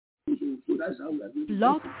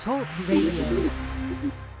Blog Talk Radio.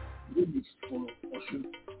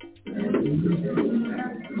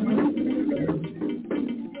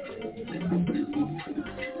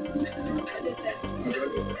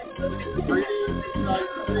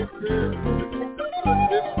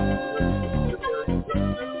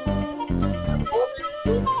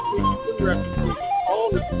 All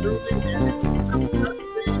is truly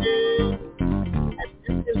and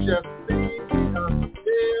you can just see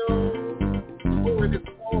feel who it is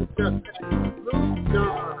all just blue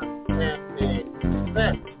John and a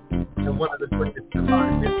set and one of the greatest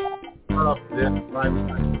environments of this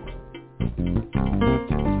lifetime.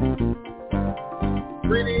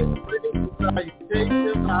 Greetings,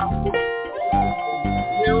 salutations,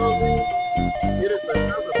 it is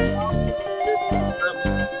another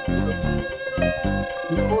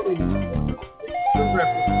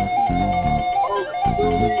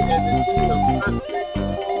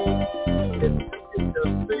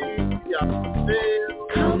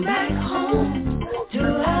Come back home to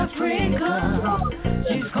Africa.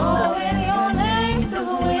 She's calling your name to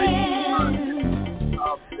win.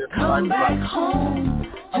 Come back home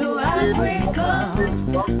to Africa.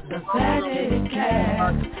 The fatted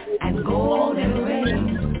calf and golden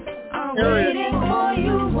rings are waiting for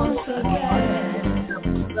you once again.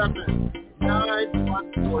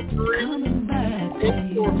 9-1-4-3 Coming back to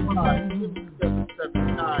you.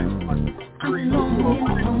 845-677-9-1-3. I'm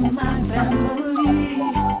longing for my family.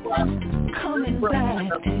 Coming back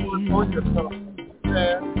to you.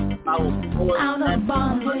 Out of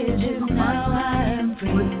bondage and now I am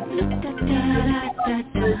free.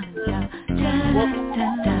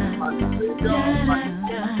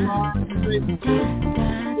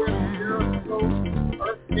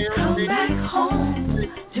 Come back home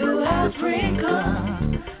to Africa.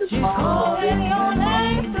 She's calling your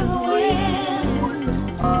name to win.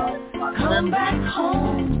 Come back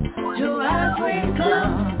home to Africa.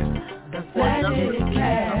 The fatted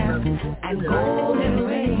calf and golden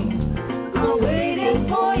rings are waiting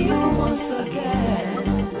for you once again.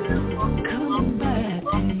 Come back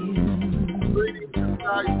to you.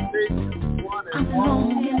 I'm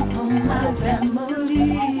longing for my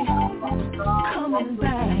family. Coming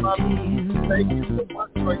back to you. Thank you so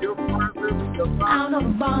much for your presence. Out of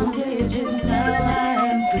bondage and now I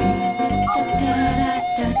am free.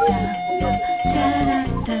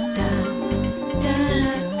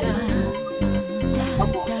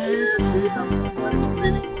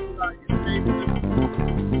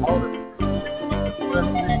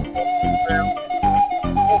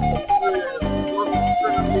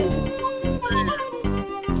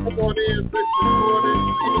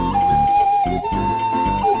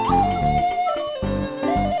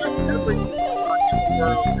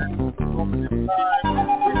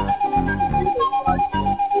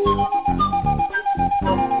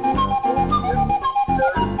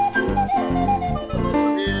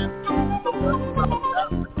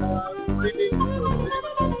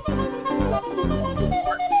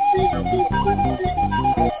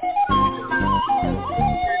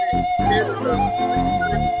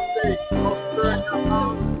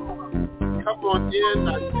 Come on in,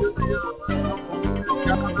 Nigeria. Come on in,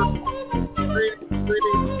 Ghana. Greetings,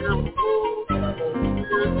 Liverpool. Come on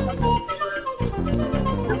in.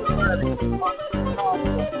 Everybody,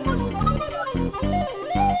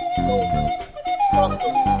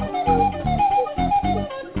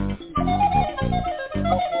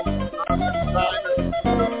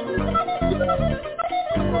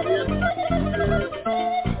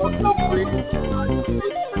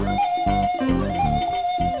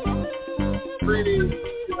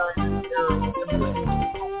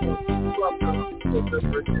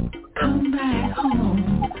 Come back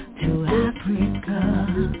home to Africa.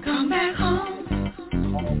 Come back home.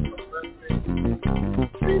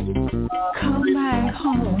 Come back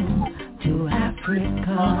home to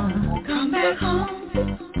Africa. Come back home.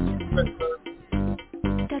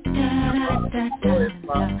 Da da da da da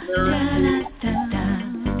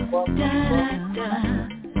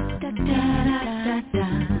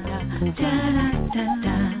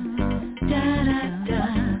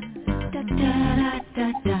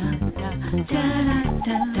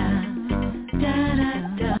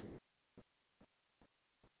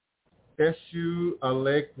Eshu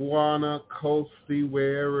Alekwana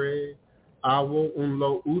Kosiwere Awo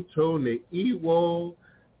Unlo Uto Ne Iwo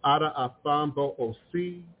Ada Afambo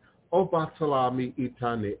Osi Obatalami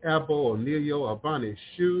Itane Abo Onilio Abane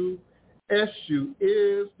Shu. Eshu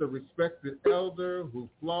is the respected elder who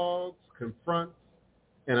flogs, confronts,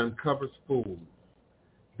 and uncovers fools.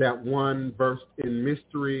 That one versed in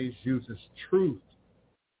mysteries uses truth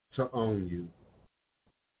to own you.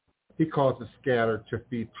 He causes scattered to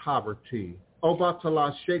feed poverty.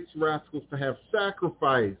 Obatala shakes rascals to have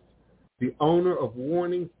sacrifice. The owner of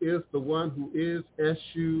warnings is the one who is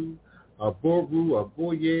Eshu, Aboru,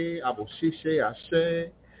 Aboye, Aboshishe, Ashe.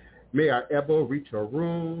 May our Ebo reach our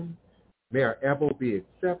room. May our Ebo be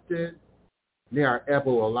accepted. May our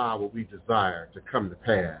Ebo allow what we desire to come to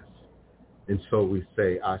pass. And so we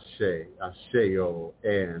say Ashe, Asheo,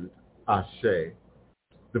 and Ashe.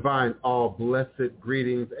 Divine, all blessed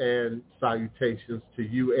greetings and salutations to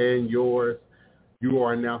you and yours. You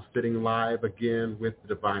are now sitting live again with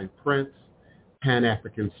the Divine Prince,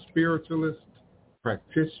 Pan-African spiritualist,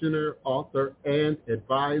 practitioner, author, and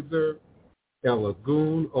advisor,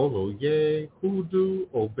 Elagun Oloye Hoodoo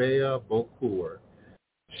Obeah Bokur,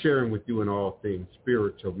 sharing with you in all things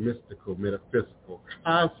spiritual, mystical, metaphysical,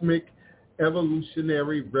 cosmic,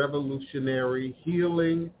 evolutionary, revolutionary,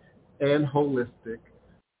 healing, and holistic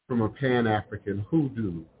from a Pan-African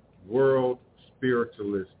Hoodoo, world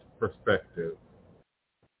spiritualist perspective.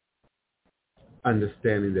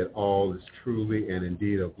 Understanding that all is truly and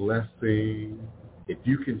indeed a blessing. If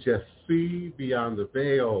you can just see beyond the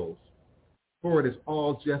veils, for it is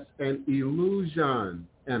all just an illusion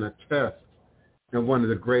and a test and one of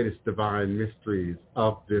the greatest divine mysteries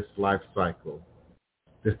of this life cycle.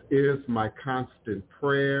 This is my constant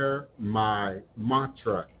prayer, my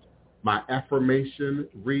mantra, my affirmation,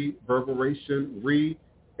 reverberation,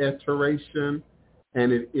 reiteration,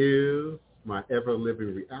 and it is my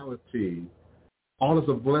ever-living reality. All as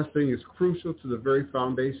a blessing is crucial to the very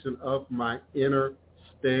foundation of my inner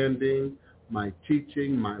standing, my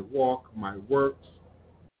teaching, my walk, my works,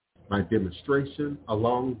 my demonstration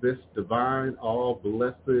along this divine,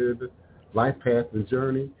 all-blessed life path and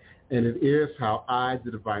journey. And it is how I, the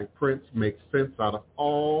Divine Prince, make sense out of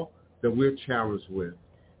all that we're challenged with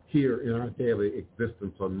here in our daily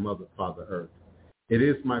existence on Mother, Father, Earth. It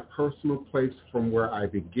is my personal place from where I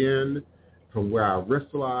begin, from where I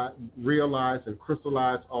realize and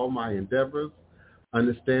crystallize all my endeavors,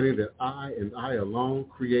 understanding that I and I alone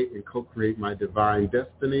create and co-create my divine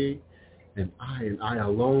destiny, and I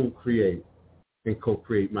alone create and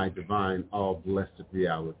co-create my divine all-blessed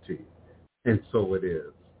reality. And so it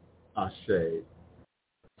is. Ashe.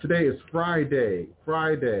 Today is Friday.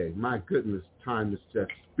 My goodness, time is just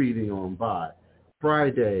speeding on by.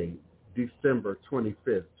 Friday, December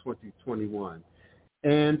 25th, 2021.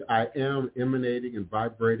 And I am emanating and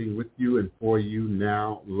vibrating with you and for you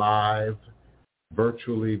now, live,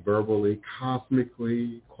 virtually, verbally,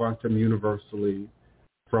 cosmically, quantum universally,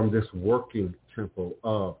 from this working temple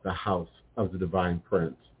of the House of the Divine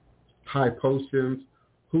Prince. High Potions,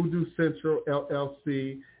 Hoodoo Central,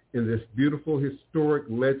 LLC, in this beautiful, historic,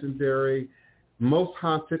 legendary, most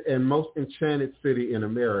haunted and most enchanted city in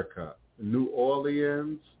America, New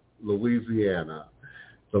Orleans, Louisiana,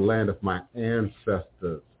 the land of my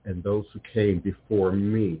ancestors and those who came before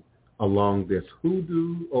me along this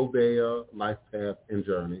Hoodoo, Obeah, life path and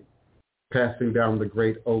journey, passing down the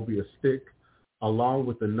great Obeah stick, along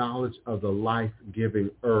with the knowledge of the life-giving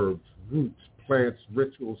herbs, roots, plants,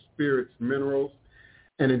 rituals, spirits, minerals,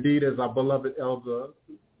 and indeed, as our beloved elder,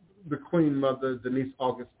 the Queen Mother, Denise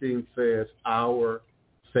Augustine, says, our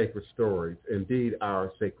sacred stories, indeed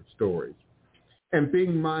our sacred stories. And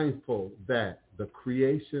being mindful that the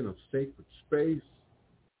creation of sacred space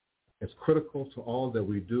is critical to all that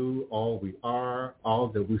we do, all we are, all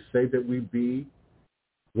that we say that we be,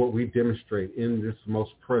 what we demonstrate in this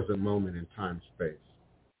most present moment in time-space.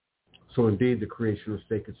 So indeed, the creation of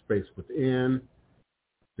sacred space within,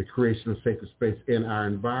 the creation of sacred space in our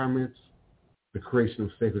environments, the creation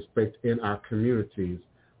of sacred space in our communities,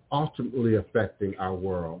 ultimately affecting our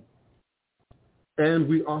world. And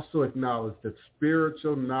we also acknowledge that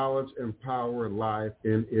spiritual knowledge and power lies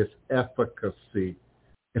in its efficacy,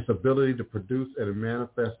 its ability to produce and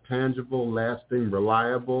manifest tangible, lasting,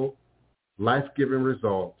 reliable, life-giving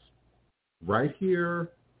results right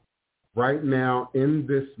here, right now, in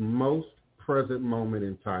this most present moment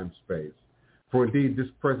in time-space. For indeed, this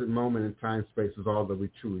present moment in time-space is all that we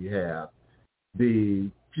truly have. The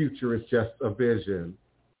future is just a vision.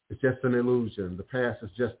 It's just an illusion. The past is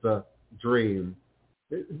just a dream,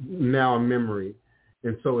 now a memory.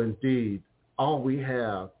 And so indeed, all we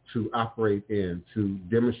have to operate in, to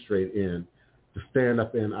demonstrate in, to stand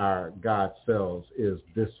up in our God selves is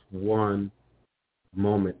this one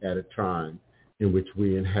moment at a time in which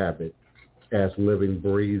we inhabit as living,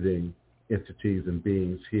 breathing entities and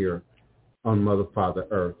beings here on Mother, Father,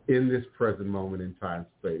 Earth in this present moment in time,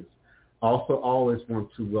 space. Also, always want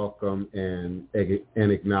to welcome and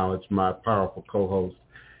acknowledge my powerful co-host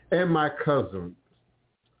and my cousin,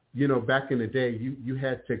 you know, back in the day, you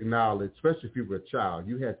had to acknowledge, especially if you were a child,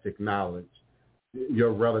 you had to acknowledge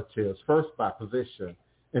your relatives first by position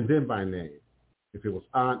and then by name. If it was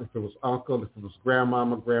aunt, if it was uncle, if it was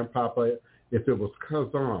grandmama, grandpapa, if it was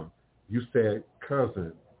cousin, you said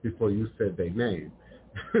cousin before you said their name.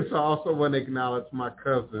 So I also want to acknowledge my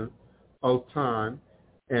cousin, Otan,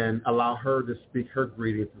 and allow her to speak her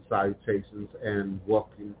greetings and salutations and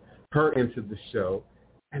welcome her into the show.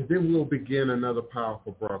 And then we'll begin another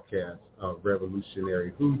powerful broadcast of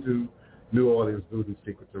Revolutionary Hoodoo, New Orleans Voodoo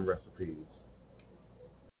Secrets and Recipes.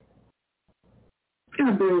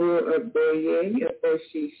 Abu Aboye,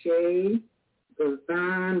 Oshishe,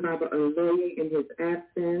 Gavon, Baba Aloye in his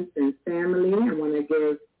absence, and family. I want to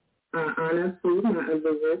give honor to my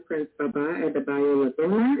Aluwa, Prince Baba, Adebayo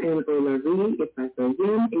Lagona, and Olari,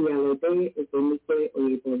 Ifasoyin, Iyalode, Uzonike,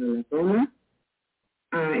 Oyebola Lagona.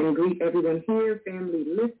 And greet everyone here, family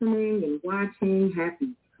listening and watching. Happy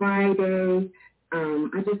Friday.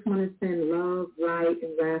 I just want to send love, light,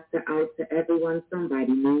 and laughter out to everyone.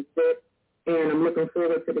 Somebody needs it. And I'm looking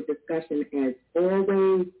forward to the discussion as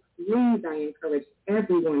always. Please, I encourage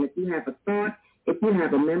everyone, if you have a thought, if you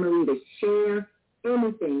have a memory to share,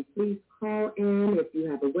 anything, please call in. If you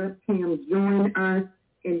have a webcam, join us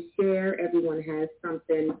and share. Everyone has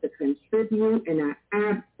something to contribute, and I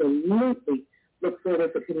absolutely look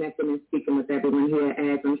forward to connecting and speaking with everyone here,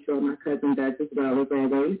 as I'm sure my cousin does as well as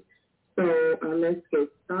always. So let's get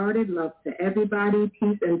started. Love to everybody.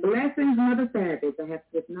 Peace and blessings, Mother Savage. I have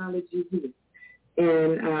to acknowledge you here.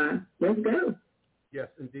 And let's go. Yes,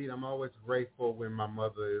 indeed. I'm always grateful when my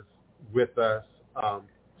mother is with us,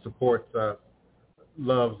 supports us,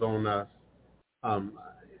 loves on us.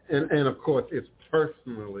 And of course, it's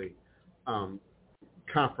personally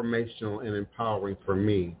confirmational and empowering for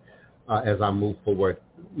me as I move forward,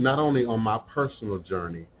 not only on my personal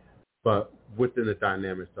journey, but within the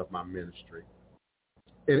dynamics of my ministry.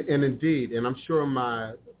 And indeed, and I'm sure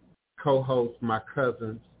my co-hosts, my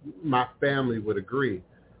cousins, my family would agree,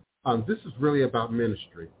 this is really about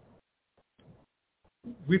ministry.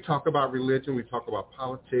 We talk about religion, we talk about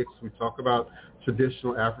politics, we talk about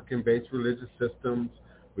traditional African-based religious systems,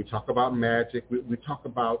 we talk about magic, we talk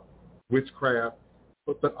about witchcraft,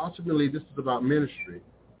 but ultimately this is about ministry.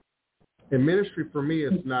 And ministry for me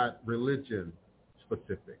is not religion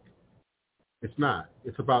specific. It's not.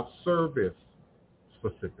 It's about service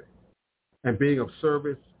specific. And being of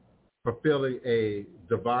service, fulfilling a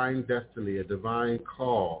divine destiny, a divine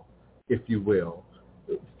call, if you will,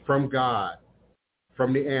 from God,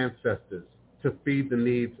 from the ancestors, to feed the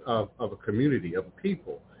needs of a community, of a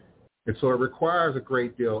people. And so it requires a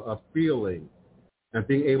great deal of feeling and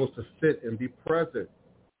being able to sit and be present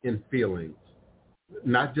in feelings,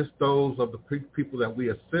 not just those of the people that we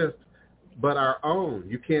assist, but our own.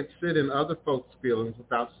 You can't sit in other folks' feelings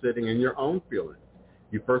without sitting in your own feelings.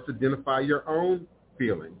 You first identify your own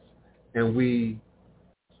feelings, and we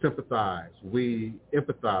sympathize, we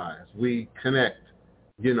empathize, we connect,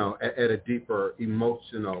 at a deeper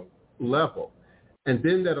emotional level. And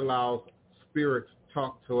then that allows spirit to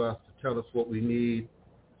talk to us, to tell us what we need,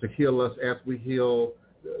 to heal us as we heal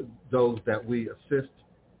those that we assist,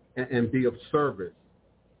 and be of service,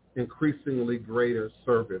 increasingly greater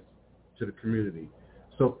service to the community.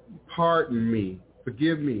 So pardon me,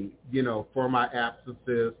 forgive me, for my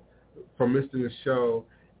absences, for missing the show.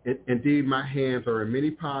 Indeed, my hands are in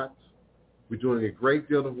many pots. We're doing a great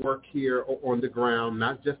deal of work here on the ground,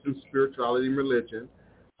 not just in spirituality and religion.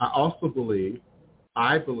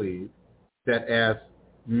 I believe that as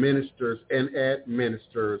ministers and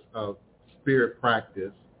administrators of spirit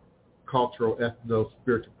practice, cultural,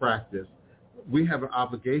 ethno-spiritual practice, we have an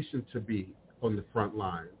obligation to be on the front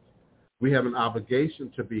lines. We have an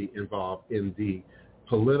obligation to be involved in the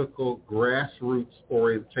political,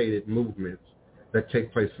 grassroots-orientated movements that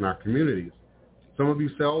take place in our communities. Some of you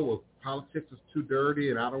say, well, politics is too dirty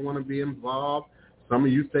and I don't want to be involved. Some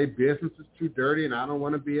of you say business is too dirty and I don't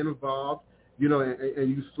want to be involved. And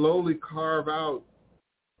you slowly carve out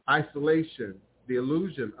isolation, the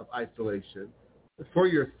illusion of isolation for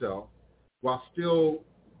yourself, while still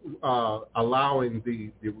allowing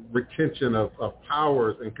the retention of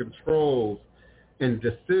powers and controls and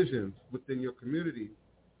decisions within your community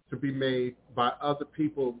to be made by other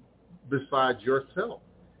people besides yourself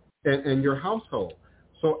and your household.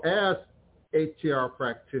 So as ATR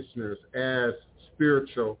practitioners, as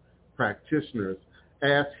spiritual practitioners,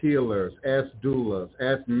 as healers, as doulas,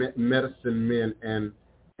 as medicine men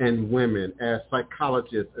and women, as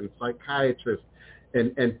psychologists and psychiatrists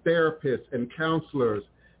and therapists and counselors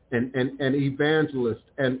and evangelists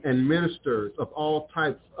and ministers of all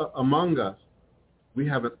types among us, we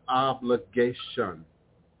have an obligation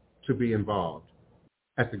to be involved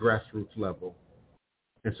at the grassroots level.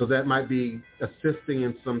 And so that might be assisting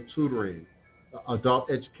in some tutoring, adult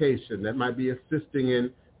education. That might be assisting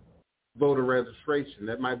in voter registration.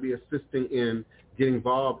 That might be assisting in getting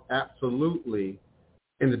involved absolutely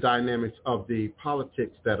in the dynamics of the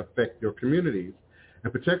politics that affect your communities.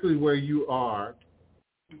 And particularly where you are,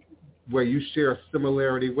 where you share a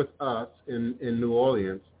similarity with us in New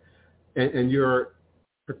Orleans, and you're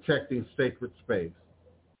protecting sacred space.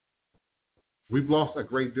 We've lost a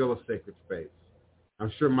great deal of sacred space. I'm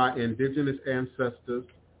sure my indigenous ancestors,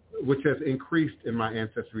 which has increased in my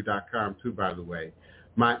Ancestry.com too, by the way,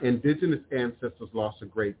 my indigenous ancestors lost a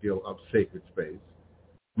great deal of sacred space.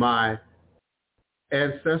 My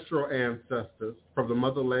ancestral ancestors from the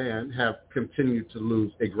motherland have continued to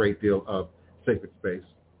lose a great deal of sacred space.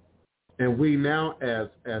 And we now, as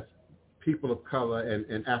people of color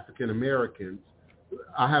and African Americans,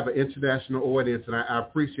 I have an international audience, and I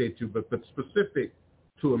appreciate you, but specific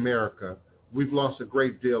to America, we've lost a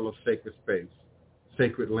great deal of sacred space,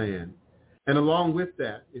 sacred land. And along with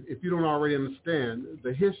that, if you don't already understand,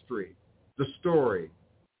 the history, the story,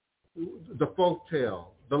 the folktale,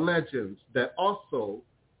 the legends that also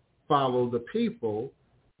follow the people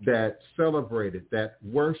that celebrated, that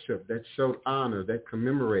worshiped, that showed honor, that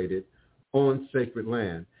commemorated on sacred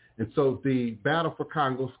land. And so the battle for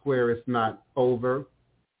Congo Square is not over.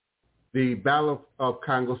 The battle of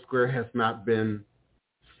Congo Square has not been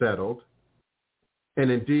settled.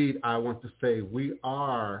 And indeed, I want to say we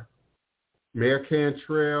are, Mayor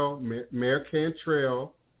Cantrell,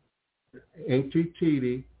 Auntie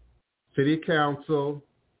Titi, City Council,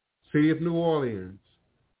 City of New Orleans,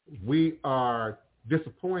 we are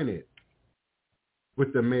disappointed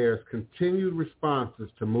with the mayor's continued responses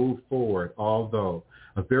to move forward, although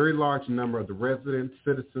a very large number of the residents,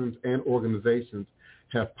 citizens, and organizations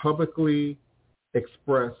have publicly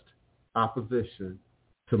expressed opposition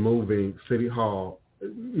to moving City Hall,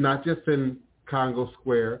 not just in Congo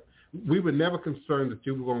Square. We were never concerned that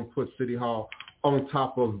you were going to put City Hall on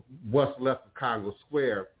top of what's left of Congo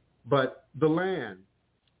Square, but the land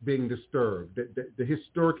being disturbed, the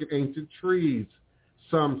historic and ancient trees,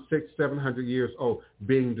 some 600-700 years old,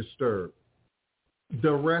 being disturbed.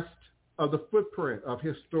 The rest of the footprint of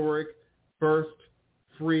historic, first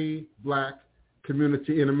free black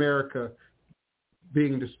community in America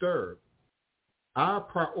being disturbed. Our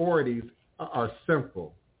priorities are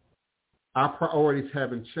simple. Our priorities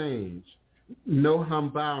haven't changed. No hum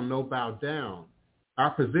bow, no bow down.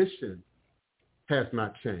 Our position has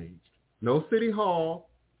not changed. No City Hall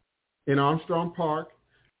in Armstrong Park,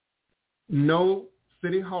 no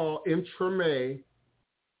City Hall in Treme,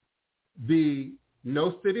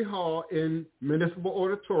 no City Hall in Municipal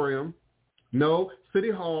Auditorium, no City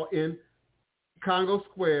Hall in Congo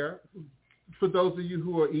Square. For those of you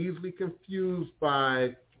who are easily confused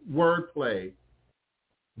by wordplay,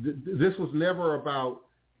 this was never about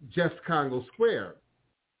just Congo Square.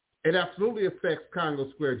 It absolutely affects Congo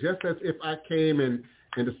Square, just as if I came and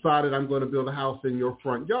decided I'm going to build a house in your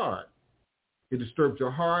front yard. It disturbs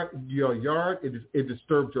your yard. It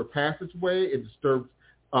disturbs your passageway. It disturbs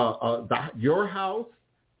your house.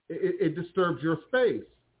 It disturbs your space.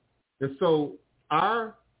 And so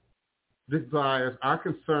our desires, our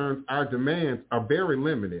concerns, our demands are very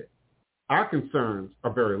limited. Our concerns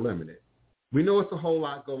are very limited. We know it's a whole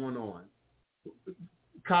lot going on.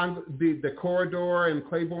 The corridor in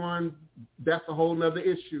Claiborne, that's a whole nother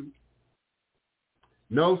issue.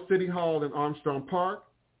 No City Hall in Armstrong Park.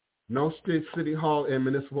 No City Hall in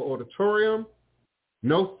Municipal Auditorium.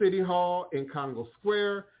 No City Hall in Congo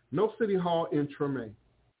Square. No City Hall in Treme.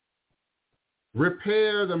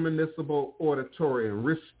 Repair the Municipal Auditorium.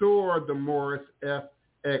 Restore the Morris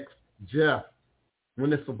F.X. Jeff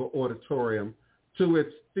Municipal Auditorium to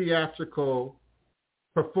its theatrical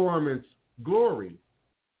performance glory.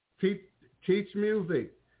 Teach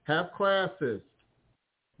music. Have classes.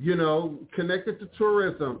 Connected to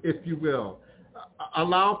tourism, if you will.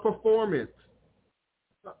 Allow performance.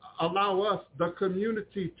 Allow us, the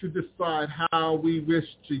community, to decide how we wish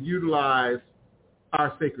to utilize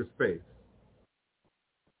our sacred space.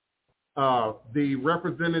 The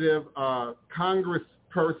representative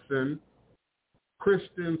congressperson,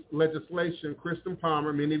 Christian legislation, Kristen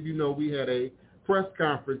Palmer, many of you know we had a press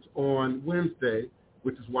conference on Wednesday,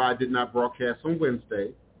 which is why I did not broadcast on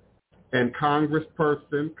Wednesday. And Congress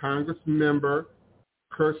member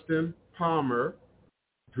Kirsten Palmer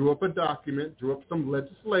drew up a document, drew up some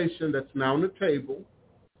legislation that's now on the table.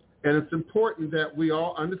 And it's important that we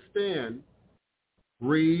all understand,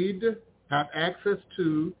 read, have access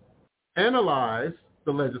to, analyze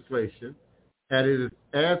the legislation, as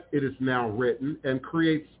it is now written, and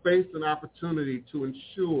create space and opportunity to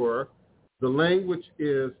ensure the language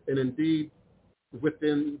is, and indeed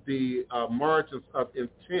within the margins of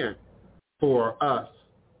intent for us,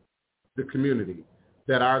 the community,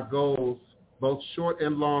 that our goals, both short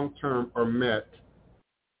and long term, are met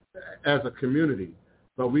as a community.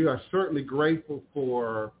 But we are certainly grateful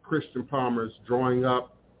for Christian Palmer's drawing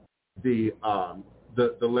up the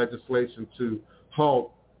legislation to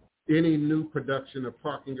halt any new production of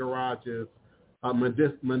parking garages,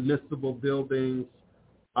 municipal buildings,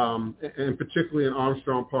 and particularly in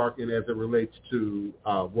Armstrong Park, and as it relates to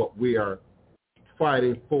what we are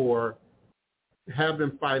fighting for, have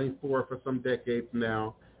been fighting for some decades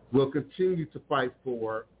now, will continue to fight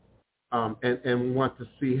for, and want to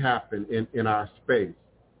see happen in our space.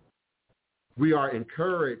 We are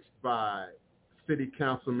encouraged by City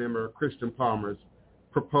Council Member Christian Palmer's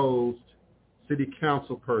proposed City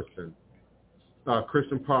Council person,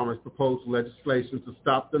 Christian Palmer's proposed legislation to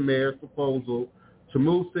stop the mayor's proposal to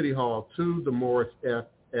move City Hall to the Morris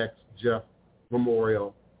F.X. Jeff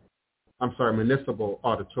Municipal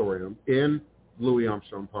Auditorium in Louis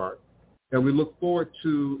Armstrong Park. And we look forward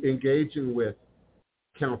to engaging with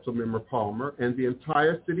Councilmember Palmer and the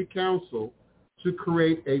entire City Council to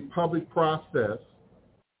create a public process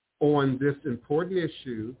on this important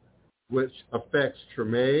issue, which affects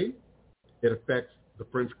Treme, it affects the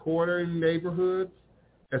French Quarter and neighborhoods,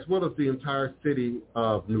 as well as the entire city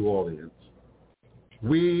of New Orleans.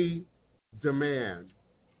 We demand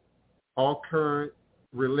all current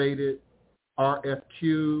related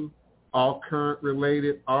RFQ, all current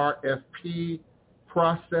related RFP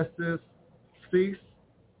processes cease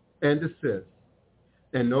and desist,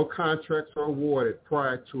 and no contracts are awarded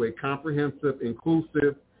prior to a comprehensive,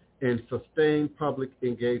 inclusive, and sustained public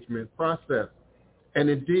engagement process. And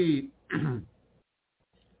indeed,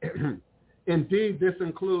 this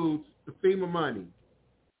includes the FEMA money.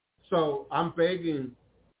 So I'm begging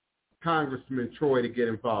Congressman Troy to get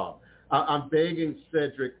involved. I'm begging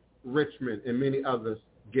Cedric Richmond and many others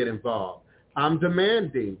get involved. I'm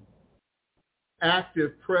demanding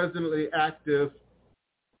presently active,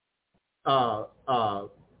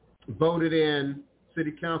 voted in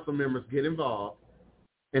city council members get involved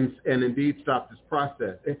and indeed stop this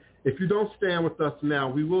process. If you don't stand with us now,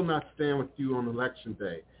 we will not stand with you on Election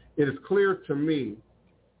Day. It is clear to me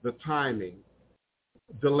the timing,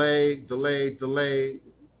 delay,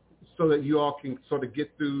 so that you all can sort of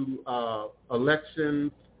get through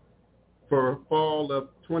elections for fall of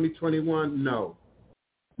 2021.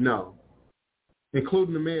 No.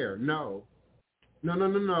 Including the mayor. No.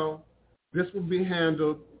 This will be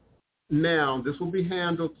handled now. This will be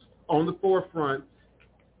handled on the forefront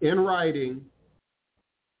in writing,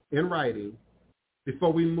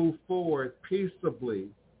 before we move forward peaceably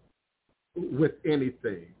with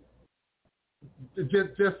anything.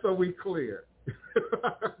 Just so we clear.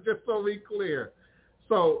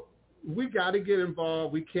 So we got to get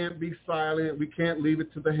involved. We can't be silent. We can't leave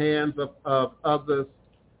it to the hands of others.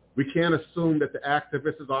 We can't assume that the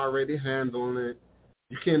activists is already handling it.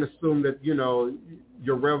 You can't assume that,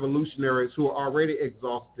 your revolutionaries who are already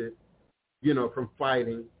exhausted, from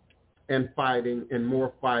fighting and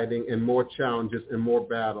more challenges and more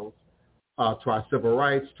battles to our civil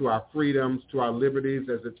rights, to our freedoms, to our liberties,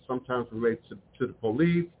 as it sometimes relates to the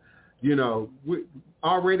police. We're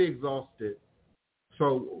already exhausted.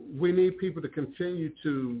 So we need people to continue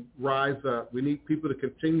to rise up. We need people to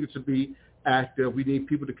continue to be active. We need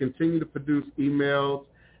people to continue to produce emails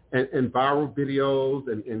and viral videos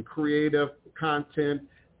and creative content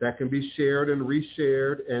that can be shared and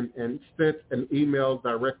reshared and sent an email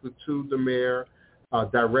directly to the mayor,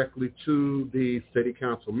 directly to the city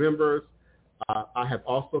council members. I have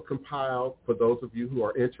also compiled, for those of you who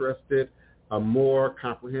are interested, a more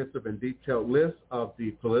comprehensive and detailed list of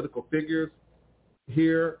the political figures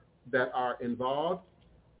here that are involved,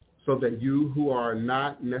 so that you who are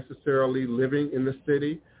not necessarily living in the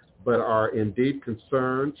city but are indeed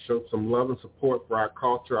concerned, show some love and support for our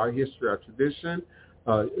culture, our history, our tradition.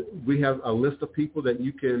 We have a list of people that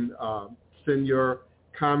you can send your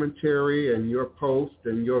commentary and your post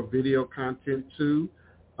and your video content to,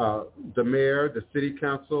 the mayor, the city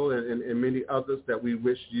council, and many others that we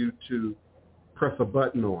wish you to press a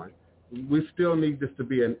button on. We still need this to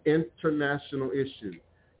be an international issue.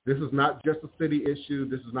 This is not just a city issue.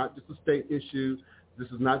 This is not just a state issue. This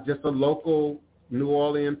is not just a local New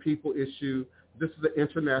Orleans people issue. This is an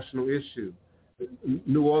international issue.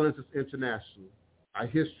 New Orleans is international. Our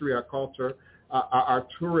history, our culture, our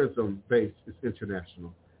tourism base is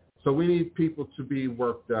international. So we need people to be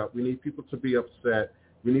worked up. We need people to be upset.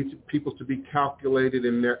 We need people to be calculated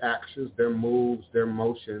in their actions, their moves, their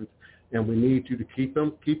motions, and we need you to keep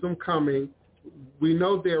them coming. We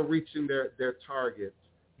know they're reaching their targets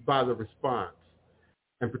by the response,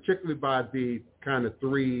 and particularly by the kind of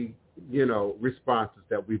three, responses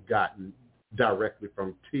that we've gotten directly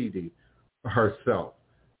from TD herself.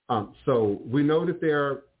 So we know that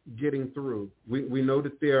they're getting through. We know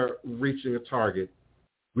that they're reaching a target.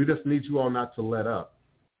 We just need you all not to let up.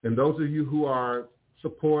 And those of you who are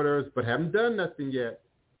supporters but haven't done nothing yet,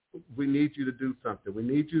 we need you to do something. We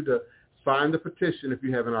need you to sign the petition if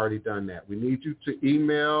you haven't already done that. We need you to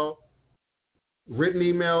email, written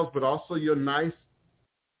emails, but also your nice,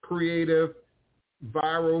 creative,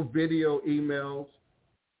 viral video emails,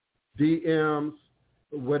 DMs,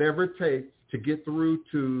 whatever it takes to get through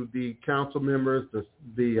to the council members,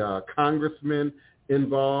 the congressmen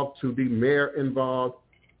involved, to the mayor involved,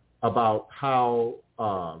 about how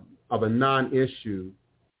of a non-issue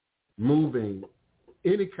moving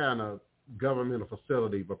any kind of governmental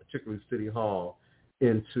facility, but particularly City Hall,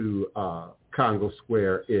 into Congo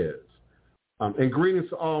Square is. And greetings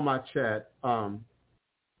to all my chat. I'm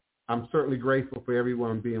certainly grateful for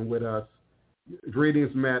everyone being with us.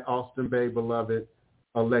 Greetings, Matt, Austin Bay, beloved,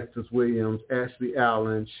 Alexis Williams, Ashley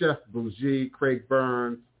Allen, Chef Bougie, Craig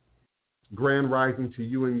Burns, Grand Rising to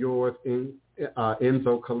you and yours,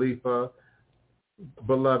 Enzo Khalifa.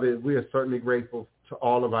 Beloved, we are certainly grateful to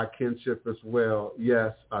all of our kinship as well.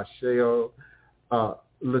 Yes, Asheo,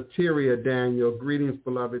 Lateria Daniel, greetings,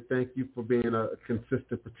 beloved. Thank you for being a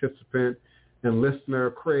consistent participant and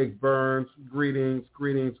listener. Craig Burns, greetings.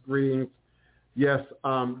 Yes,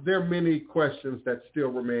 there are many questions that still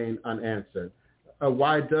remain unanswered.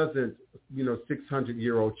 Why doesn't,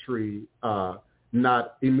 600-year-old tree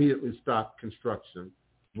not immediately stop construction?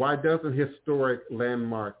 Why doesn't historic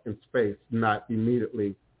landmark in space not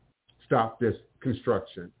immediately stop this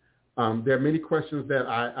construction? There are many questions that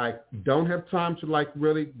I don't have time to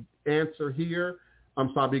really answer here.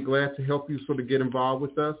 So I'll be glad to help you sort of get involved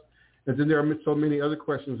with us. And then there are so many other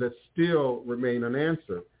questions that still remain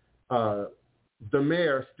unanswered. The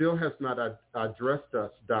mayor still has not addressed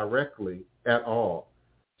us directly at all.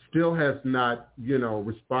 Still has not,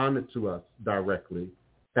 responded to us directly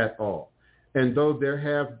at all. And though there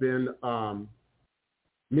have been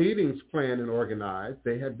meetings planned and organized,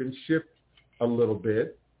 they have been shifted a little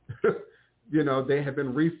bit. They have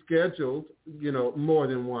been rescheduled, more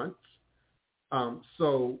than once.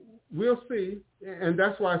 So we'll see. And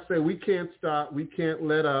that's why I say we can't stop. We can't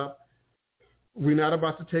let up. We're not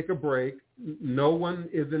about to take a break. No one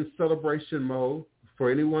is in celebration mode. For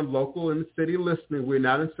anyone local in the city listening, we're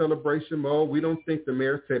not in celebration mode. We don't think the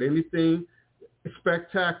mayor said anything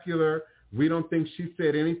spectacular. We don't think she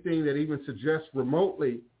said anything that even suggests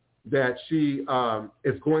remotely that she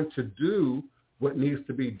is going to do what needs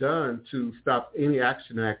to be done to stop any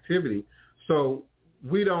action and activity. So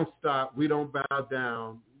we don't stop. We don't bow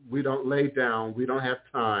down. We don't lay down. We don't have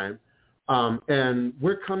time. And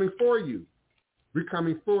we're coming for you. We're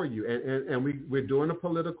coming for you. And we're doing a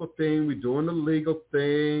political thing. We're doing the legal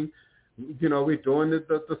thing. We're doing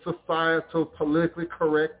the societal, politically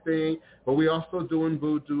correct thing. But we're also doing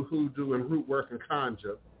voodoo, hoodoo, and root work and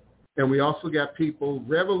conjure. And we also got people,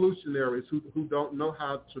 revolutionaries, who don't know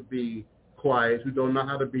how to be quiet, who don't know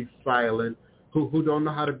how to be silent, who don't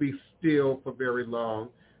know how to be still for very long,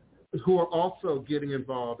 who are also getting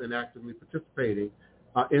involved and actively participating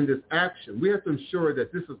in this action. We have to ensure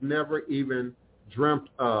that this is never even dreamt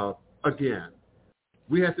of again.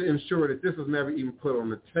 We have to ensure that this is never even put on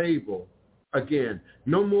the table again.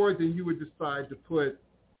 No more than you would decide to put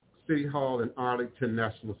City Hall in Arlington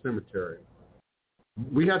National Cemetery.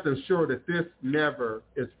 We have to ensure that this never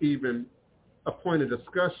is even a point of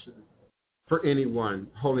discussion for anyone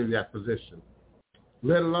holding that position,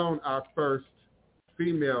 let alone our first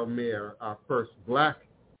female mayor, our first black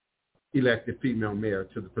elected female mayor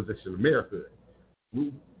to the position of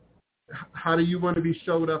mayorhood. How do you want to be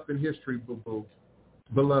showed up in history, boo-boo,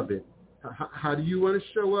 beloved? How do you want to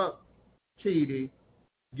show up, Keedy,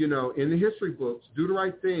 in the history books? Do the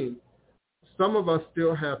right thing. Some of us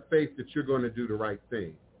still have faith that you're going to do the right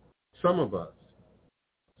thing. Some of us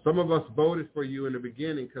voted for you in the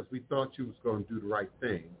beginning because we thought you was going to do the right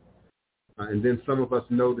thing. And then some of us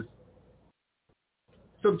noticed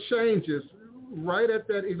some changes right at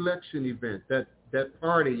that election event, that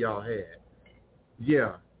party y'all had.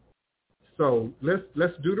 Yeah. So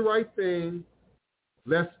let's do the right thing.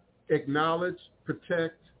 Let's acknowledge,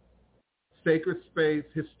 protect sacred space,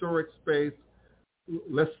 historic space.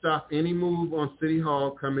 Let's stop any move on City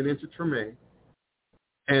Hall coming into Treme.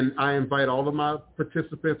 And I invite all of my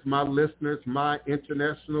participants, my listeners, my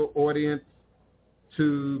international audience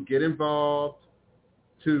to get involved,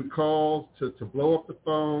 to call, to blow up the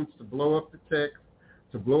phones, to blow up the text,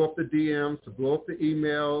 to blow up the DMs, to blow up the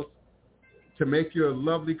emails, to make your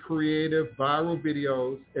lovely, creative, viral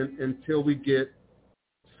videos until we get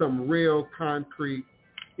some real concrete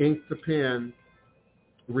ink to pen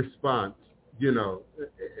response,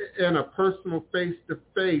 and a personal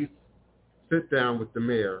face-to-face sit down with the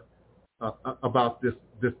mayor about this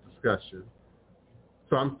discussion.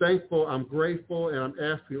 So I'm thankful, I'm grateful, and I'm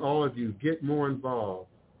asking all of you, get more involved.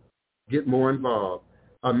 Get more involved.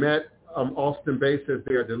 Met Austin Bay says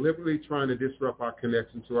they are deliberately trying to disrupt our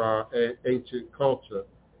connection to our ancient culture.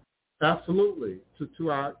 Absolutely, to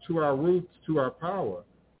our roots, to our power.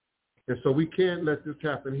 And so we can't let this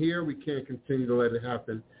happen here. We can't continue to let it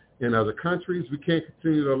happen in other countries. We can't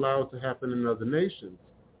continue to allow it to happen in other nations.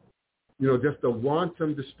 Just the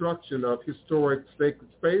wanton destruction of historic sacred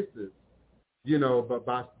spaces,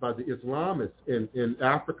 by the Islamists in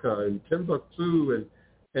Africa and Timbuktu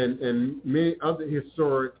and many other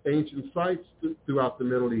historic ancient sites throughout the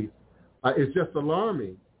Middle East. It's just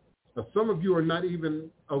alarming. Some of you are not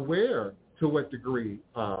even aware to what degree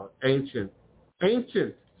ancient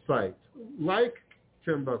sites like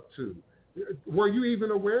Timbuktu. Were you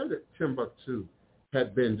even aware that Timbuktu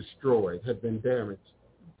had been destroyed, had been damaged,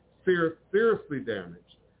 seriously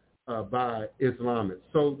damaged by Islamists?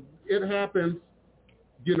 So it happens,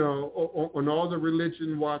 on all the religious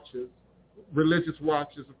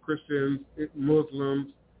watches of Christians,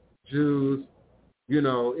 Muslims, Jews,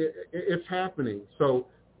 it's happening. So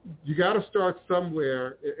you got to start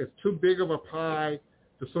somewhere. It's too big of a pie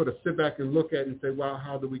to sort of sit back and look at and say, well,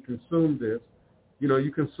 how do we consume this?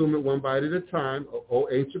 You consume it one bite at a time,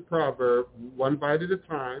 ancient proverb, one bite at a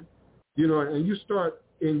time, and you start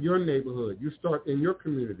in your neighborhood. You start in your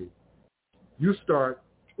community. You start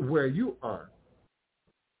where you are.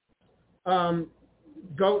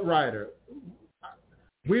 Goat Rider,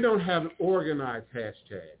 we don't have an organized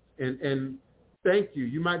hashtag, and thank you.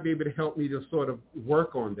 You might be able to help me to sort of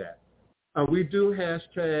work on that. We do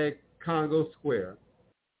hashtag Congo Square.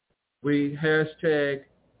 We hashtag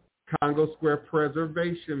Congo Square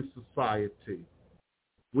Preservation Society.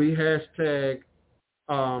 We hashtag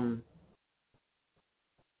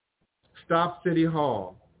Stop City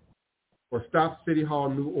Hall or Stop City Hall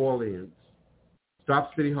New Orleans.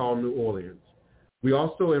 Stop City Hall New Orleans. We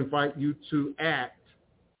also invite you to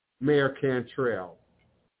 @Mayor Cantrell,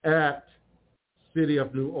 @City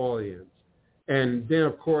of New Orleans, and then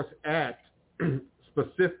of course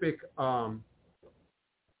specific.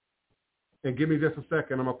 And give me just a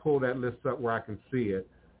second. I'm gonna pull that list up where I can see it.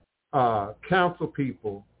 Council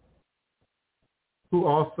people who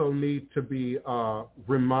also need to be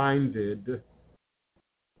reminded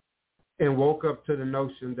and woke up to the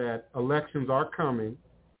notion that elections are coming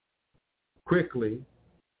quickly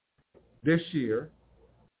this year,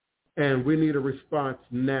 and we need a response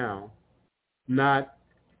now, not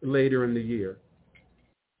later in the year.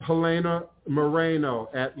 Helena Moreno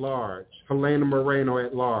at large.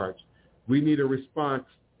 We need a response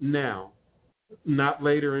now, not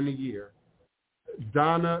later in the year.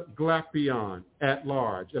 Donna Glapion at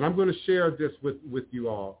large. And I'm going to share this with you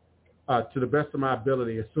all to the best of my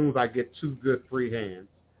ability as soon as I get 2 good free hands.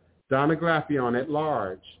 Donna Glapion at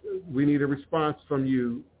large. We need a response from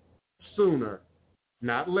you sooner,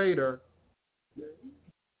 not later,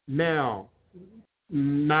 now,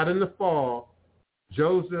 not in the fall.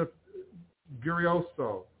 Joseph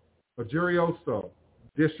Gurioso,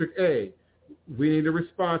 District A. We need a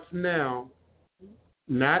response now,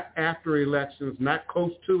 not after elections, not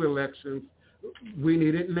close to elections. We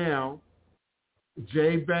need it now.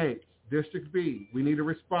 Jay Banks, District B. We need a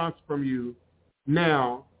response from you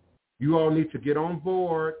now. You all need to get on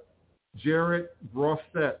board. Jared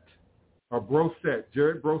Brosset,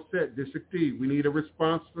 District D. We need a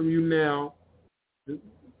response from you now,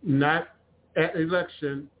 not at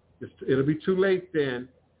election. It'll be too late then,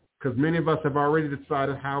 because many of us have already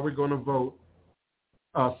decided how we're going to vote.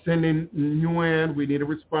 Sending Nguyen, we need a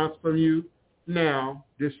response from you now,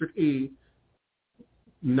 District E,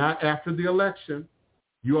 not after the election.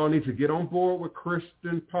 You all need to get on board with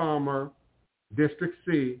Kristen Palmer, District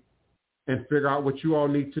C, and figure out what you all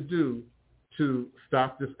need to do to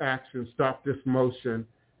stop this action, stop this motion,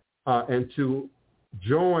 and to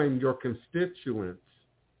join your constituents,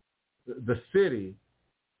 the city,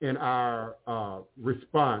 in our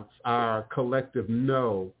response, our collective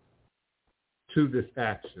no to this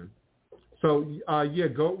action. So,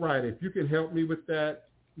 Goat Rider, if you can help me with that,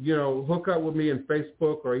 hook up with me in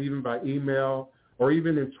Facebook or even by email or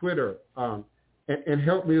even in Twitter, and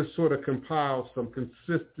help me to sort of compile some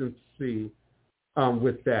consistency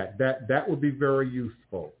with that. That would be very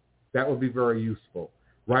useful. That would be very useful.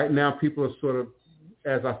 Right now, people are sort of,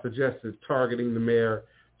 as I suggested, targeting the mayor,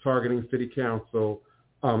 targeting city council,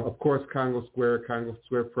 of course, Congo Square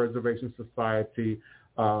Preservation Society,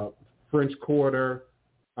 French Quarter,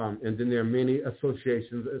 and then there are many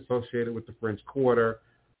associations associated with the French Quarter,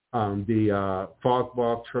 the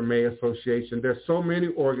Fogbog Treme Association. There's so many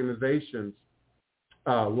organizations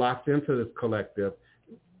locked into this collective.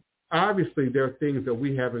 Obviously, there are things that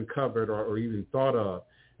we haven't covered or even thought of.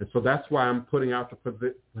 And so that's why I'm putting out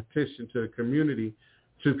the petition to the community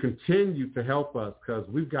to continue to help us, because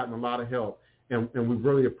we've gotten a lot of help, and we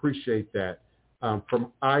really appreciate that.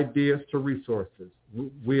 From ideas to resources,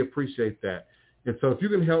 we appreciate that. And so if you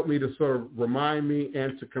can help me to sort of remind me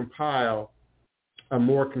and to compile a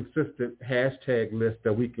more consistent hashtag list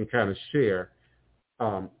that we can kind of share,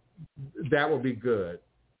 that will be good.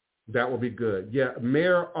 That will be good. Yeah,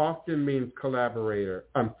 mayor often means collaborator,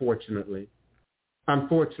 unfortunately.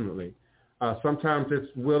 Sometimes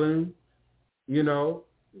it's willing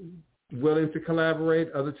to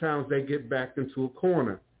collaborate. Other times they get backed into a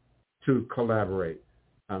corner to collaborate.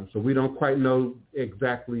 So we don't quite know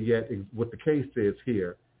exactly yet what the case is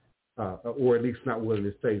here, or at least not willing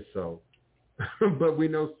to say so. But we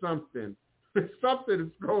know something. Something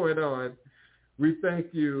is going on. We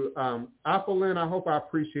thank you. Apolline, I hope I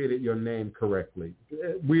appreciated your name correctly.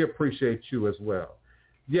 We appreciate you as well.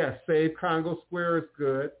 Yes, Save Congo Square is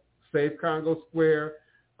good. Save Congo Square.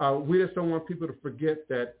 We just don't want people to forget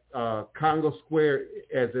that Congo Square,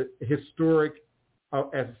 as a historic,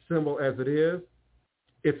 as a symbol as it is,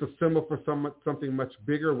 it's a symbol for something much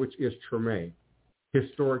bigger, which is Treme,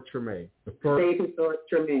 historic Treme. Save historic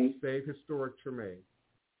Treme. Save historic Treme.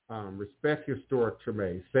 Respect historic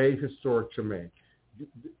Treme. Save historic Treme.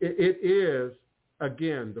 It is,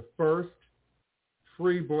 again, the first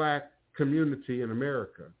free black community in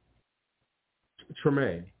America.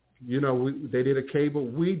 Treme. They did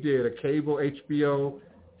we did a cable HBO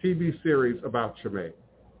TV series about Treme.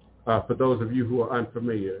 For those of you who are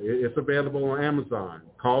unfamiliar, it's available on Amazon,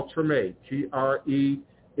 called Treme, Treme.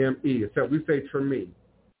 Except we say Treme.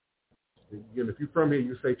 If you're from here,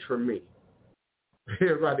 you say Treme.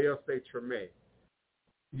 Everybody else say Treme.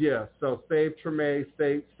 Yeah, so save Treme,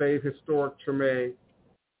 save historic Treme.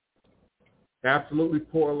 Absolutely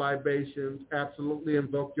pour libations. Absolutely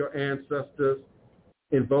invoke your ancestors.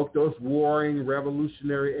 Invoke those warring,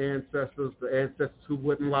 revolutionary ancestors, the ancestors who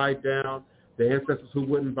wouldn't lie down, the ancestors who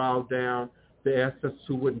wouldn't bow down, the ancestors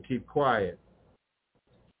who wouldn't keep quiet.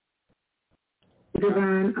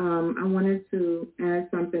 Devon, I wanted to add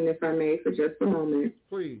something, if I may, for just a moment.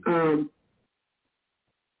 Please.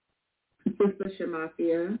 Sister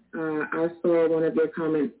Shamafia, I saw one of your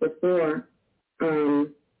comments before, and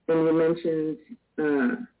you mentioned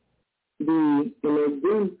the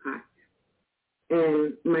Voodoo pot.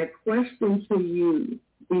 And my question to you,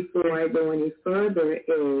 before I go any further,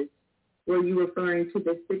 is, were you referring to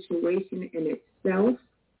the situation in itself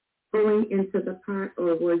going into the pot,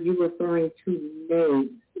 or were you referring to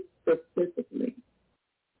names specifically?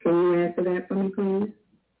 Can you answer that for me, please?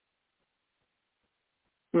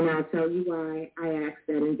 And I'll tell you why I asked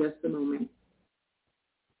that in just a moment.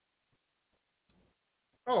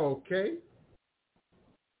 Okay.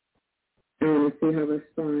 I want to see her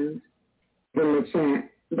response in the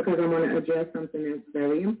chat, because I want to address something that's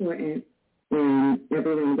very important. And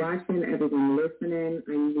everyone watching, everyone listening,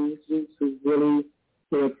 I need you to really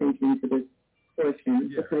pay attention to this portion,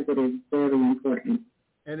 because it is very important.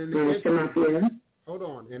 And in the Shamafia? Hold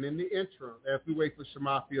on. And in the interim, as we wait for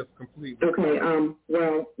Shamafia to complete. Okay.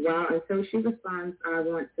 Well, until she responds, I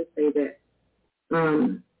want to say that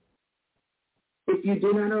if you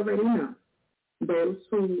do not already know, those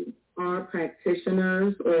who are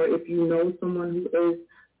practitioners, or if you know someone who is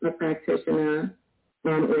a practitioner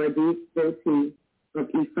or a devotee of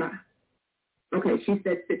Ifa. Okay, she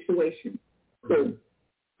said situation. So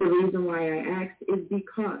the reason why I asked is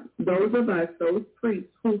because those of us, those priests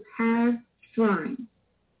who have shrines,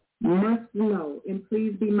 must know, and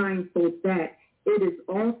please be mindful that it is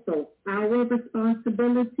also our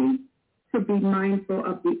responsibility to be mindful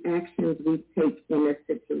of the actions we take in a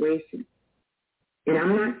situation. And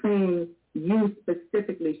I'm not saying you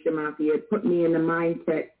specifically, Shamafia, put me in the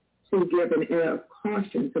mindset to give an air of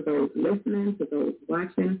caution to those listening, to those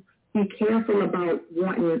watching. Be careful about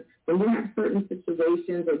wanting, when you have certain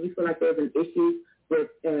situations or you feel like there's an issue with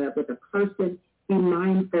a person, be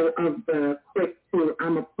mindful of the quick to,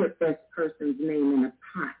 I'm going to put this person's name in a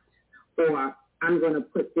pot, or I'm going to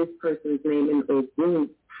put this person's name in a Voodoo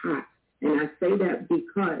pot. And I say that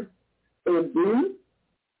because Voodoo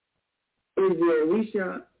is the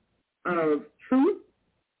Orisha of truth,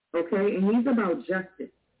 okay, and he's about justice.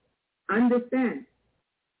 Understand,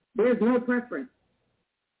 there's no preference.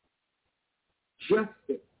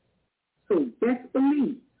 Justice. So best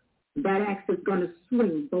believe that axe is going to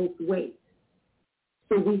swing both ways.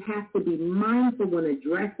 So we have to be mindful when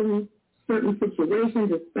addressing certain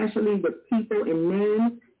situations, especially with people and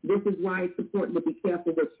names. This is why it's important to be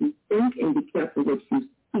careful what you think and be careful what you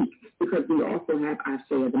speak, because we also have our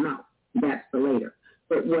share of the mouth. That's for later.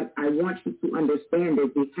 But what I want you to understand is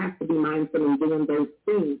we have to be mindful in doing those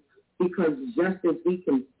things, because just as we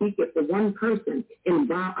can speak it for one person, and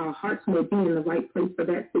while our hearts may be in the right place for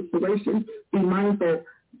that situation, be mindful,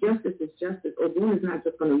 justice is justice. Ogun is not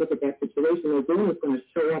just going to look at that situation. Ogun is going to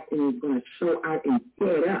show up and he's going to show out and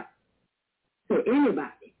tear it up to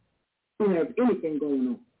anybody who has anything going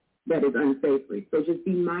on that is unsavory. So just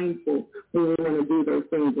be mindful when we want to do those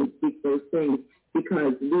things and speak those things,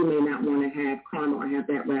 because we may not want to have karma or have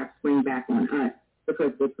that rap swing back on us,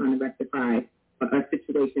 because we're trying to rectify a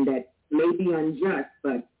situation that may be unjust,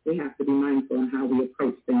 but we have to be mindful in how we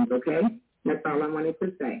approach things, okay? That's all I wanted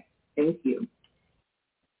to say. Thank you.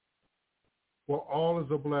 Well, all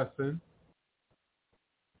is a blessing.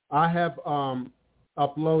 I have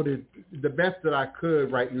uploaded the best that I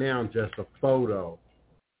could right now, just a photo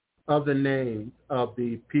of the names of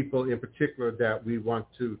the people in particular that we want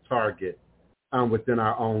to target within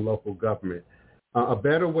our own local government. A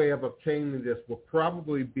better way of obtaining this will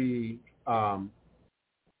probably be on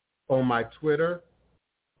my Twitter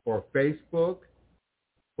or Facebook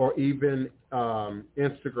or even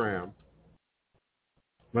Instagram.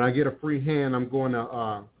 When I get a free hand, I'm going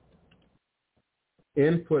to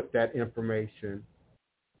input that information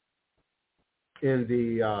in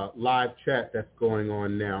the live chat that's going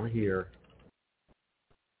on now here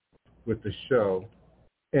with the show.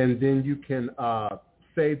 And then you can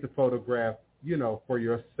save the photograph, for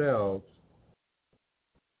yourselves,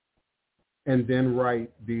 and then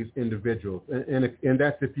write these individuals. And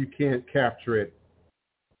that's if you can't capture it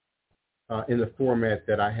in the format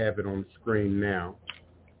that I have it on the screen now.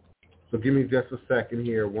 So give me just a second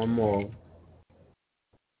here, one more.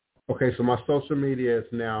 Okay, so my social media is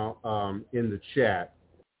now in the chat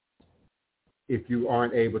if you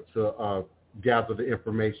aren't able to gather the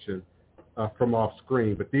information from off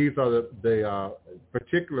screen. But these are the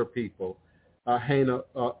particular people. Helena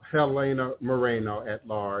Moreno at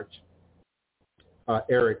large,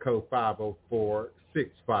 area code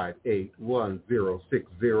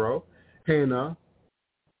 504-658-1060. Hannah,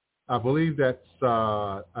 I believe that's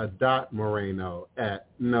a Dot Moreno at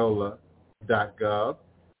NOLA.gov.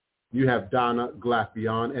 You have Donna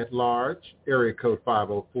Glapion at large, area code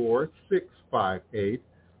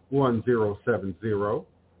 504-658-1070.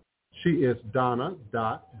 She is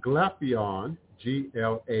Donna.Glapion,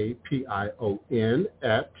 Glapion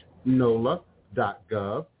at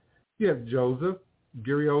NOLA.gov. You have Joseph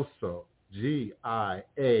Girioso, Giarrusso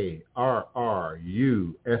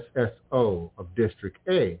of District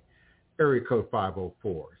A, area code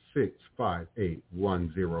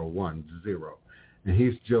 504-658-1010. And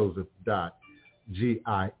he's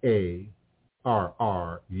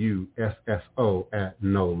Joseph.Giarrusso at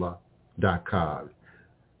NOLA.com.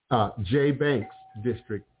 J. Banks,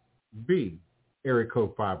 District B, area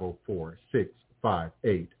code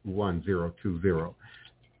 504-658-1020.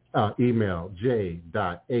 Email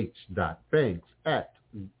j.h.banks at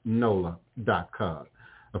NOLA.com.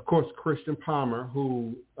 Of course, Christian Palmer,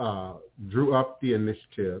 who drew up the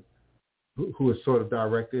initiative, who is sort of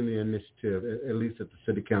directing the initiative, at least at the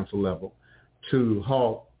city council level, to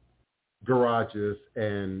halt garages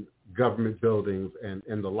and government buildings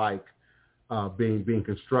and the like being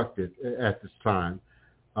constructed at this time,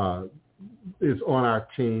 is on our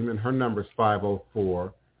team, and her number is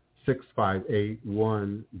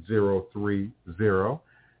 504-658-1030,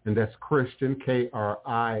 and that's Christian,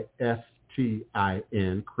 Kristin,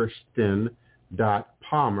 Christian.Palmer,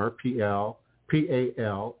 Palmer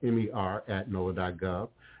at NOLA.gov.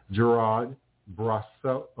 Gerard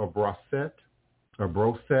Brosset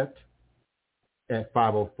at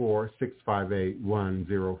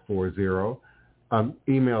 504-658-1040.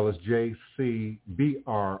 Email is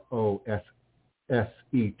jcbrosett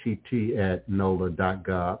at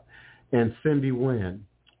NOLA.gov. And Cindy Wynn,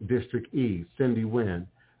 District E, Cindy Wynn.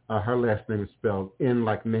 Her last name is spelled N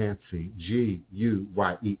like Nancy,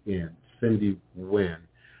 Guyen, Cindy Wynn.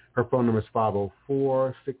 Her phone number is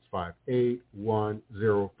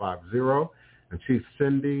 504-658-1050. And she's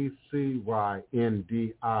Cindy,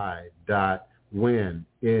 CYNDI.Wynn,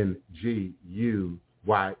 NGUYEN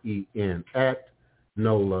at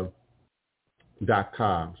NOLA.com.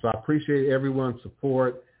 So I appreciate everyone's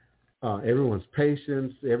support. everyone's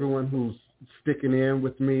patience, everyone who's sticking in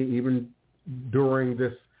with me, even during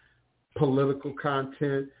this political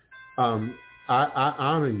content. I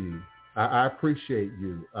honor you. I appreciate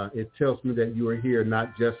you. It tells me that you are here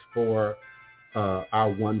not just for our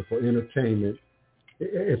wonderful entertainment.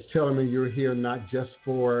 It's telling me you're here not just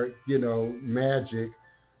for, magic,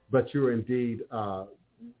 but you're indeed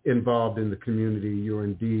involved in the community. You're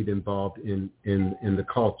indeed involved in the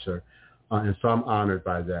culture. And so I'm honored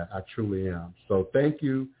by that. I truly am. So thank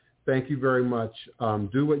you. Thank you very much.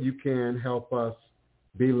 Do what you can. Help us.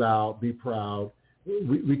 Be loud. Be proud.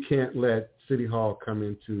 We can't let City Hall come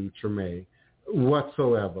into Treme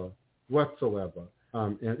whatsoever.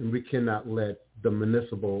 And we cannot let the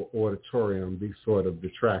municipal auditorium be sort of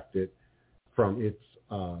detracted from its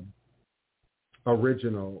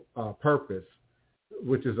original purpose,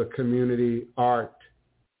 which is a community art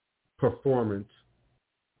performance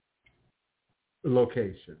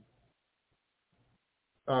location.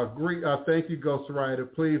 Thank you, Ghost Rider.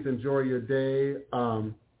 Please enjoy your day.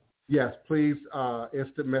 Yes, please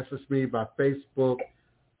instant message me by Facebook,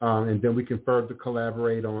 and then we can further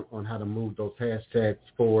collaborate on how to move those hashtags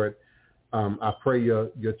forward. I pray your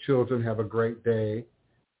children have a great day.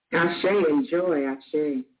 Ashe, enjoy,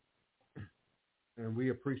 Ashe. And we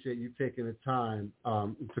appreciate you taking the time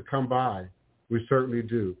to come by. We certainly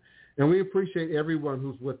do. And we appreciate everyone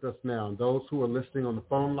who's with us now. Those who are listening on the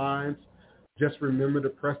phone lines, just remember to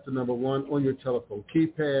press the number 1 on your telephone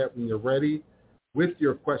keypad when you're ready with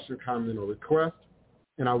your question, comment, or request,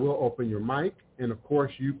 and I will open your mic. And, of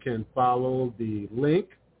course, you can follow the link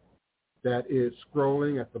that is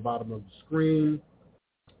scrolling at the bottom of the screen,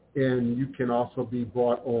 and you can also be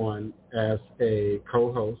brought on as a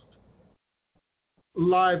co-host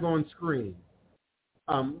live on screen.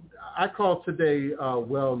 I call today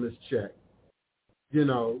wellness check.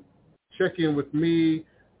 Check in with me,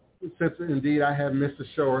 since indeed I have missed a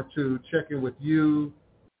show or two, check in with you,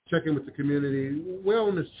 check in with the community,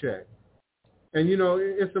 wellness check. And,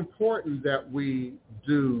 it's important that we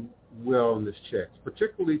do wellness checks,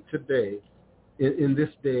 particularly today in this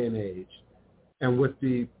day and age and with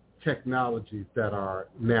the technologies that are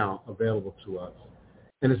now available to us.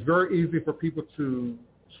 And it's very easy for people to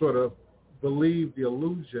sort of believe the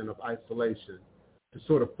illusion of isolation, to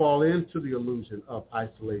sort of fall into the illusion of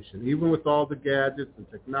isolation. Even with all the gadgets and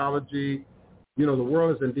technology, the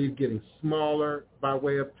world is indeed getting smaller by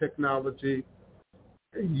way of technology.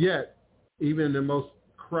 Yet, even in the most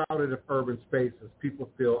crowded of urban spaces, people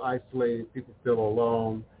feel isolated, people feel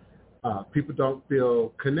alone, people don't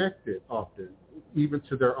feel connected often, even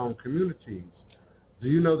to their own communities. Do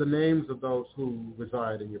you know the names of those who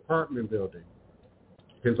reside in your apartment building?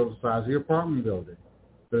 Depends on the size of your apartment building.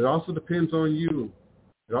 But it also depends on you.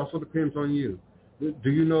 Do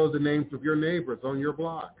you know the names of your neighbors on your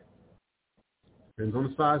block? Depends on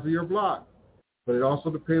the size of your block. But it also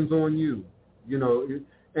depends on you.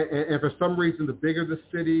 And for some reason, the bigger the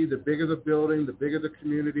city, the bigger the building, the bigger the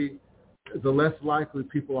community, the less likely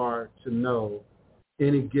people are to know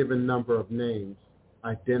any given number of names,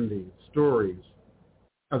 identities, stories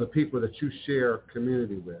of the people that you share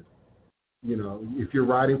community with. If you're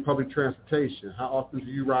riding public transportation, how often do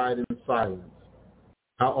you ride in silence?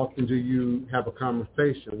 How often do you have a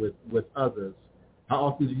conversation with others? How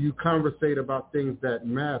often do you conversate about things that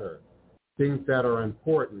matter, things that are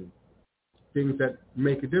important, things that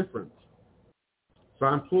make a difference? So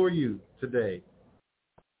I implore you today,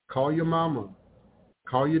 call your mama,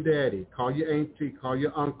 call your daddy, call your auntie, call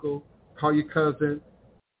your uncle, call your cousin,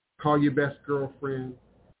 call your best girlfriend.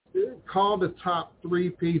 Call the top 3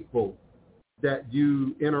 people that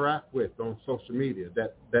you interact with on social media,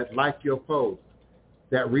 that like your post,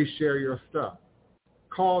 that reshare your stuff.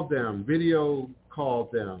 Call them, video call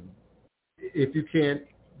them. If you can't,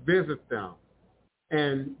 visit them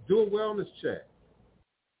and do a wellness check.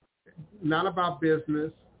 Not about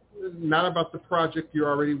business, not about the project you're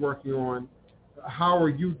already working on. How are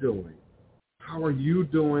you doing? How are you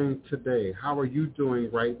doing today? How are you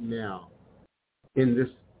doing right now in this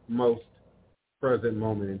most present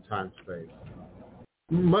moment in time space?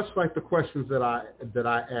 Much like the questions that I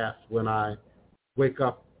ask when I wake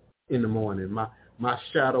up in the morning, my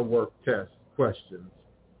shadow work test questions.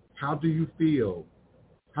 How do you feel?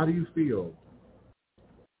 How do you feel?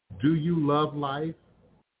 Do you love life?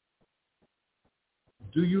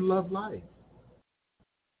 Do you love life?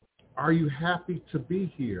 Are you happy to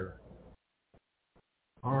be here?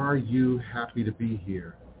 Are you happy to be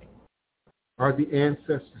here? Are the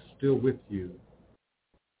ancestors still with you?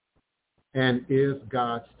 And is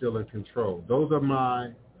God still in control? Those are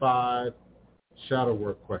my 5 shadow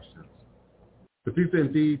work questions. But these are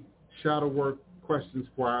indeed shadow work questions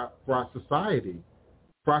for our society,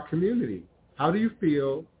 for our community. How do you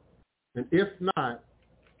feel? And if not,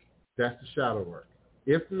 that's the shadow work.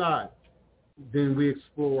 If not, then we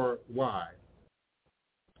explore why.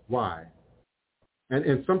 Why?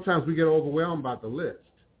 And sometimes we get overwhelmed by the list.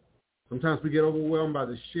 Sometimes we get overwhelmed by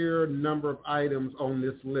the sheer number of items on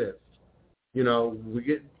this list. You know, we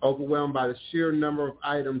get overwhelmed by the sheer number of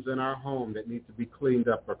items in our home that need to be cleaned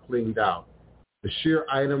up or cleaned out. The sheer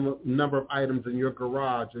number of items in your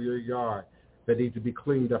garage or your yard that need to be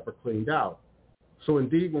cleaned up or cleaned out. So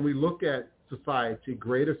indeed, when we look at society,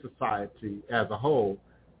 greater society as a whole,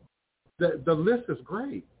 the list is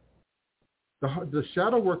great. The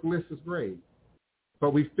shadow work list is great.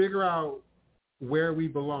 But we figure out where we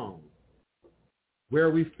belong, where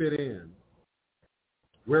we fit in,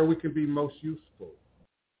 where we can be most useful,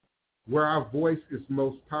 where our voice is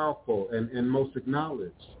most powerful and most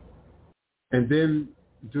acknowledged, and then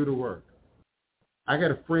do the work. I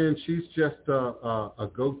got a friend, she's just a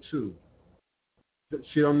go-to.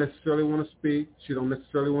 She don't necessarily want to speak. She don't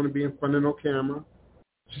necessarily want to be in front of no camera.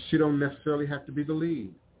 She don't necessarily have to be the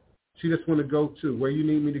lead. She just want to go to where you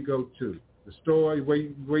need me to go to. The store, where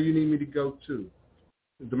you need me to go to.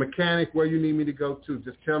 The mechanic, where you need me to go to.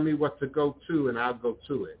 Just tell me what to go to, and I'll go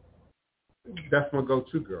to it. That's my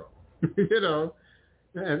go-to girl. You know?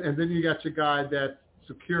 And then you got your guy that's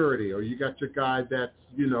security, or you got your guy that's,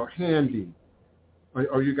 you know, handy,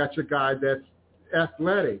 or you got your guy that's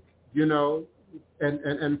athletic, you know,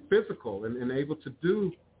 and physical and able to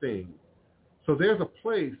do things. So there's a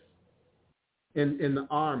place in the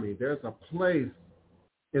Army. There's a place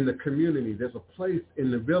in the community. There's a place in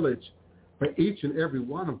the village for each and every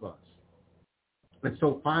one of us. And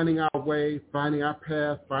so finding our way, finding our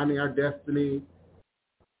path, finding our destiny,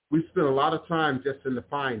 we spend a lot of time just in the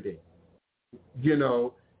finding. You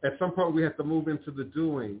know, at some point we have to move into the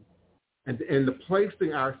doing and the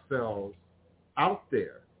placing ourselves out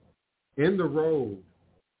there in the road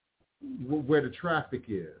where the traffic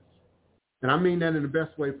is. And I mean that in the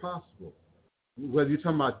best way possible. Whether you're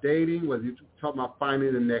talking about dating, whether you're talking about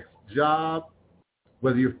finding the next job,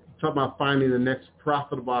 whether you're talking about finding the next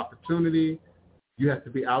profitable opportunity, you have to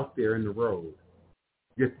be out there in the road.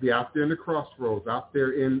 You have to be out there in the crossroads, out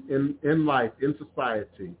there in life, in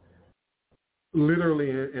society, literally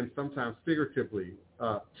and sometimes figuratively,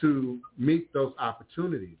 to meet those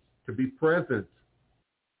opportunities, to be present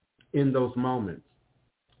in those moments.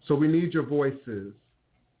 So we need your voices.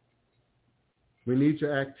 We need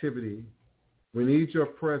your activity. We need your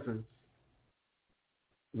presence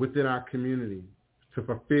within our community to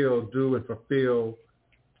do and fulfill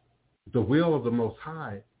the will of the Most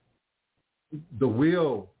High, the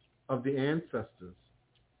will of the ancestors,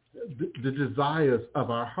 the desires of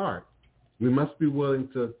our heart. We must be willing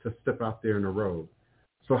to step out there in the road.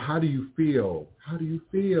 So how do you feel? How do you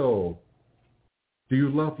feel? Do you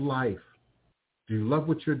love life? Do you love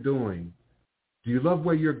what you're doing? Do you love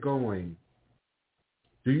where you're going?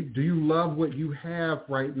 Do you love what you have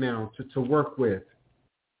right now to work with?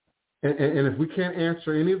 And if we can't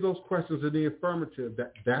answer any of those questions in the affirmative,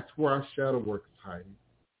 that's where our shadow work is hiding.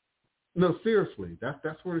 No, seriously,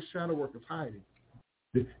 that's where the shadow work is hiding.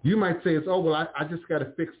 You might say, I just got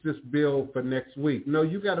to fix this bill for next week. No,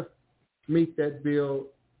 you got to meet that bill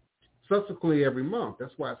subsequently every month.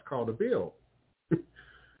 That's why it's called a bill.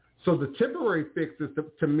 So the temporary fix is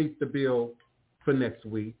to meet the bill for next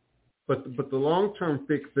week. But the long-term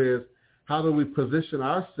fix is, how do we position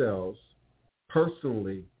ourselves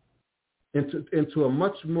personally into a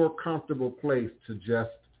much more comfortable place to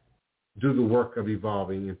just do the work of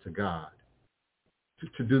evolving into God,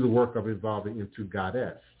 to do the work of evolving into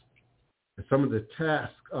Goddess. And some of the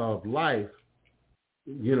tasks of life,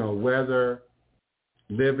 you know, whether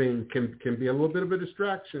living can be a little bit of a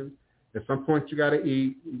distraction. At some point you got to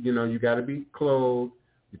eat, you know, you got to be clothed,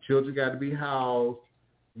 your children got to be housed,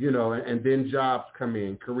 you know, and then jobs come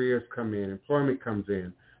in, careers come in, employment comes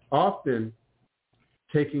in, often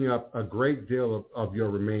taking up a great deal of your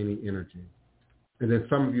remaining energy. And then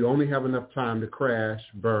some of you only have enough time to crash,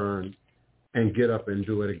 burn, and get up and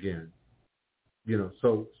do it again. You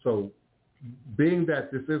know, so being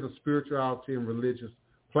that this is a spirituality and religious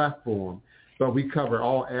platform, but we cover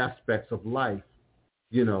all aspects of life,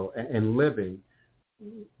 you know, and living,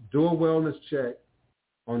 do a wellness check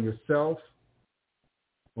on yourself,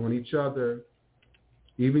 on each other,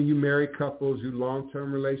 even you married couples, you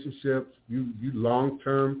long-term relationships, you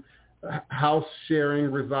long-term house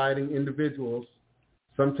sharing, residing individuals.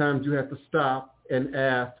 Sometimes you have to stop and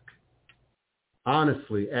ask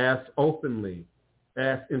honestly, ask openly,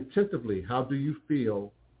 ask intentively, how do you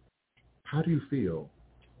feel? How do you feel?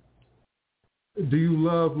 Do you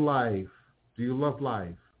love life? Do you love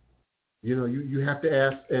life? You know, you have to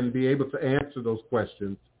ask and be able to answer those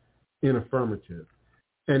questions in affirmative.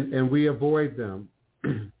 And we avoid them.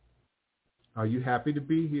 Are you happy to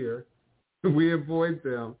be here? We avoid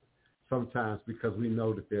them sometimes because we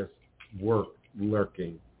know that there's work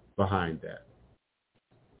lurking behind that.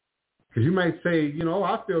 Because you might say, you know,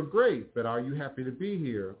 I feel great, but are you happy to be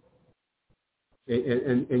here?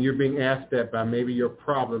 And you're being asked that by maybe your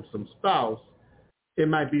problemsome spouse. It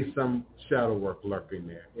might be some shadow work lurking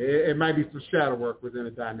there. It might be some shadow work within the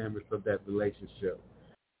dynamics of that relationship.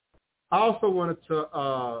 I also wanted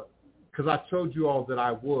to, because I told you all that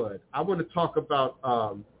I want to talk about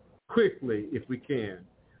quickly, if we can,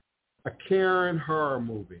 a Karen horror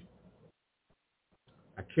movie.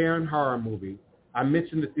 A Karen horror movie. I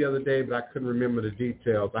mentioned it the other day, but I couldn't remember the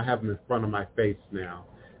details. I have them in front of my face now.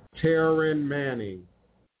 Taryn Manning.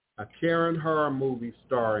 A Karen horror movie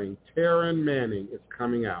starring Taryn Manning is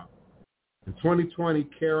coming out. In 2020,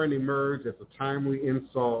 Karen emerged as a timely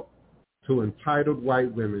insult to entitled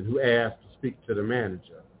white women who asked to speak to the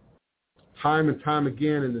manager. Time and time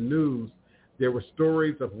again in the news, there were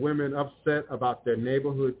stories of women upset about their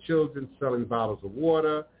neighborhood children selling bottles of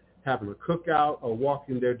water, having a cookout, or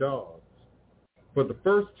walking their dogs. For the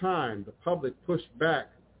first time, the public pushed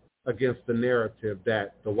back against the narrative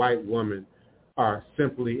that the white women are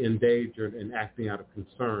simply endangered and acting out of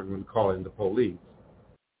concern when calling the police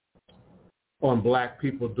on black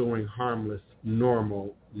people doing harmless,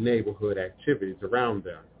 normal neighborhood activities around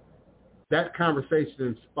them. That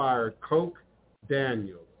conversation inspired Coke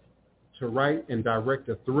Daniels to write and direct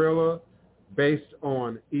a thriller based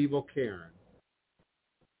on Evil Karen.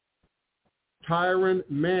 Taryn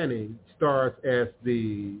Manning stars as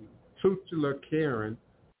the tutelar Karen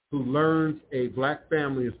who learns a black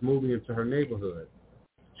family is moving into her neighborhood.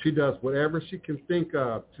 She does whatever she can think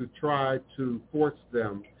of to try to force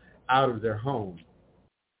them out of their home.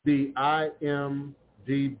 The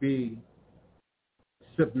IMDb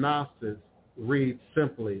synopsis reads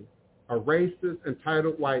simply, a racist,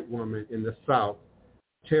 entitled white woman in the South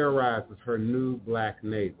terrorizes her new black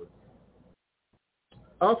neighbors.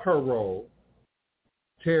 Of her role,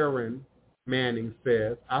 Taryn Manning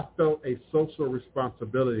says, I felt a social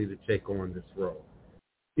responsibility to take on this role,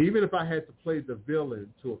 even if I had to play the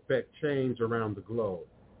villain to affect change around the globe.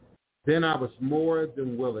 Then I was more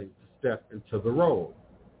than willing to step into the role.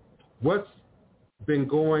 What's been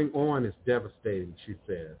going on is devastating, she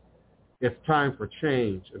says. It's time for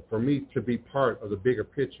change and for me to be part of the bigger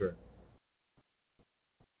picture.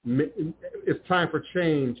 It's time for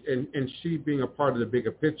change, and she being a part of the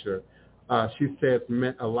bigger picture, she says,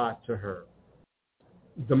 meant a lot to her.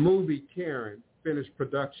 The movie Karen finished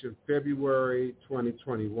production February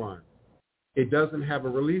 2021. It doesn't have a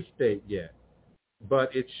release date yet,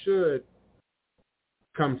 but it should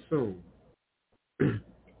come soon.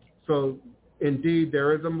 So, indeed,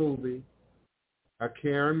 there is a movie, a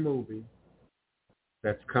Karen movie,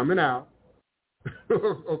 that's coming out,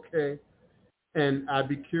 okay? And I'd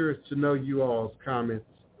be curious to know you all's comments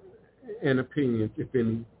and opinions, if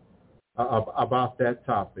any, about that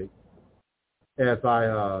topic as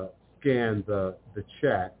I scan the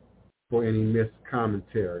chat for any missed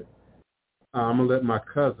commentary. I'm going to let my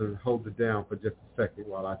cousin hold it down for just a second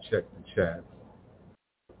while I check the chat.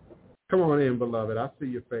 Come on in, beloved. I see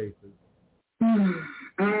your faces.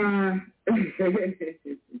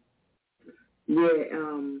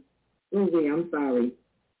 I'm sorry.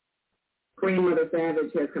 Queen Mother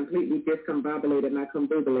Savage has completely discombobulated my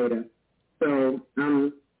combobulator. So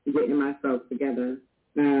I'm getting myself together.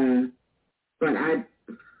 But I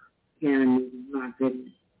can, my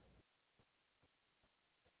goodness.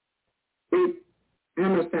 How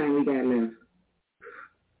much time we got left?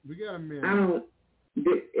 We got a minute.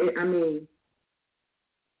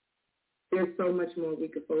 There's so much more we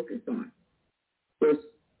could focus on.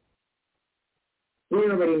 We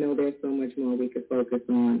already know there's so much more we could focus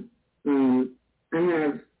on. I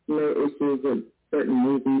have no issues with certain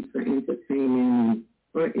movies for entertainment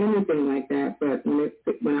or anything like that, but I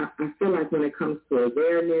feel like when it comes to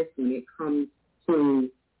awareness, when it comes to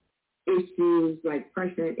issues like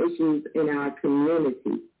pressing issues in our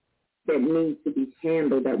community that need to be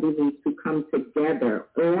handled, that we need to come together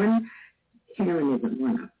on, Karen isn't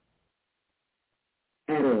one of them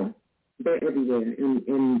at all. They're everywhere,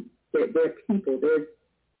 and they're people.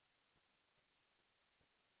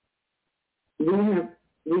 We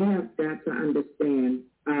have got to understand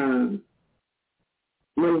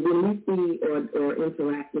when we see or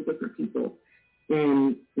interact with different people,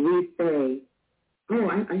 and we say, oh,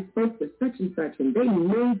 I spoke to such and such, and they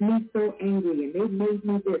made me so angry, and they made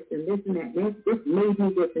me this and this and that, and this made me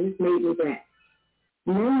this and this made me that.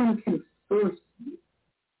 No one can force you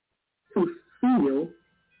to feel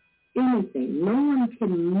anything. No one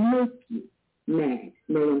can make you mad.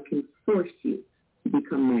 No one can force you to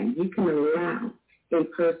become mad. You can allow a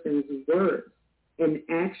person's words and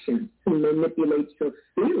actions to manipulate your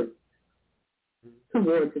feelings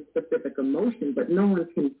towards a specific emotion, but no one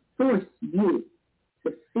can force you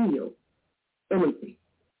to feel anything.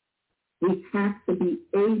 We have to be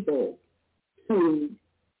able to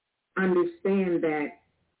understand that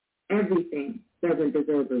everything doesn't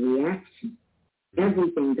deserve a reaction.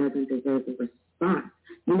 Everything doesn't deserve a response.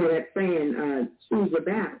 You know that saying, choose your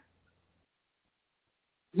battle.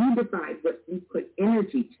 You decide what you put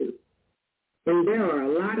energy to. And there are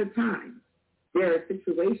a lot of times, there are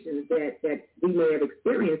situations that we may have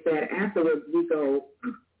experienced that afterwards we go,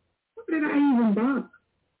 what did I even bark?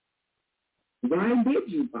 Why did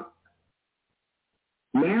you bark?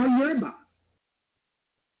 Now you're bark.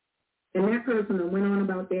 And that person went on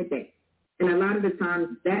about their day. And a lot of the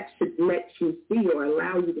times that should let you see or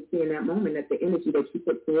allow you to see in that moment that the energy that you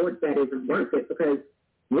put towards that isn't worth it, because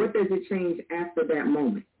what does it change after that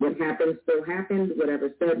moment? What happened still happened. Whatever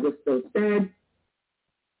said was still said.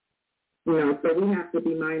 You know, so we have to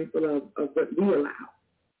be mindful of what we allow,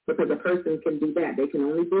 because a person can do that. They can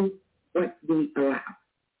only do what we allow.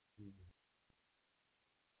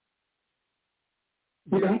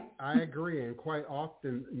 Yeah, I agree. And quite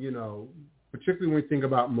often, you know, particularly when we think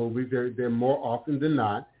about movies, they're more often than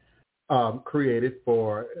not created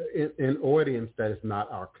for an audience that is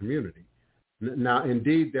not our community. Now,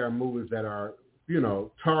 indeed, there are movies that are, you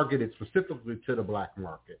know, targeted specifically to the black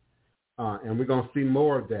market. And we're going to see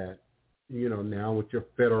more of that, you know, now with your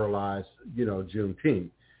federalized, you know, Juneteenth.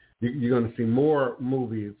 You're going to see more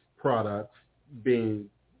movies, products being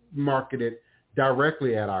marketed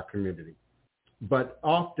directly at our community. But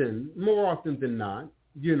more often than not,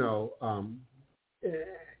 you know,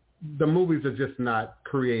 the movies are just not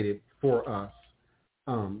created for us.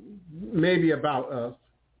 Maybe about us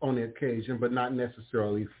on the occasion, but not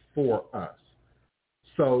necessarily for us.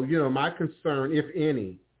 So, you know, my concern, if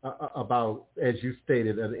any, about, as you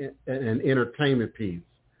stated, an entertainment piece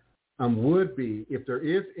would be, if there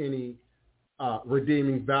is any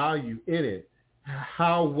redeeming value in it,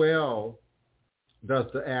 how well does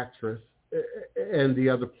the actress and the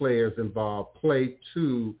other players involved play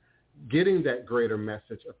to getting that greater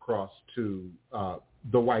message across to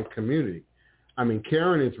the white community? I mean,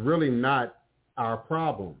 Karen is really not our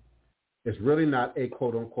problem. It's really not a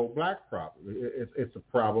quote-unquote black problem. It's a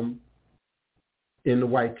problem in the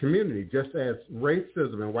white community, just as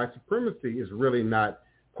racism and white supremacy is really not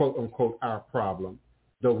quote-unquote our problem,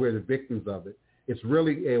 though we're the victims of it. It's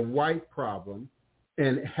really a white problem,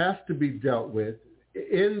 and it has to be dealt with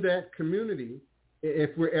in that community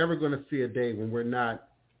if we're ever going to see a day when we're not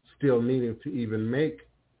still needing to even make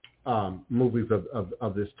movies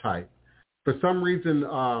of this type. For some reason,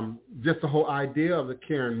 just the whole idea of the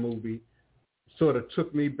Karen movie sort of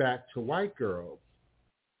took me back to White Girls,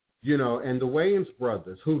 you know, and the Wayans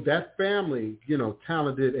brothers, who that family, you know,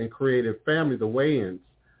 talented and creative family, the Wayans,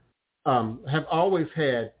 have always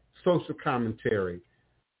had social commentary,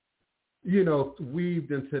 you know,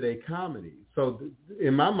 weaved into their comedy. So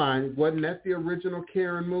in my mind, wasn't that the original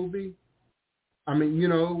Karen movie? I mean, you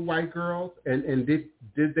know, White Girls, and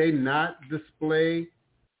did they not display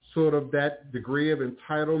sort of that degree of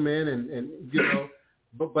entitlement and you know,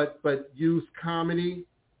 but use comedy,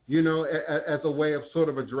 you know, as a way of sort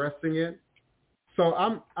of addressing it? So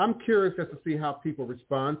I'm curious as to see how people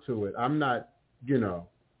respond to it. I'm not in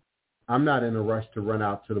a rush to run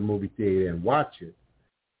out to the movie theater and watch it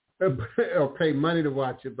or pay money to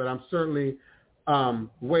watch it, but I'm certainly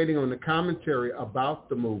waiting on the commentary about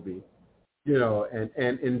the movie, you know,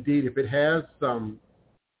 and indeed, if it has some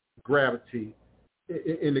gravity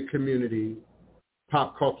in the community,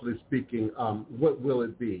 pop culturally speaking, what will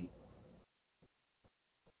it be?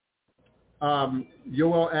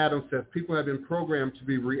 Yoel Adams says, people have been programmed to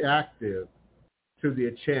be reactive to the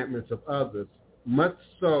enchantments of others, much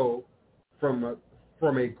so from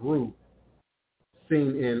a group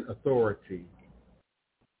seen in authority.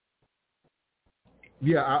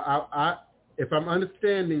 Yeah, I if I'm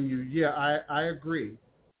understanding you, yeah, I agree.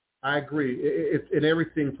 I agree. It's in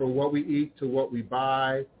everything from what we eat to what we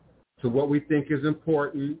buy to what we think is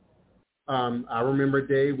important. I remember a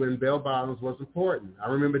day when bell bottoms was important. I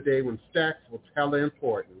remember a day when stacks was hella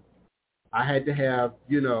important. I had to have,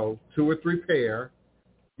 you know, 2 or 3 pair,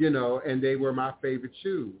 you know, and they were my favorite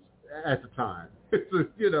shoes at the time.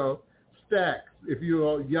 You know, stacks. If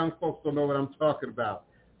you young folks don't know what I'm talking about,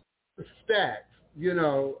 stacks, you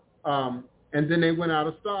know, and then they went out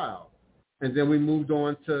of style. And then we moved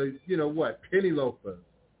on to, you know what, penny loafers,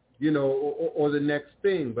 or the next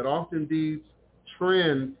thing. But often these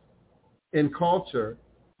trends in culture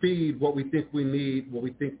feed what we think we need, what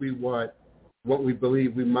we think we want, what we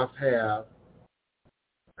believe we must have.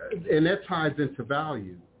 And that ties into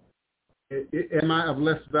value. Am I of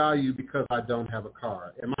less value because I don't have a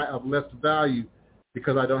car? Am I of less value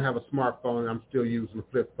because I don't have a smartphone and I'm still using a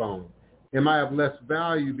flip phone? Am I of less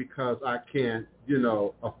value because I can't,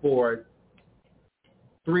 afford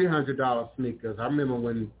 $300 sneakers? I remember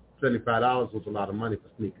when $75 was a lot of money for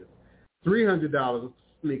sneakers. $300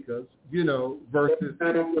 sneakers, versus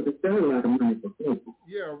I don't want to spend a lot of money for sneakers.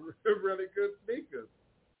 Yeah, really good sneakers.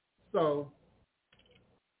 So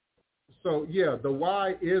yeah, the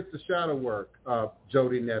why is the shadow work,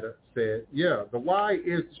 Jody Netta said. Yeah, the why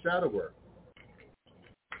is the shadow work.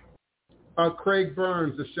 Craig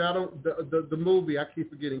Burns, the movie, I keep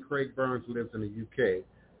forgetting Craig Burns lives in the UK.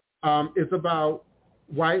 It's about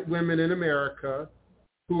white women in America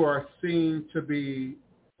who are seen to be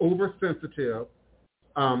oversensitive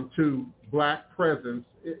to black presence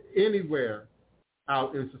anywhere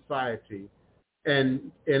out in society.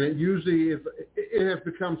 And it usually it has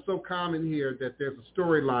become so common here that there's a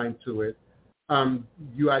storyline to it.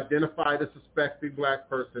 You identify the suspected black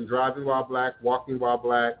person, driving while black, walking while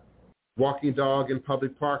black, walking dog in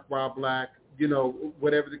public park while black,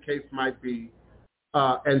 whatever the case might be.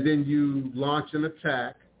 And then you launch an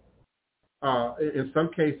attack. In some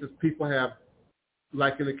cases, people have,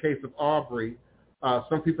 like in the case of Aubrey,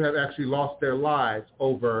 some people have actually lost their lives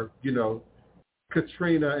over,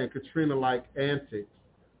 Katrina and Katrina-like antics.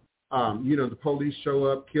 The police show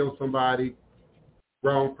up, kill somebody,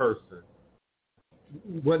 wrong person.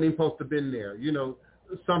 Wasn't even supposed to have been there,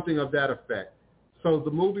 something of that effect. So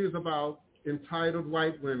the movie is about entitled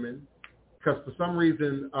white women, because for some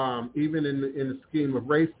reason, even in the scheme of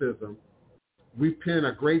racism, we pin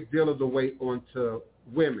a great deal of the weight onto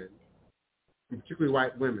women, particularly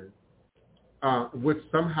white women, which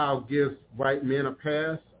somehow gives white men a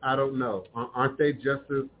pass. I don't know. Aren't they just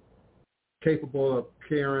as capable of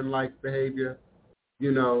Karen-like behavior,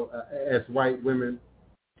 as white women?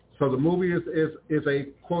 So the movie is a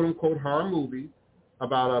quote-unquote horror movie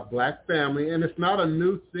about a black family, and it's not a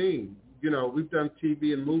new thing. We've done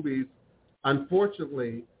TV and movies,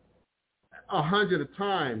 unfortunately, 100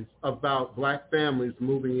 times about black families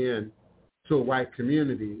moving in to a white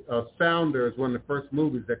community. Sounder is one of the first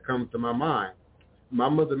movies that comes to my mind. My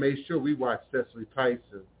mother made sure we watched Cecily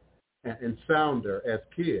Tyson and Sounder as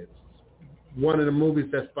kids. One of the movies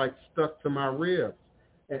that's like stuck to my ribs,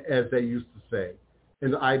 as they used to say.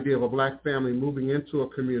 And the idea of a black family moving into a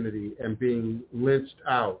community and being lynched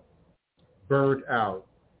out, burned out,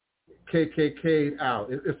 KKK'd out.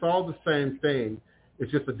 It's all the same thing.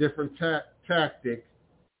 It's just a different tactic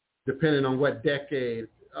depending on what decade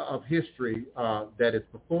of history that it's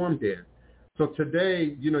performed in. So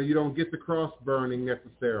today, you don't get the cross burning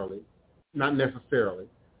necessarily, not necessarily.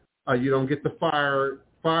 You don't get the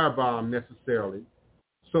firebomb necessarily.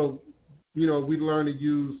 So, we learn to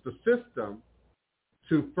use the system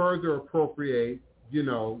to further appropriate,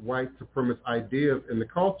 white supremacist ideas in the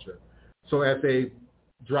culture. So as a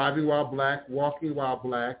driving while black, walking while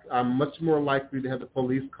black, I'm much more likely to have the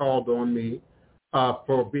police called on me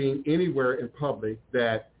for being anywhere in public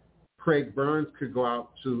that Craig Burns could go out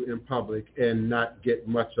to in public and not get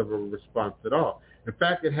much of a response at all. In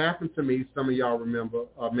fact, it happened to me, some of y'all remember,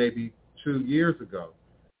 maybe 3 years ago.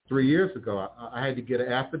 I had to get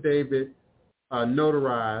an affidavit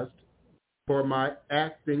notarized for my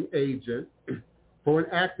acting agent for an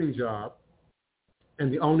acting job.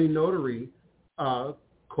 And the only notary,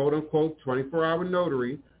 quote unquote, 24-hour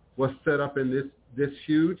notary, was set up in this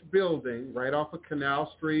huge building right off of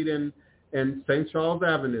Canal Street and St. Charles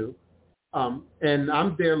Avenue. And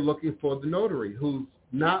I'm there looking for the notary who's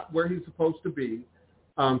not where he's supposed to be,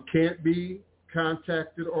 can't be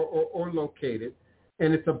contacted or located.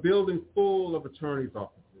 And it's a building full of attorneys'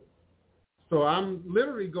 offices. So I'm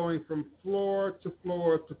literally going from floor to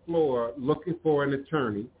floor to floor looking for an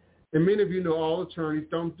attorney. And many of you know all attorneys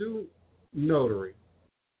don't do notary.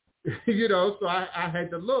 So I had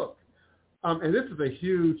to look. And this is a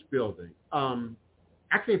huge building.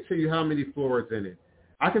 I can't tell you how many floors in it.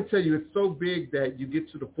 I can tell you it's so big that you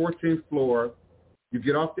get to the 14th floor, you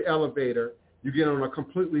get off the elevator, you get on a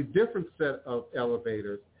completely different set of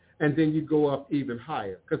elevators, and then you go up even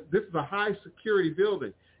higher. Because this is a high security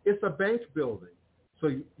building. It's a bank building.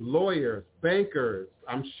 So lawyers, bankers,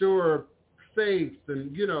 I'm sure safes,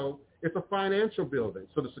 and, it's a financial building.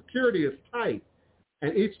 So the security is tight.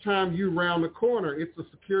 And each time you round the corner, it's a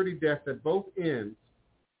security desk at both ends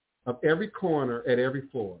of every corner at every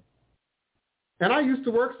floor. And I used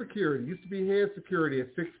to work security, used to be head security at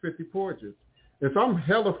 650 Porches. And so I'm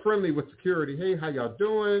hella friendly with security. Hey, how y'all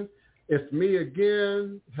doing? It's me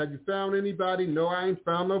again. Have you found anybody? No, I ain't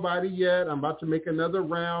found nobody yet. I'm about to make another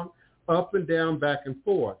round, up and down, back and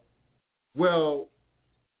forth. Well,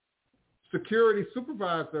 security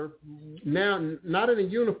supervisor, now not in a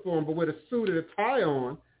uniform, but with a suit and a tie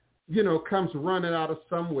on, comes running out of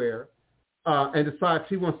somewhere and decides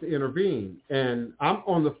he wants to intervene. And I'm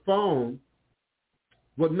on the phone.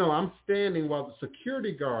 Well, no, I'm standing while the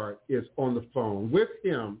security guard is on the phone with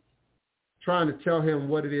him, trying to tell him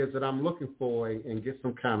what it is that I'm looking for and get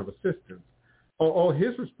some kind of assistance.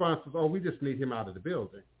 His response is, we just need him out of the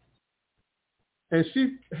building. And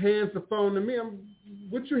she hands the phone to me.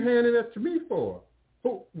 What you handing that to me for?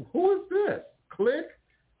 Who is this? Click.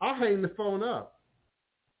 I'll hang the phone up.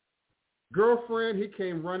 Girlfriend, he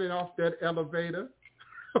came running off that elevator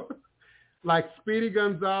like Speedy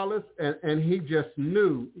Gonzalez, and he just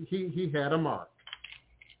knew he had a mark.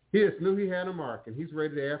 He just knew he had a mark, and he's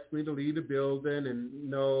ready to ask me to leave the building. And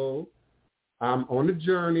no, I'm on a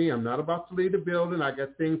journey. I'm not about to leave the building. I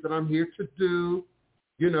got things that I'm here to do.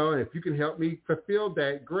 And if you can help me fulfill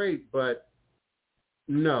that, great. But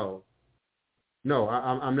no,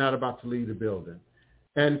 I'm not about to leave the building.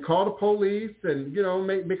 And call the police and,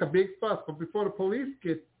 make a big fuss. But before the police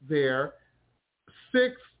get there,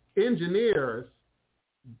 6 engineers,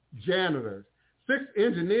 janitors, 6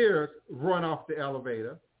 engineers run off the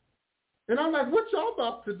elevator. And I'm like, what y'all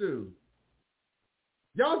about to do?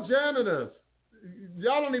 Y'all janitors.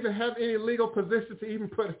 Y'all don't even have any legal position to even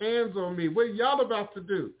put hands on me. What y'all about to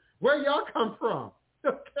do? Where y'all come from?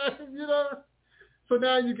 Okay, So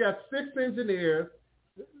now you got 6 engineers,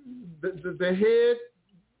 the head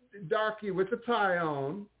darky with the tie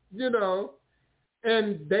on,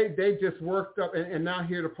 and they just worked up, and now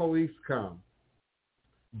here the police come.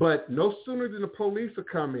 But no sooner than the police are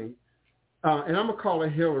coming, and I'm going to call her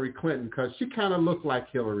Hillary Clinton because she kind of looked like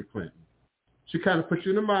Hillary Clinton. She kind of put you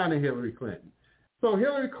in the mind of Hillary Clinton. So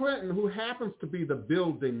Hillary Clinton, who happens to be the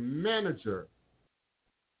building manager,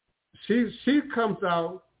 she comes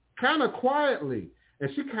out kind of quietly,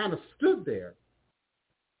 and she kind of stood there.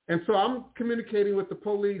 And so I'm communicating with the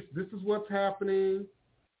police. This is what's happening.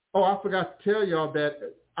 Oh, I forgot to tell y'all that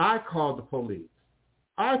I called the police.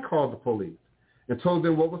 I called the police and told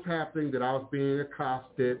them what was happening, that I was being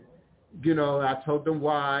accosted. I told them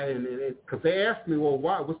why, and because they asked me, well,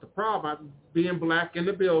 why? What's the problem? I'm being black in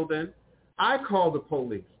the building. I called the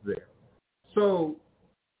police there. So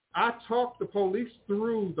I talked the police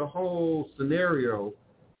through the whole scenario,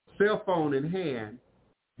 cell phone in hand,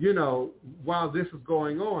 while this is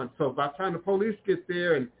going on. So by the time the police get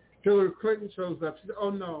there and Hillary Clinton shows up, she said, oh,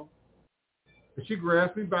 no. And she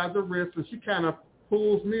grabs me by the wrist and she kind of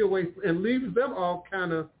pulls me away and leaves them all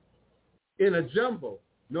kind of in a jumble.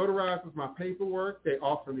 Notarizes my paperwork. They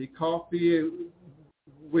offer me coffee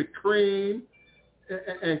with cream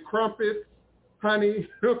and crumpets, honey,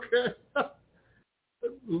 okay?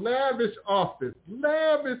 Lavish office,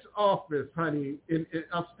 honey, in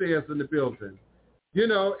upstairs in the building.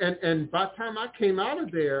 And by the time I came out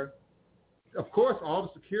of there, of course, all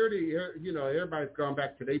the security, everybody's gone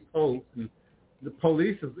back to their posts, and the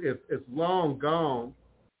police is long gone.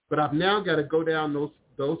 But I've now got to go down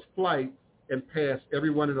those flights and pass every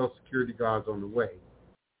one of those security guards on the way.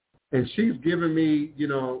 And she's given me,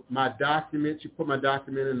 my document. She put my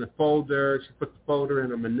document in the folder. She put the folder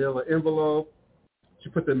in a manila envelope. She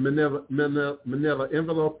put the manila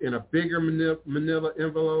envelope in a bigger manila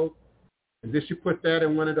envelope. And then she put that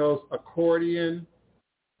in one of those accordion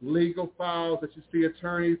legal files that you see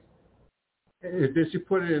attorneys. And then she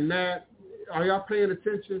put it in that. Are y'all paying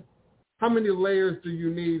attention? How many layers do you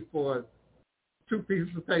need for 2 pieces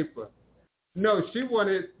of paper? No, she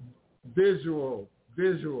wanted visuals.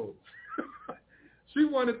 She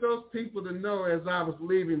wanted those people to know as I was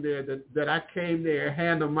leaving there that I came there and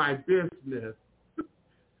handled my business.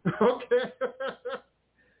 Okay?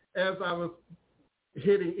 As I was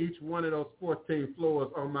hitting each one of those 14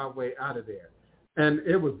 floors on my way out of there. And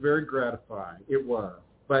it was very gratifying. It was.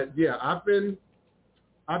 But yeah, I've been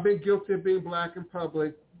guilty of being black in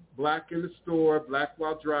public, black in the store, black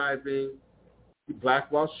while driving,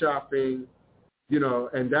 black while shopping,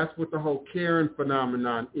 and that's what the whole Karen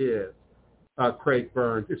phenomenon is, Craig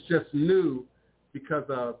Burns. It's just new because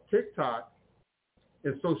of TikTok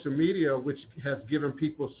and social media, which has given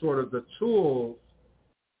people sort of the tools,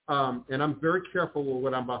 and I'm very careful with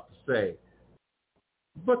what I'm about to say.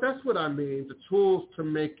 But that's what I mean, the tools to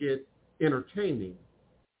make it entertaining.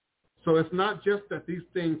 So it's not just that these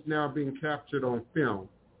things now are being captured on film.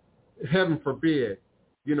 Heaven forbid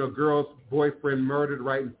girl's boyfriend murdered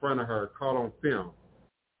right in front of her, caught on film.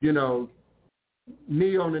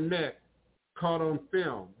 Knee on the neck, caught on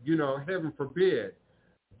film. Heaven forbid.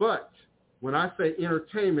 But when I say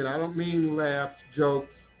entertainment, I don't mean laughs, jokes.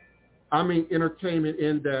 I mean entertainment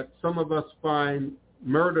in that some of us find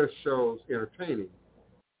murder shows entertaining.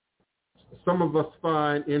 Some of us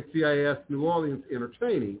find NCIS New Orleans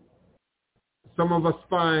entertaining. Some of us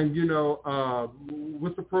find,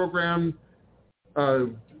 what's the program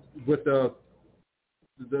with the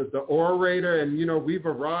orator, and we've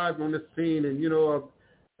arrived on the scene, and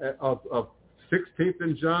of 16th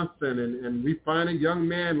and Johnson, and we find a young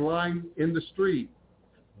man lying in the street,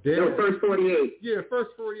 dead. First 48. Yeah,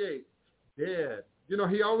 first 48, dead.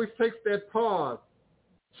 He always takes that pause.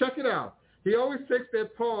 Check it out. He always takes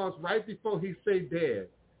that pause right before he say dead.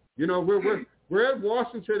 We're at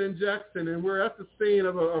Washington and Jackson, and we're at the scene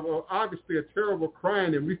of obviously a terrible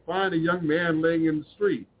crime, and we find a young man laying in the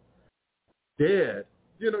street, dead.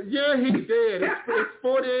 Yeah, he's dead. It's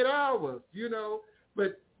 48 hours,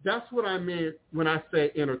 but that's what I meant when I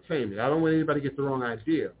say entertainment. I don't want anybody to get the wrong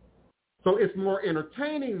idea. So it's more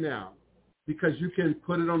entertaining now because you can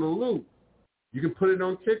put it on a loop. You can put it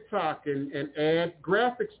on TikTok and add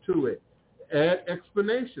graphics to it, add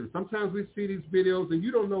explanations. Sometimes we see these videos and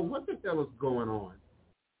you don't know what the hell is going on.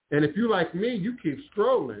 And if you're like me, you keep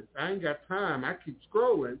scrolling. I ain't got time. I keep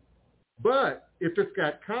scrolling. But if it's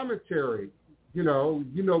got commentary,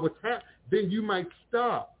 what's happening, then you might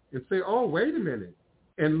stop and say, oh, wait a minute,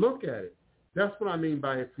 and look at it. That's what I mean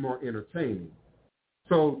by it's more entertaining.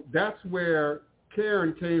 So that's where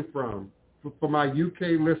Karen came from for my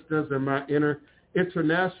UK listeners and my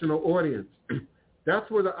international audience. That's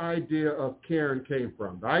where the idea of Karen came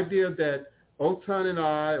from. The idea that Otan and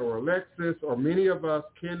I or Alexis or many of us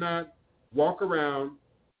cannot walk around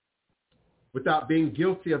without being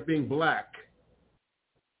guilty of being black.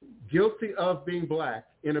 Guilty of being black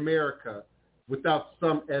in America without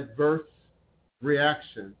some adverse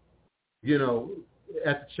reaction,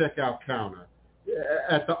 at the checkout counter,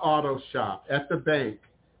 at the auto shop, at the bank,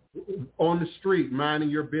 on the street, minding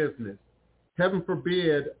your business. Heaven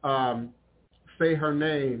forbid, say her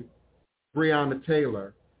name, Breonna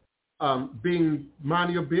Taylor, being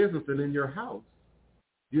minding your business and in your house.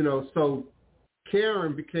 So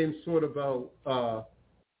Karen became sort of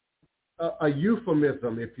a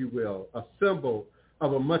euphemism, if you will, a symbol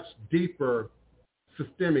of a much deeper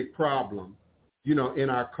systemic problem, in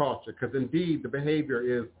our culture. Because indeed, the behavior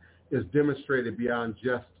is demonstrated beyond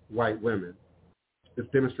just white women. It's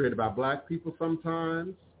demonstrated by black people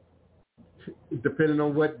sometimes, depending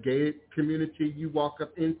on what gay community you walk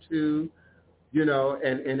up into,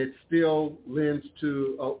 and it still lends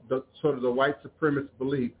to the sort of the white supremacist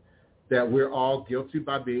belief that we're all guilty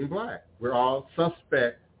by being black. We're all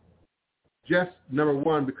suspect, just number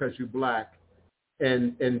one, because you're black,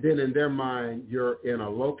 and then in their mind, you're in a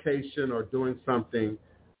location or doing something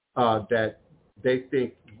that they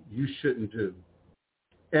think you shouldn't do.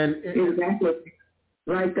 And exactly.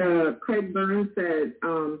 Like Craig Burns said,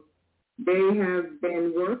 they have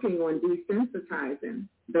been working on desensitizing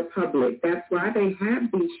the public. That's why they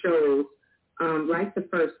have these shows like the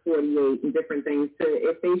First 48 and different things.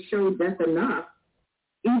 If they show that's enough,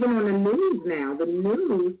 even on the news now, the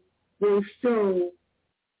news will show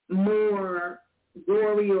more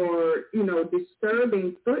gory or,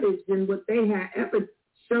 disturbing footage than what they had ever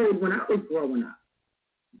showed when I was growing up.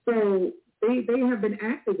 So they have been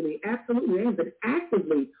actively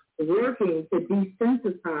working to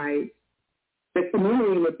desensitize the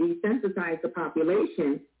community and to desensitize the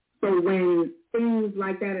population. So when things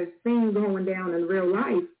like that is seen going down in real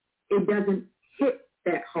life, it doesn't hit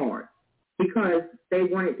that hard because they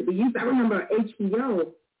want it to be used. I remember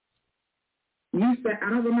HBO used to, I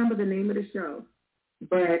don't remember the name of the show,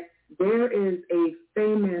 but there is a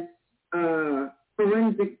famous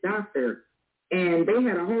forensic doctor, and they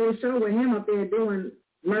had a whole show with him up there doing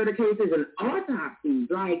murder cases and autopsies,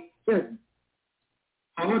 like just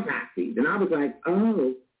autopsies. And I was like,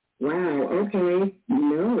 oh, wow, okay,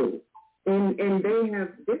 no. And they have,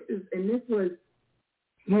 this was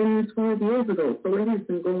 10, 12 years ago, so it has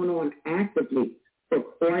been going on actively for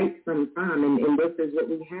quite some time, and this is what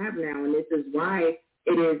we have now, and this is why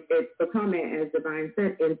it's become, as Divine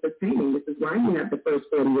said, entertaining. This is why you have the First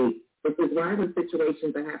 48. This is why when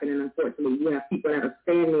situations are happening, unfortunately, you have people that are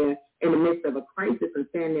standing there in the midst of a crisis and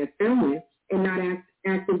standing there filming and not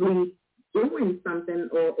actively doing something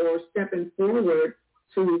or stepping forward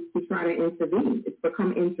to try to intervene. It's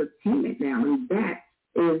become entertainment now, and that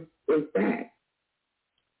is bad.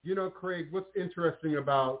 Craig, what's interesting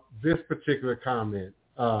about this particular comment,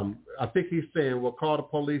 I think he's saying, well, call the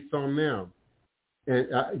police on them. And,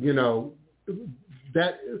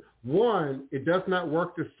 that, one, it does not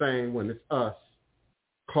work the same when it's us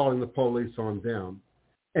calling the police on them.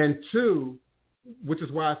 And two, which is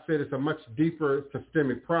why I said it's a much deeper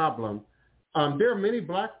systemic problem, there are many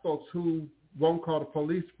black folks who won't call the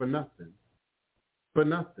police for nothing.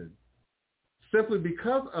 Simply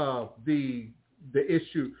because of the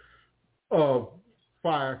issue of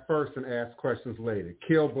fire first and ask questions later,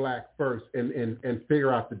 kill black first and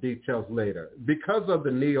figure out the details later. Because of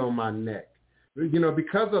the knee on my neck,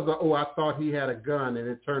 because of the, I thought he had a gun and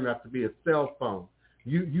it turned out to be a cell phone.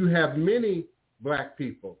 You have many black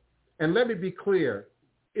people. And let me be clear,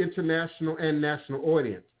 international and national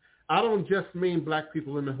audience. I don't just mean black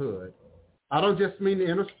people in the hood. I don't just mean the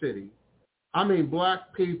inner city. I mean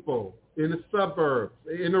black people in the suburbs,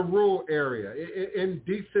 in a rural area, in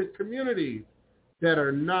decent communities that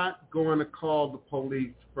are not going to call the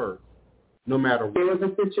police first, no matter what. There was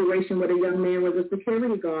a situation where the young man was a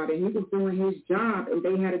security guard and he was doing his job and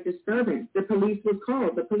they had a disturbance. The police was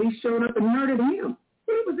called. The police showed up and murdered him.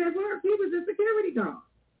 He was at work. He was a security guard.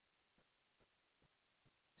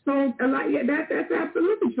 So that's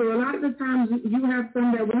absolutely true. A lot of the times you have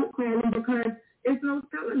some that won't call them because there's no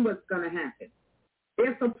telling what's going to happen.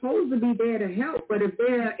 They're supposed to be there to help, but if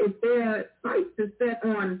their sights is set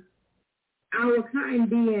on our kind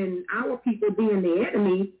being, our people being the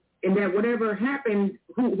enemy, and that whatever happened,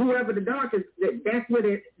 whoever the dark is, that's where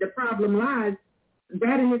the problem lies,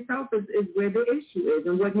 that in itself is where the issue is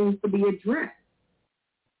and what needs to be addressed.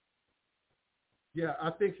 Yeah, I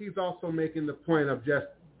think he's also making the point of just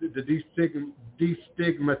the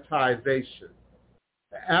destigmatization.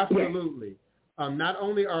 Absolutely. Yes. Not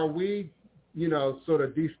only are we, sort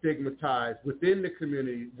of destigmatized within the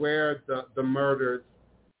community where the murders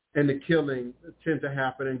and the killing tend to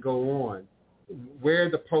happen and go on, where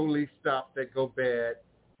the police stops that go bad,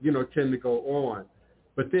 tend to go on.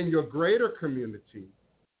 But then your greater community,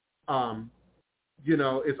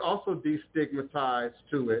 is also destigmatized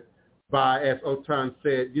to it by, as Otan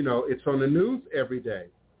said, it's on the news every day.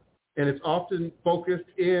 And it's often focused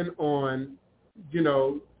in on,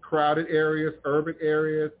 crowded areas, urban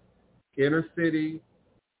areas, inner city,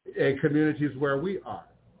 and communities where we are.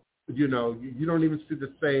 You don't even see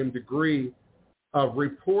the same degree of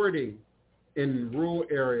reporting in rural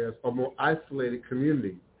areas or more isolated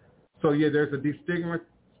communities. So yeah, there's a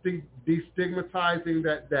destigmatizing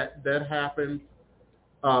that happens,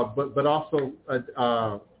 but also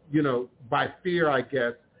by fear, I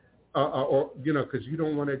guess, or because you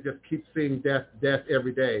don't want to just keep seeing death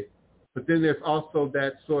every day. But then there's also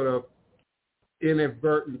that sort of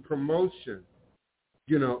inadvertent promotion,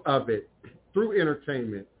 of it through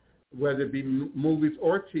entertainment, whether it be movies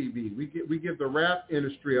or TV. We give the rap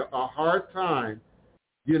industry a hard time,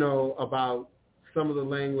 about some of the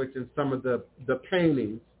language and some of the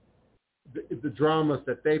paintings, the dramas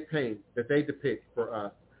that they paint, that they depict for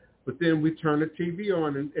us. But then we turn the TV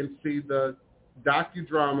on and see the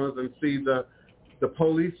docudramas and see the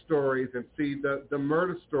police stories and see the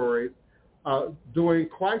murder stories doing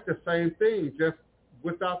quite the same thing, just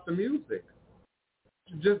without the music.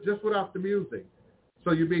 Just without the music.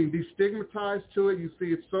 So you're being destigmatized to it. You see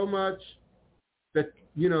it so much that,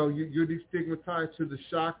 you're destigmatized to the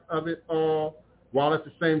shock of it all, while at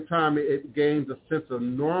the same time it gains a sense of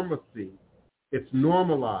normalcy. It's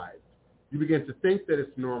normalized. You begin to think that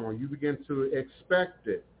it's normal. You begin to expect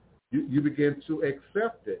it. You begin to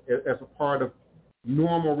accept it as a part of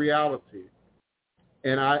normal reality.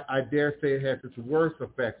 And I dare say it has its worst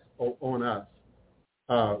effects on us,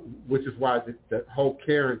 which is why the whole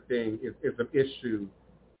Karen thing is an issue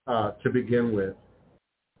to begin with.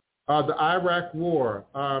 The Iraq War,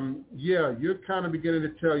 you're kind of beginning to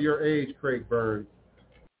tell your age, Craig Burns.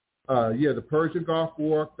 The Persian Gulf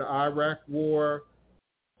War, the Iraq War.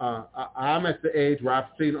 I'm at the age where I've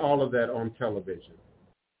seen all of that on television.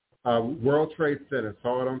 World Trade Center,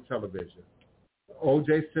 saw it on television.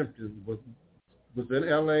 O.J. Simpson was in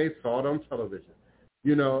L.A., saw it on television.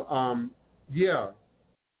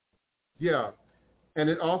 And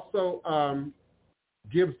it also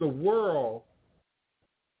gives the world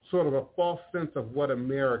sort of a false sense of what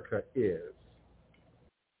America is.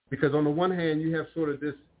 Because on the one hand, you have sort of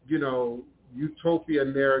this, utopia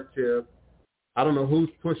narrative. I don't know who's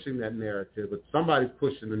pushing that narrative, but somebody's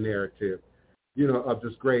pushing the narrative, of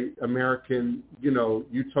this great American,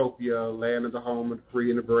 utopia, land of the home and the free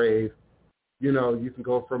and the brave. You can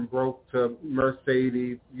go from broke to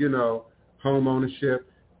Mercedes, home ownership,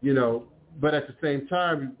 but at the same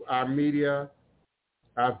time, our media,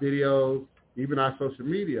 our videos, even our social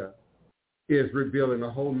media is revealing a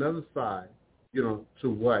whole nother side, to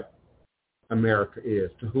what America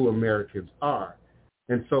is, to who Americans are.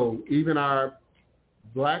 And so even our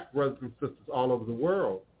black brothers and sisters all over the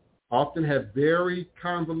world often have very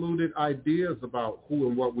convoluted ideas about who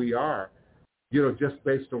and what we are, just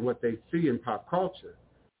based on what they see in pop culture.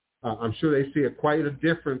 I'm sure they see quite a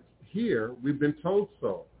difference here. We've been told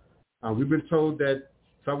so. We've been told that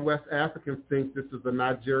some West Africans think this is a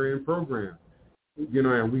Nigerian program,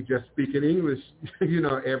 and we just speak in English,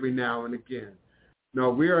 every now and again.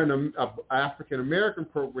 No, we are an African-American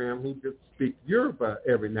program who just speak Yoruba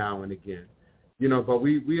every now and again, but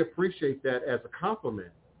we appreciate that as a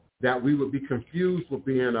compliment, that we would be confused with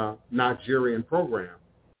being a Nigerian program,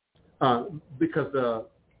 because the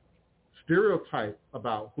stereotype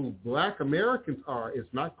about who black Americans are is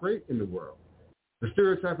not great in the world. The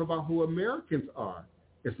stereotype about who Americans are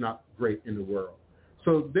is not great in the world.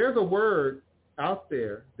 So there's a word out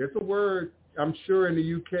there. There's a word, I'm sure, in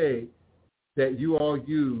the UK that you all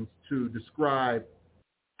use to describe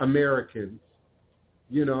Americans,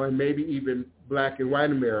 and maybe even black and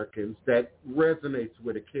white Americans that resonates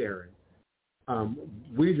with a Karen.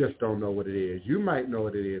 We just don't know what it is. You might know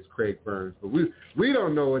what it is, Craig Burns, but we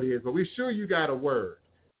don't know what it is, but we sure you got a word.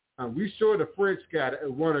 We sure the French got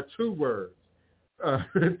one or two words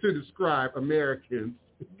to describe Americans,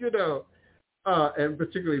 and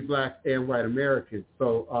particularly black and white Americans.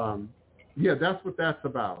 So, that's what that's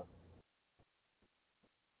about.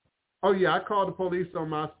 Oh, yeah, I called the police on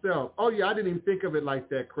myself. Oh, yeah, I didn't even think of it like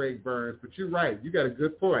that, Craig Burns, but you're right. You got a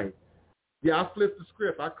good point. Yeah, I flipped the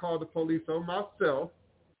script. I called the police on myself.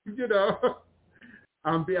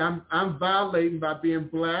 I'm violating by being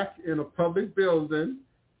black in a public building.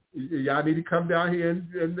 Y'all need to come down here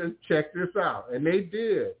and check this out. And they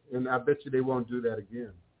did. And I bet you they won't do that again.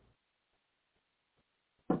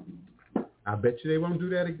 I bet you they won't do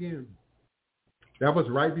that again. That was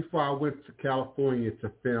right before I went to California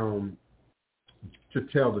to film To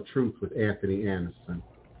Tell the Truth with Anthony Anderson.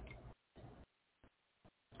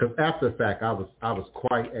 Because after the fact, I was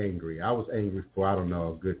quite angry. I was angry for, I don't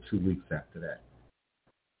know, a good 2 weeks after that.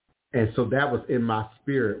 And so that was in my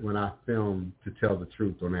spirit when I filmed To Tell the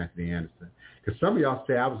Truth on Anthony Anderson. Because some of y'all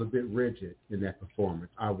say I was a bit rigid in that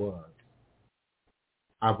performance. I was.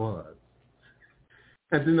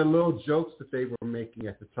 And then the little jokes that they were making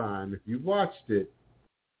at the time, if you watched it,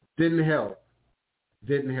 didn't help.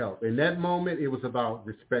 In that moment, it was about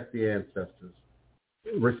respect the ancestors,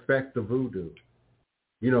 respect the voodoo.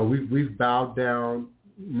 We've bowed down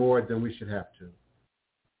more than we should have to.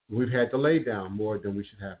 We've had to lay down more than we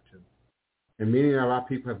should have to. And many of our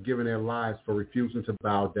people have given their lives for refusing to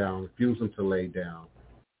bow down, refusing to lay down,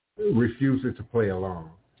 refusing to play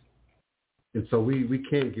along. And so we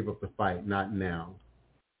can't give up the fight, not now.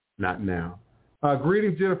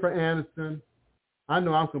 Greetings, Jennifer Anderson. I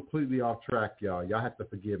know I'm completely off track, y'all. Y'all have to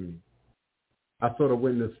forgive me. I sort of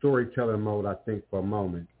went into storytelling mode, I think, for a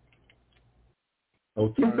moment.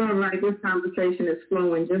 It's all right. This conversation is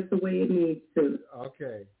flowing just the way it needs to.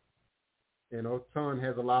 Okay. And Oton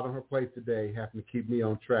has a lot on her plate today, having to keep me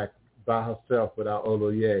on track by herself without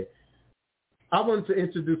Oloye. I wanted to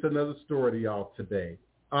introduce another story to y'all today.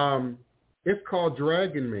 It's called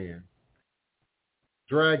Dragon Man.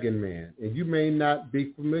 And you may not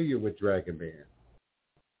be familiar with Dragon Man.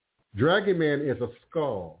 Dragon Man is a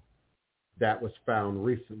skull that was found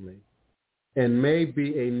recently and may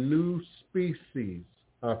be a new species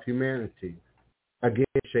of humanity, again,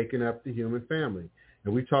 shaking up the human family.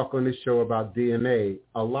 And we talk on this show about DNA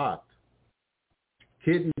a lot.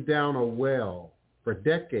 Hidden down a well for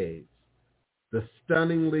decades, the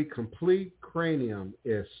stunningly complete cranium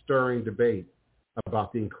is stirring debate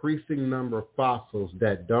about the increasing number of fossils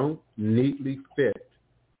that don't neatly fit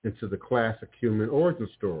into the classic human origin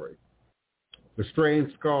story. The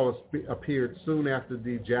strange skull appeared soon after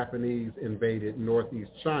the Japanese invaded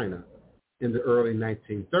northeast China in the early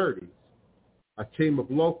 1930s. A team of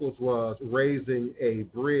locals was raising a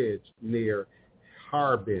bridge near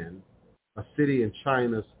Harbin, a city in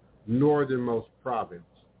China's northernmost province,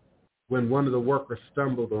 when one of the workers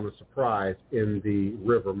stumbled on a surprise in the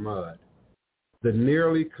river mud. The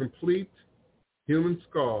nearly complete human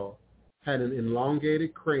skull had an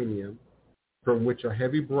elongated cranium from which a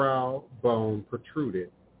heavy brow bone protruded,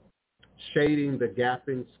 shading the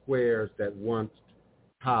gaping squares that once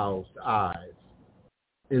housed eyes.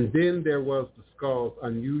 And then there was the skull's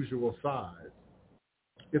unusual size.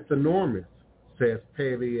 It's enormous, says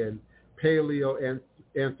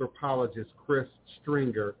paleoanthropologist Chris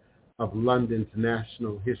Stringer of London's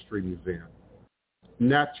Natural History Museum.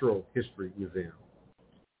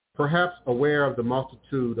 Perhaps aware of the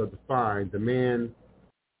multitude of the find, the man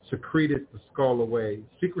secreted the skull away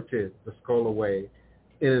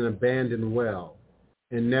in an abandoned well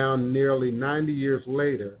And now, nearly 90 years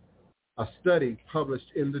later, a study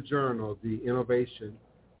published in the journal, The Innovation,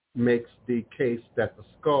 makes the case that the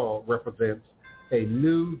skull represents a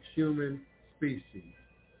new human species,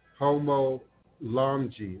 Homo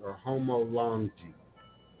longi or Homo longi,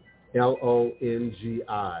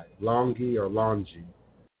 L-O-N-G-I, longi or longi,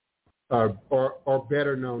 or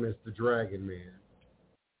better known as the Dragon Man.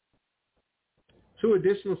 2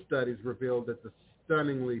 additional studies revealed that the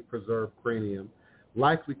stunningly preserved cranium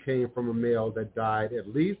likely came from a male that died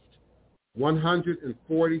at least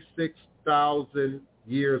 146,000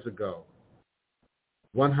 years ago.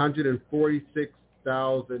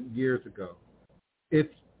 146,000 years ago.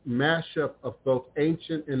 Its mashup of both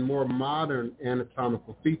ancient and more modern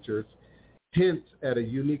anatomical features hints at a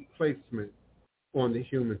unique placement on the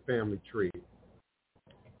human family tree.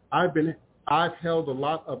 I've held a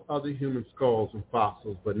lot of other human skulls and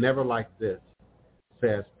fossils, but never like this,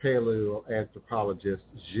 says paleoanthropologist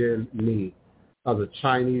Jin Mi of the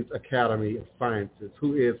Chinese Academy of Sciences,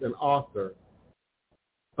 who is an author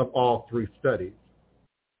of all 3 studies.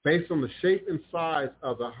 Based on the shape and size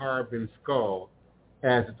of the Harbin skull,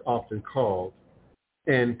 as it's often called,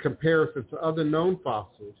 and comparison to other known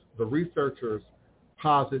fossils, the researchers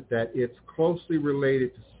posit that it's closely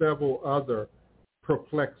related to several other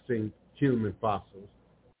perplexing human fossils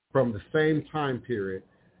from the same time period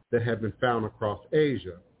that have been found across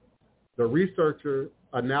Asia. The researcher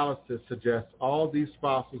analysis suggests all these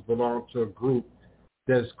fossils belong to a group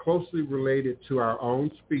that is closely related to our own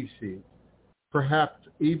species, perhaps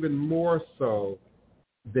even more so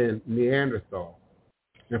than Neanderthal.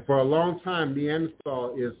 And for a long time,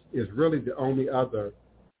 Neanderthal is really the only other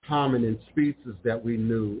hominin species that we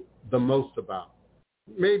knew the most about.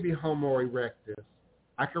 Maybe Homo erectus.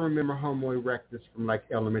 I can remember Homo erectus from like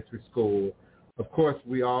elementary school. Of course,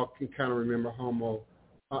 we all can kind of remember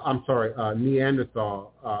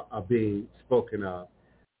Neanderthal being spoken of.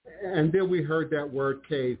 And then we heard that word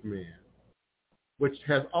caveman, which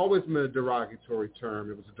has always been a derogatory term.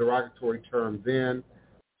 It was a derogatory term then,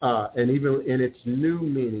 and even in its new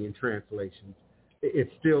meaning in translations,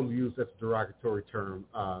 it's still used as a derogatory term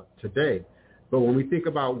today. But when we think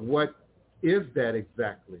about what is that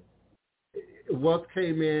exactly, was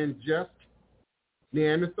caveman just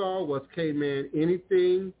Neanderthal? Was caveman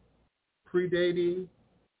anything predating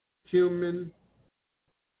humanness,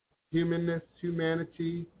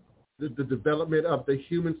 humanity, the development of the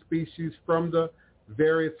human species from the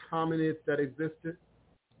various hominids that existed?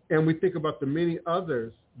 And we think about the many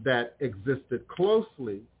others that existed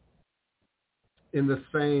closely in the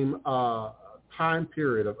same time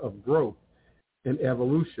period of growth and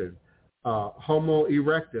evolution. Homo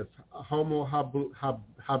erectus, Homo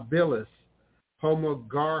habilis, Homo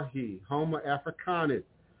garhi, Homo africanus,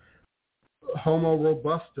 Homo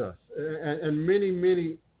robustus, and many,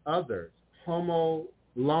 many others. Homo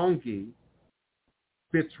longi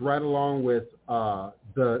fits right along with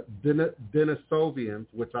the Denisovians,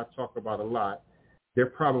 which I talk about a lot. They're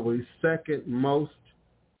probably second most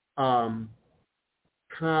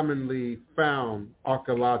commonly found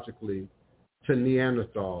archaeologically to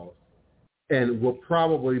Neanderthals, and will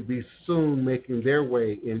probably be soon making their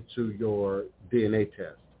way into your DNA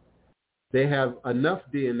test. They have enough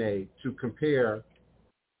DNA to compare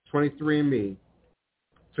 23andMe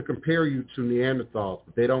to compare you to Neanderthals,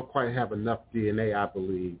 but they don't quite have enough DNA, I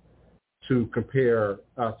believe, to compare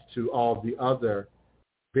us to all the other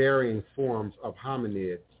varying forms of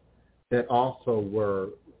hominids that also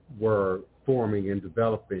were forming and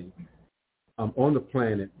developing on the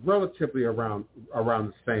planet relatively around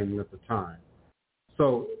the same length of time.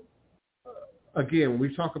 So again, when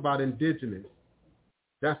we talk about indigenous,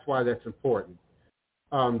 that's why that's important.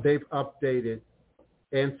 They've updated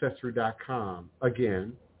Ancestry.com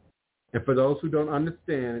again. And for those who don't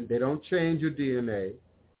understand, they don't change your DNA.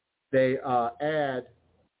 They add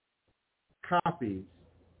copies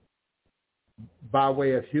by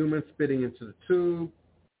way of humans spitting into the tube,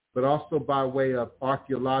 but also by way of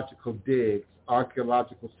archaeological digs,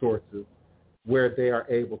 archaeological sources, where they are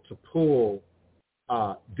able to pull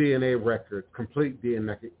DNA records, complete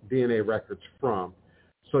DNA records from.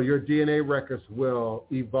 So your DNA records will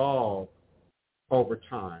evolve over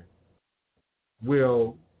time,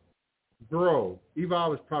 will grow.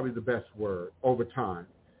 Evolve is probably the best word, over time,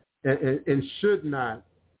 and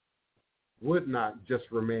would not just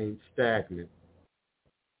remain stagnant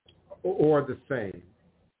or the same.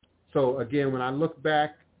 So again, when I look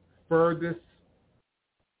back furthest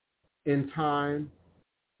in time,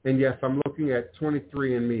 and yes, I'm looking at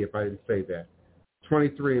 23andMe, if I didn't say that,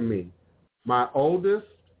 23andMe, my oldest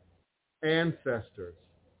ancestors,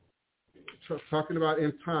 talking about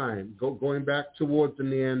in time, going back towards the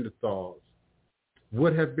Neanderthals,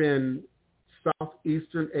 would have been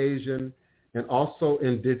Southeastern Asian and also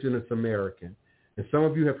Indigenous American. And some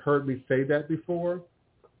of you have heard me say that before,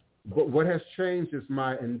 but what has changed is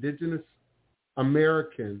my Indigenous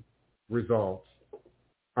American results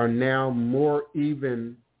are now more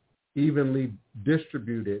evenly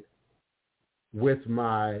distributed with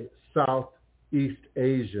my Southeast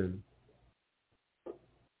Asian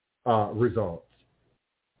results,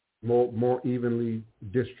 more evenly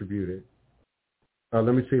distributed.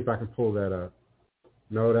 Let me see if I can pull that up.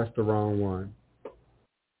 No, that's the wrong one.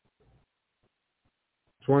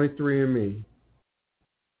 23andMe.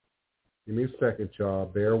 Give me a second, y'all.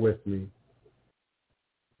 Bear with me.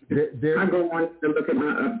 I go on to look at my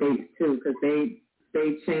updates too, because they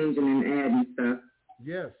changing and adding stuff.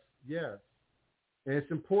 Yes. And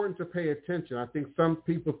it's important to pay attention. I think some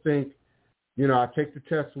people think, I take the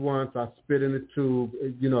test once, I spit in the tube,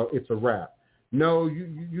 it's a wrap. No,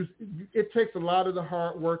 it takes a lot of the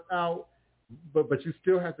hard work out, but you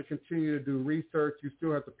still have to continue to do research. You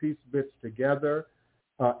still have to piece bits together.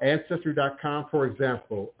 Ancestry.com, for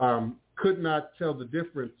example, could not tell the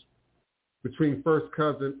difference between first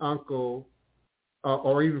cousin, uncle,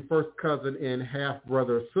 or even first cousin and half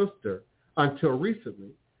brother or sister until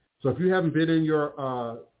recently. So if you haven't been in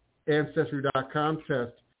your Ancestry.com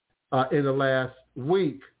test in the last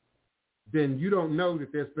week, then you don't know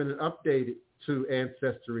that there's been an update to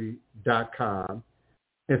Ancestry.com.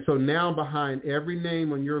 And so now behind every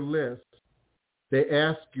name on your list, they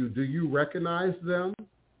ask you, do you recognize them?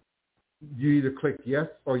 You either click yes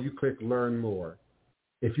or you click learn more.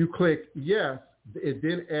 If you click yes, it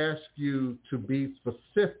then asks you to be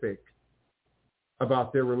specific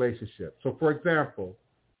about their relationship. So for example,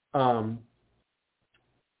 on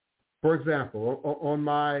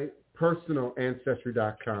my personal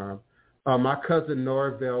Ancestry.com, my cousin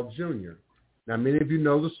Norvell Jr. Now, many of you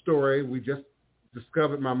know the story. We just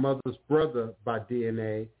discovered my mother's brother by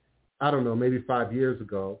DNA, I don't know, maybe 5 years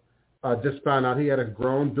ago. Just found out he had a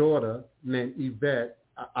grown daughter named Yvette.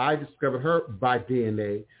 I discovered her by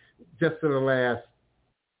DNA just in the last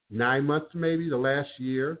 9 months, maybe, the last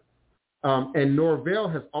year. And Norvell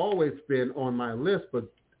has always been on my list,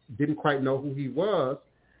 but didn't quite know who he was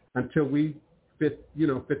until we fit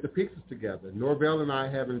the pieces together. Norvell and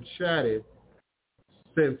I haven't chatted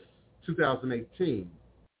since 2018.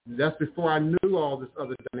 That's before I knew all this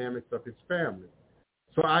other dynamics of his family.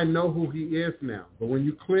 So I know who he is now. But when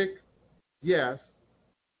you click yes,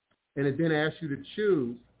 and it then asks you to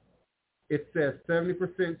choose, it says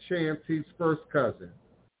 70% chance he's first cousin,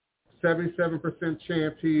 77%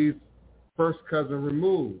 chance he's first cousin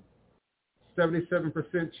removed, 77%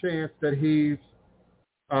 chance that he's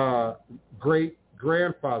great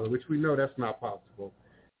grandfather, which we know that's not possible,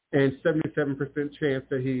 and 77% chance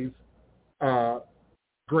that he's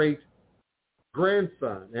great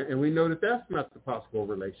grandson, and we know that that's not the possible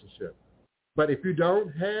relationship. But if you don't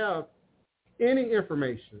have any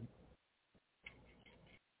information,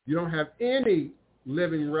 you don't have any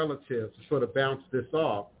living relatives to sort of bounce this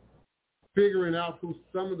off, figuring out who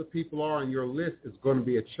some of the people are on your list is going to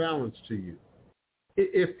be a challenge to you,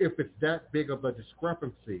 if it's that big of a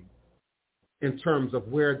discrepancy in terms of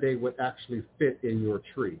where they would actually fit in your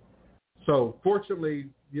tree. So fortunately,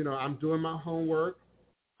 I'm doing my homework.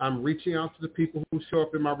 I'm reaching out to the people who show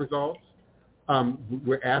up in my results.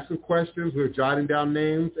 We're asking questions. We're jotting down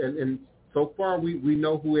names. And so far, we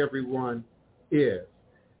know who everyone is.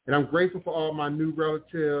 And I'm grateful for all my new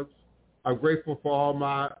relatives. I'm grateful for all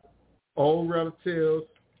my old relatives.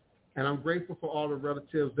 And I'm grateful for all the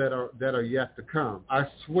relatives that are yet to come. I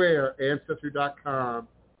swear Ancestry.com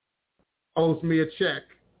owes me a check,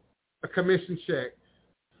 a commission check,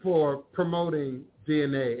 for promoting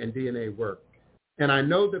DNA and DNA work. And I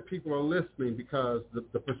know that people are listening because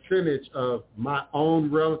the percentage of my own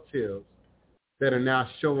relatives that are now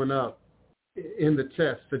showing up in the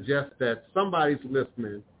test suggests that somebody's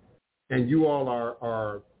listening, and you all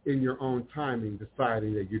are in your own timing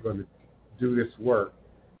deciding that you're going to do this work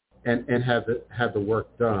and have the work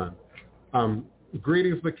done.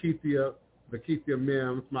 Greetings, Lakeithia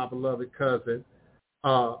Mims, my beloved cousin.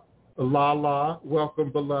 Lala,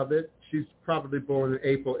 welcome, beloved. She's probably born in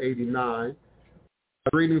April 89.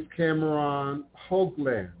 Greetings, Cameron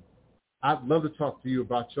Hoagland. I'd love to talk to you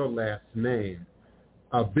about your last name.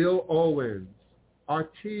 Bill Owens,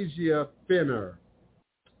 Artesia Finner,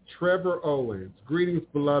 Trevor Owens. Greetings,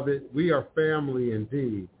 beloved. We are family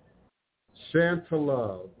indeed.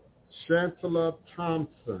 Chantalove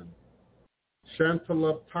Thompson.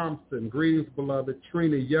 Greetings, beloved.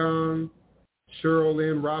 Trina Young, Cheryl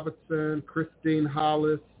Lynn Robertson, Christine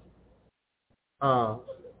Hollis,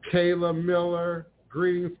 Kayla Miller,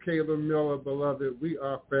 greetings, Kayla Miller, beloved. We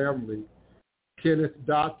are family. Kenneth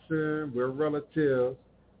Dotson, we're relatives.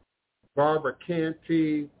 Barbara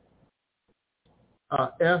Canty,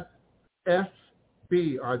 FSB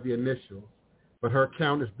are the initials, but her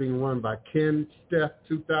account is being run by Ken Steph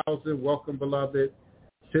 2000. Welcome, beloved.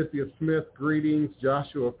 Cynthia Smith, greetings.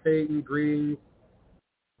 Joshua Payton, greetings.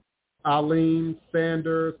 Aline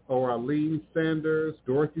Sanders,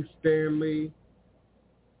 Dorothy Stanley,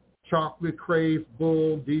 Chocolate Crave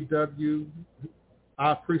Bull, DW.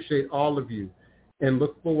 I appreciate all of you and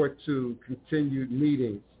look forward to continued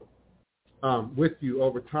meetings with you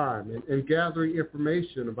over time and gathering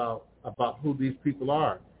information about who these people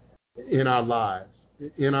are in our lives,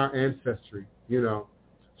 in our ancestry, you know.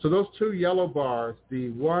 So those two yellow bars, the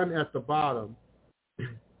one at the bottom,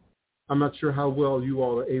 I'm not sure how well you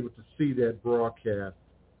all are able to see that broadcast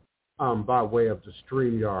by way of the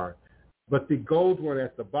StreamYard. But the gold one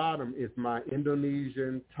at the bottom is my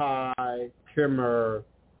Indonesian, Thai, Khmer,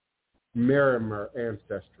 Myanmar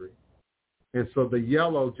ancestry. And so the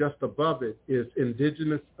yellow just above it is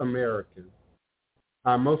Indigenous American.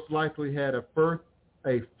 I most likely had a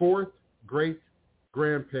fourth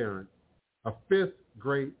great-grandparent, a fifth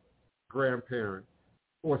great-grandparent,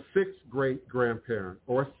 or sixth great-grandparent,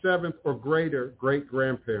 or seventh or greater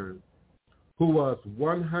great-grandparent who was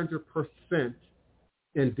 100%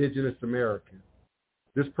 Indigenous American.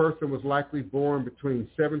 This person was likely born between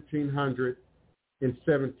 1700 and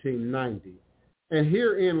 1790. And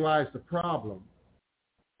herein lies the problem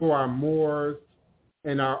for our Moors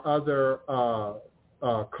and our other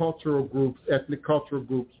cultural groups, ethnic cultural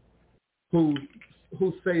groups, who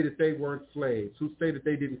say that they weren't slaves, who say that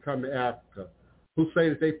they didn't come to Africa, who say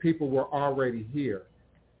that their people were already here.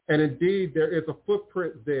 And indeed, there is a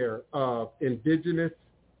footprint there of Indigenous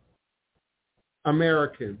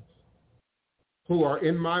Americans who are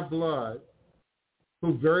in my blood,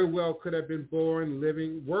 who very well could have been born,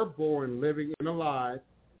 living and alive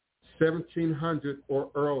 1700 or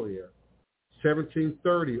earlier,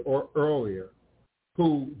 1730 or earlier,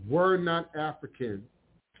 who were not African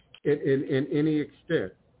in any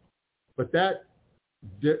extent. But that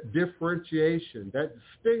differentiation, that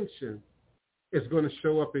distinction is going to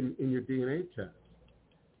show up in your DNA test.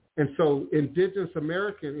 And so Indigenous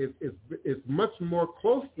American is much more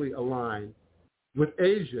closely aligned with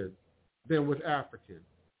Asian than with African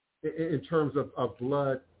in terms of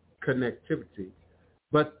blood connectivity.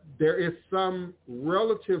 But there is some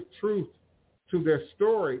relative truth to their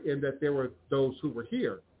story in that there were those who were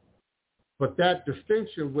here. But that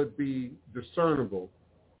distinction would be discernible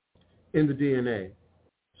in the DNA.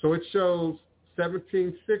 So it shows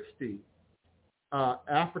 1760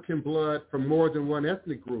 African blood from more than one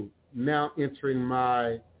ethnic group now entering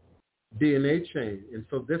my DNA chain. And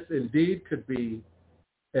so this indeed could be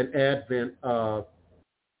an advent of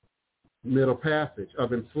Middle Passage,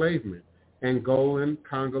 of enslavement. Angolan,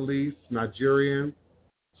 Congolese, Nigerian,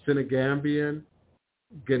 Senegambian,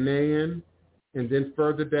 Ghanaian, and then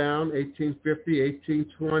further down, 1850,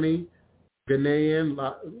 1820, Ghanaian,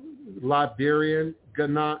 Liberian,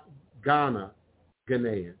 Ghana,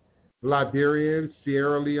 Ghanaian, Liberian,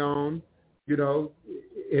 Sierra Leone, you know,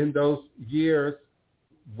 in those years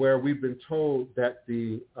where we've been told that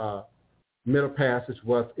the Middle Passage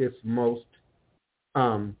was its most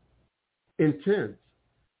intense.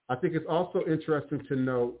 I think it's also interesting to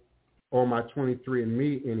note, on my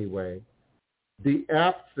 23andMe anyway, the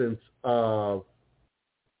absence of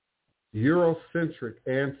Eurocentric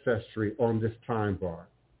ancestry on this time bar.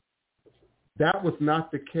 That was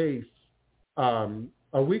not the case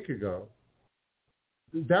a week ago.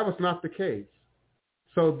 That was not the case.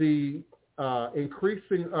 So the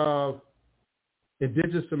increasing of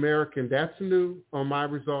Indigenous American, that's new on my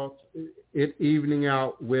results. It evening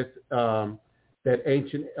out with that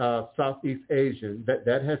ancient Southeast Asian,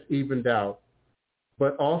 that has evened out.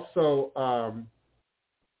 But also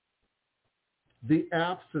the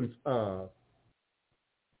absence of,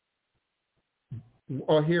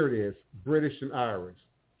 here it is, British and Irish.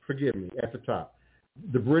 Forgive me, at the top.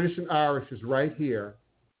 The British and Irish is right here.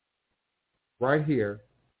 Right here.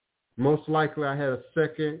 Most likely I had a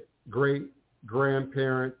second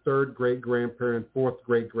great-grandparent, third great-grandparent, fourth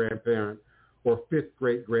great-grandparent, or fifth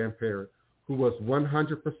great-grandparent who was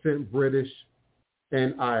 100% British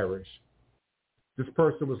and Irish. This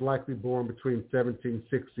person was likely born between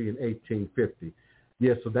 1760 and 1850.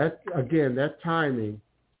 Yeah, so that, again, that timing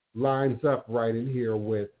lines up right in here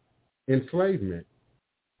with enslavement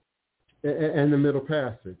and the Middle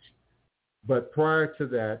Passage. But prior to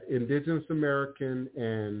that, Indigenous American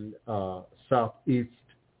and Southeast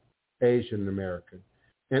Asian American.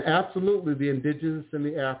 And absolutely, the indigenous and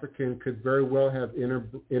the African could very well have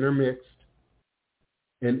intermixed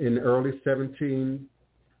in the early 1750s,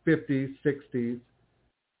 60s,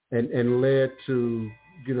 and led to,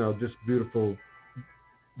 this beautiful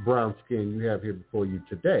brown skin you have here before you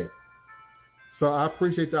today. So I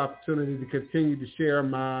appreciate the opportunity to continue to share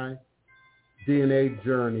my DNA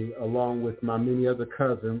journey along with my many other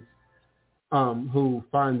cousins who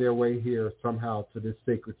find their way here somehow to this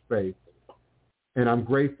sacred space. And I'm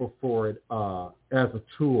grateful for it as a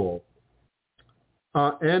tool.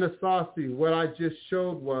 Anasasi, what I just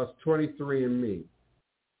showed was 23andMe.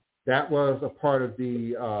 That was a part of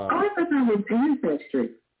the... I thought that was Ancestry.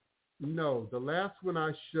 No, the last one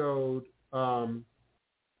I showed... hold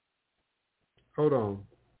on.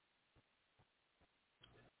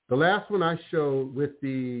 The last one I showed with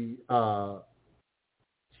the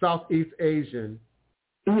Southeast Asian,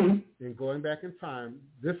 and going back in time,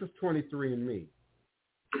 this is 23andMe.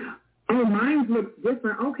 Oh, mine looks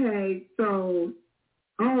different. Okay, so,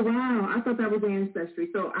 oh, wow. I thought that was Ancestry.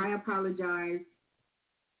 So I apologize.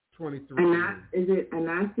 23andMe. Is it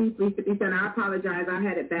Anasi 357? I apologize. I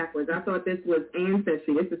had it backwards. I thought this was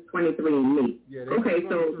Ancestry. This is 23andMe. Yeah, okay,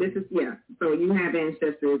 so this is, so you have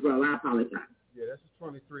Ancestry as well. I apologize. Yeah, this is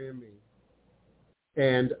 23andMe.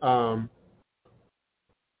 And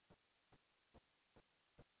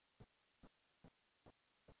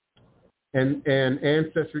and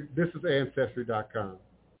Ancestry, this is Ancestry.com.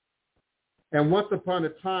 And once upon a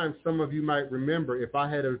time, some of you might remember, if I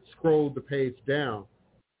had scrolled the page down,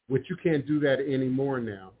 which you can't do that anymore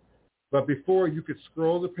now, but before you could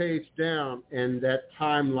scroll the page down and that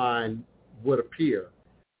timeline would appear.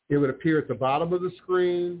 It would appear at the bottom of the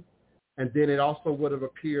screen, and then it also would have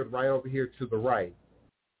appeared right over here to the right,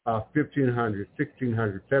 1500,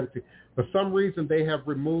 1600, 17. For some reason, they have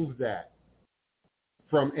removed that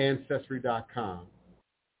from Ancestry.com,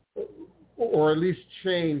 or at least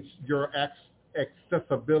changed your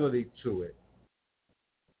accessibility to it.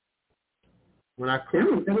 When I that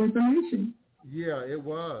was good information. Yeah, it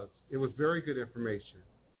was. It was very good information.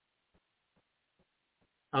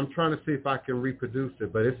 I'm trying to see if I can reproduce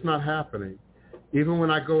it, but it's not happening. Even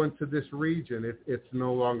when I go into this region, it's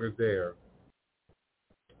no longer there.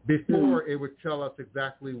 Before, it would tell us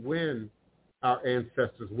exactly when our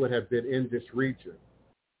ancestors would have been in this region.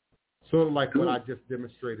 Sort of like what I just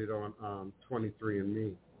demonstrated on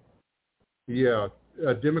 23andMe. Yeah,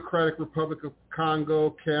 Democratic Republic of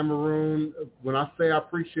Congo, Cameroon. When I say I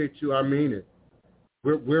appreciate you, I mean it.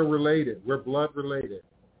 We're related. We're blood related.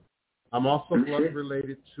 I'm also blood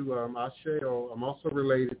related to Asheo. I'm also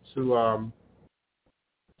related to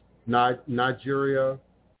Nigeria,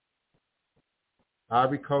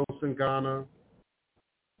 Ivory Coast and Ghana,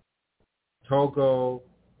 Togo,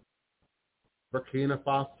 Burkina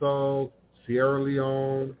Faso, Sierra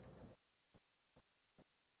Leone.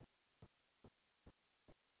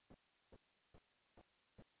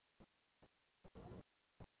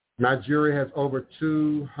 Nigeria has over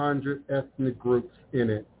 200 ethnic groups in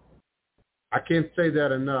it. I can't say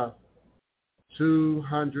that enough.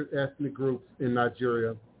 200 ethnic groups in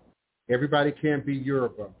Nigeria. Everybody can't be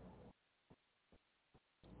Yoruba.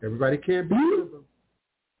 Everybody can't be Yoruba.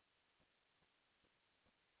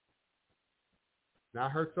 Now, I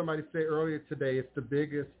heard somebody say earlier today it's the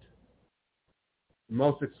biggest,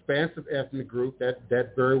 most expansive ethnic group.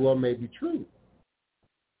 That very well may be true.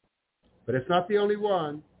 But it's not the only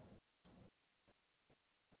one.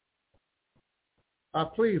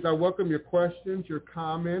 Please, I welcome your questions, your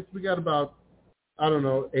comments. We got about,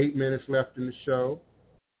 8 minutes left in the show.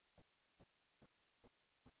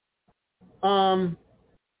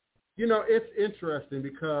 It's interesting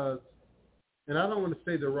because, and I don't want to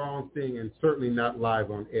say the wrong thing and certainly not live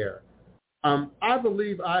on air. I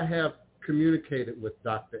believe I have communicated with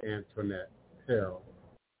Dr. Antoinette Harrell,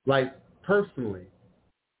 like personally,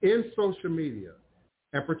 in social media,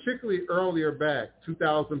 and particularly earlier back,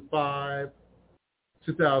 2005,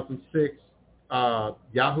 2006,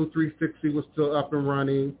 Yahoo 360 was still up and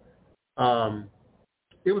running.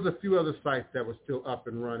 It was a few other sites that were still up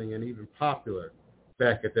and running and even popular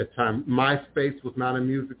back at that time. MySpace was not a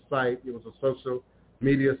music site. It was a social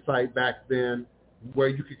media site back then where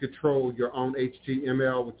you could control your own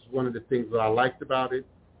HTML, which is one of the things that I liked about it.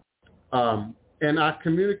 And I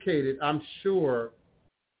communicated, I'm sure,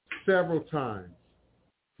 several times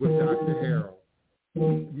with Dr. Harrell.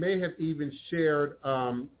 May have even shared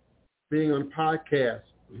being on a podcast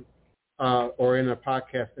or in a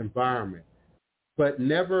podcast environment, but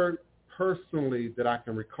never personally that I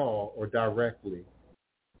can recall or directly.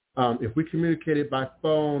 If we communicated by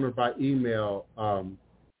phone or by email,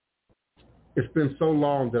 it's been so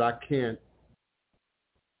long that I can't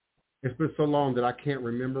It's been so long that I can't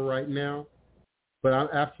remember right now, but I'm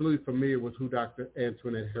absolutely familiar with who Dr.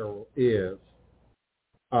 Antoinette Harrell is,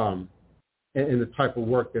 and the type of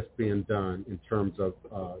work that's being done in terms of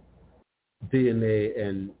DNA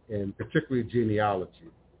and particularly genealogy.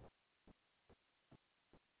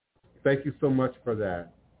 Thank you so much for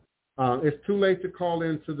that. It's too late to call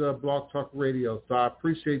into the Blog Talk Radio, so I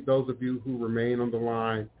appreciate those of you who remain on the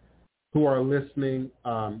line, who are listening.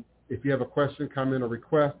 If you have a question, comment, or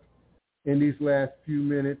request in these last few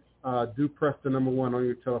minutes, do press the number 1 on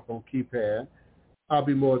your telephone keypad. I'll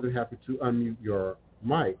be more than happy to unmute your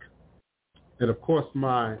mic. And, of course,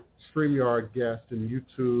 my StreamYard guests in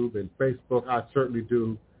YouTube and Facebook, I certainly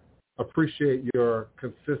do appreciate your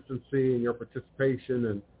consistency and your participation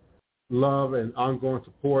and love and ongoing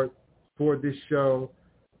support for this show.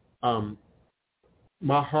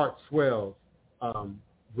 My heart swells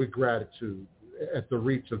with gratitude at the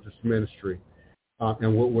reach of this ministry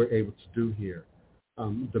and what we're able to do here.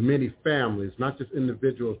 The many families, not just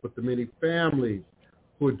individuals, but the many families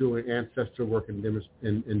who are doing ancestral work and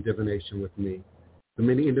divination with me. The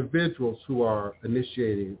many individuals who are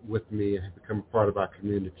initiating with me and have become a part of our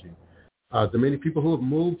community. The many people who have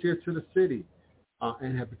moved here to the city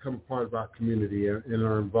and have become a part of our community and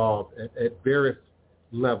are involved at various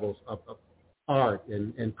levels of art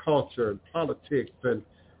and culture and politics and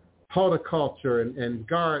horticulture and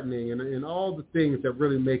gardening and all the things that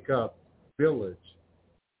really make up village,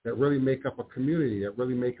 that really make up a community, that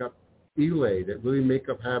really make up Elay, that really make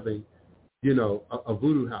up having, a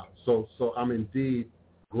voodoo house. So I'm indeed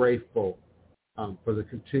grateful for the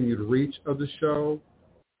continued reach of the show,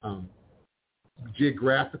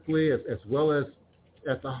 geographically as well as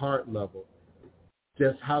at the heart level,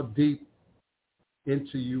 just how deep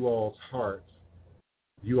into you all's hearts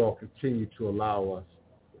you all continue to allow us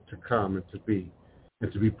to come and to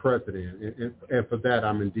be present in. And for that,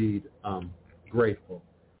 I'm indeed grateful.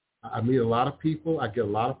 I meet a lot of people. I get a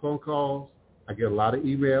lot of phone calls. I get a lot of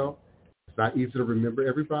email. It's not easy to remember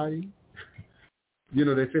everybody. They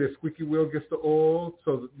say the squeaky wheel gets the oil.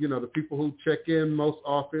 So, the people who check in most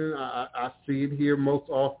often, I see it here most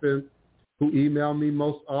often, who email me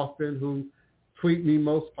most often, who tweet me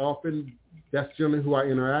most often. That's generally who I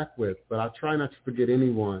interact with. But I try not to forget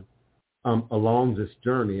anyone along this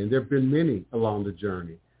journey. And there have been many along the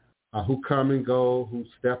journey who come and go, who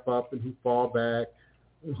step up and who fall back,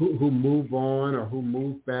 who move on or who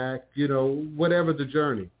move back, whatever the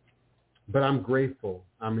journey. But I'm grateful.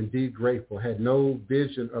 I'm indeed grateful. I had no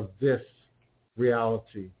vision of this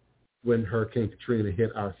reality when Hurricane Katrina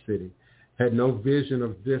hit our city. Had no vision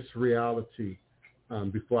of this reality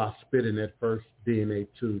before I spit in that first DNA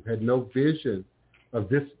tube. Had no vision of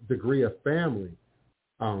this degree of family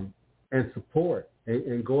and support.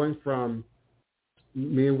 And going from,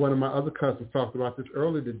 me and one of my other cousins talked about this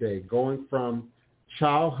earlier today, going from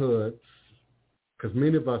childhood, because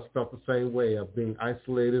many of us felt the same way of being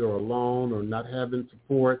isolated or alone or not having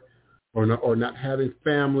support or not having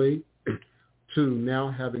family, to now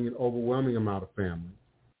having an overwhelming amount of family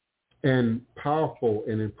and powerful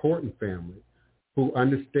and important family who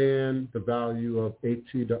understand the value of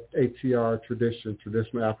ATR tradition,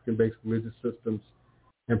 traditional African-based religious systems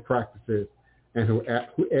and practices, and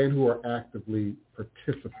who are actively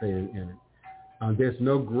participating in it. There's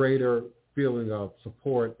no greater feeling of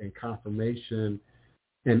support and confirmation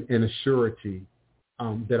and a surety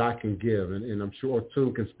that I can give, and I'm sure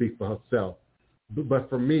Tune can speak for herself. But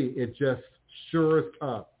for me, it just shores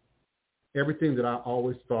up everything that I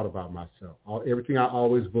always thought about myself, everything I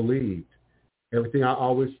always believed, everything I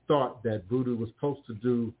always thought that Voodoo was supposed to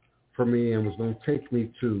do for me and was going to take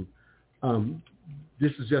me to.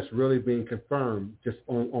 This is just really being confirmed just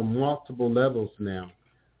on multiple levels now,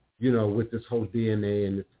 with this whole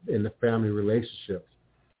DNA and the family relationships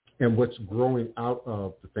and what's growing out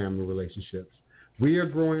of the family relationships. We are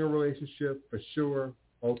growing a relationship for sure.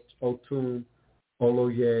 Otun,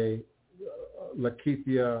 Oloye,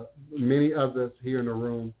 Lakithia, many others here in the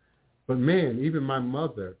room. But man, even my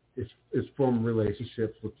mother is forming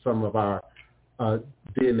relationships with some of our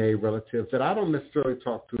DNA relatives that I don't necessarily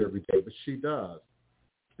talk to every day, but she does.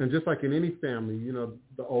 And just like in any family,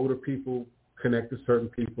 the older people connect to certain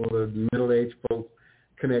people, the middle-aged folks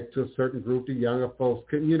connect to a certain group, the younger folks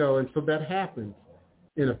can, and so that happens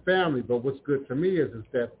in a family. But what's good to me is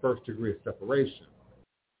that first degree of separation.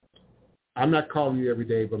 I'm not calling you every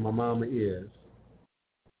day, but my mama is.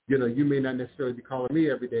 You may not necessarily be calling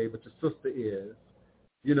me every day, but your sister is.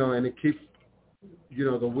 And it keeps,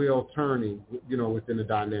 the wheel turning, within the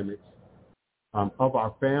dynamics of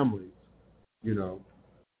our families,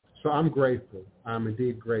 So I'm grateful. I'm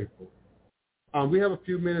indeed grateful. We have a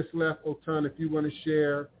few minutes left, Otun, if you want to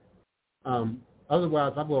share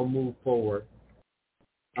Otherwise, I'm going to move forward.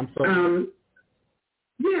 I'm sorry.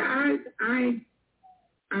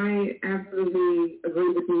 I absolutely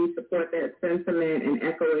agree with you, support that sentiment and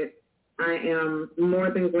echo it. I am more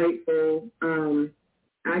than grateful.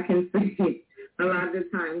 I can say a lot of the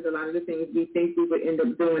times, a lot of the things we think we would end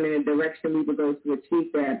up doing in a direction we would go to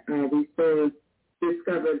achieve that, we still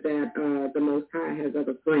discovered that the Most High has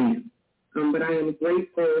other plans. But I am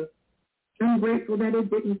grateful. I'm grateful that it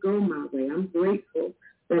didn't go my way. I'm grateful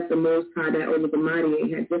that the Most High, that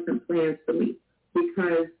Olodumare, had different plans for me,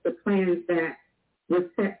 because the plans that were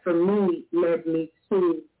set for me led me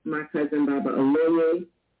to my cousin Baba Aloye.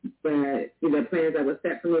 The plans that were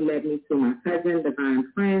set for me led me to my cousin,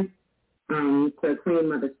 Divine Prince, to Queen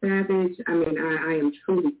Mother Savage. I mean, I am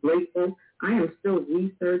truly grateful. I am still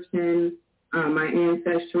researching my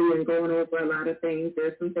ancestry and going over a lot of things.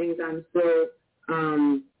 There's some things I'm still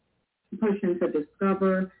pushing to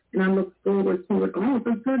discover, and I look forward to it all,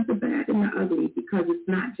 the good, the bad, and the ugly, because it's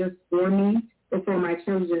not just for me, but for my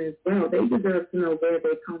children as well. They deserve to know where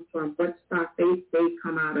they come from, what stock they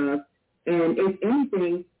come out of, and if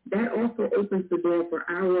anything, that also opens the door for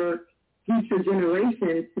our future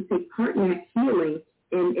generations to take part in that healing,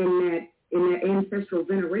 in that ancestral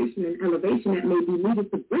veneration and elevation that may be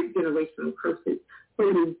needed to break generational curses. So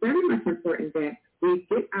it is very much important that we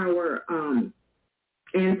get our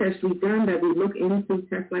ancestry done, that we look into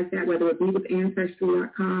tests like that, whether it be with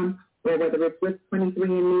Ancestry.com or whether it's with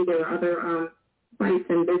 23andMe. There are other sites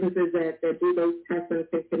and businesses that do those tests and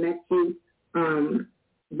can connect you.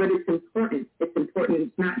 But it's important. It's important.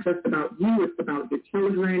 It's not just about you. It's about your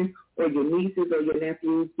children or your nieces or your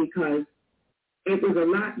nephews, because it was a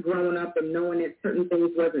lot growing up and knowing that certain things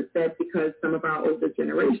wasn't said, because some of our older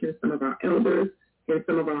generations, some of our elders, and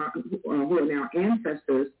some of our who are now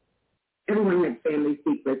ancestors, everyone had family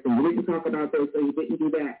secrets, and you didn't talk about those, or you didn't do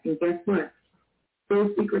that. And guess what?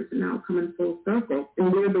 Those secrets are now coming full circle,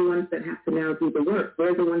 and we're the ones that have to now do the work.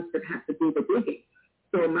 We're the ones that have to do the digging.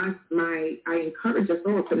 So I encourage us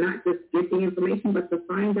all to not just get the information, but to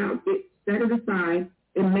find out, set it aside,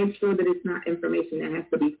 and make sure that it's not information that has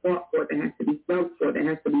to be fought for, that has to be felt for, that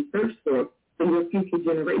has to be searched for, so your future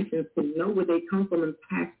generations can know where they come from and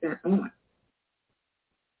pass that on.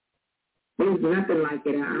 There's nothing like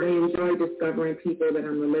it. I enjoy discovering people that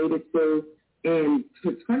I'm related to, and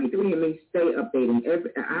 23andMe stay updating.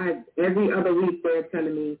 Every other week they're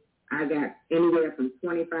telling me I got anywhere from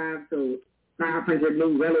 25 to 500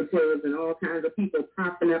 new relatives and all kinds of people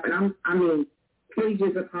popping up, and I mean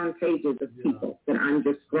pages upon pages of people that I'm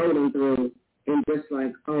just scrolling through and just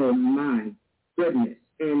like, oh my goodness,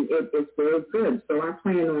 and it's very good. So I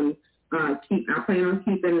plan on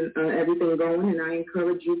keeping everything going, and I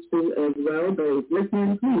encourage you to as well. Those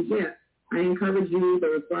listening, please, I encourage you,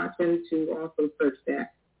 those watching, to also search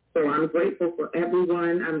that. So I'm grateful for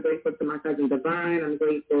everyone. I'm grateful to my cousin Divine. I'm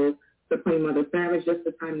grateful to Queen Mother Savage, just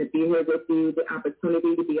the time to be here with you, the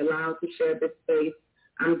opportunity to be allowed to share this space.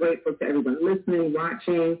 I'm grateful to everyone listening,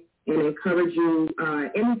 watching, and encourage you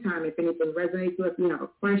anytime if anything resonates with you, have a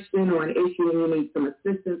question or an issue and you need some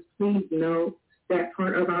assistance, please know that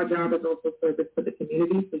part of our job is also service to the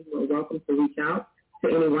community, so you are welcome to reach out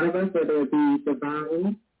to any one of us, whether it be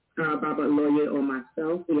Divine, Baba Aloye, or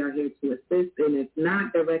myself. We are here to assist, and if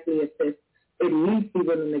not directly assist, at least be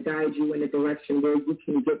willing to guide you in a direction where you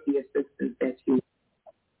can get the assistance that you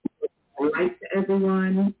like to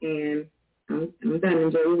everyone, and I'm done.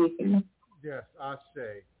 Enjoy your weekend. Yes, I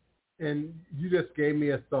say. And you just gave me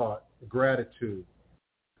a thought, gratitude.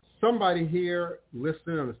 Somebody here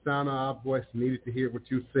listening on the sound of our voice needed to hear what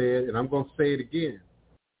you said, and I'm going to say it again.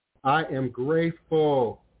 I am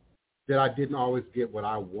grateful that I didn't always get what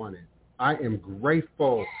I wanted. I am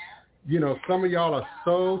grateful. You know, some of y'all are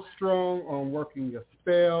so strong on working your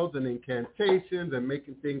spells and incantations and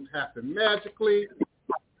making things happen magically.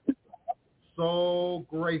 So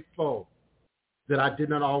grateful that I did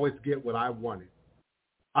not always get what I wanted.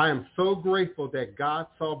 I am so grateful that God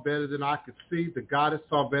saw better than I could see, the goddess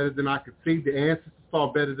saw better than I could see, the ancestors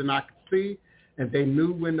saw better than I could see, and they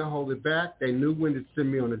knew when to hold it back. They knew when to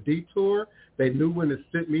send me on a detour. They knew when to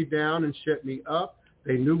sit me down and shut me up.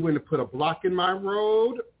 They knew when to put a block in my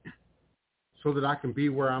road so that I can be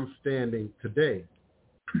where I'm standing today.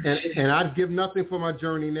 And I'd give nothing for my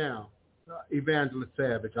journey now. Evangelist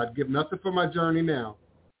Savage, I'd give nothing for my journey now.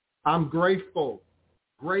 I'm grateful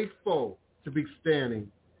to be standing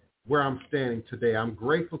where I'm standing today. I'm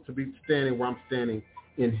grateful to be standing where I'm standing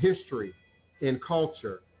in history, in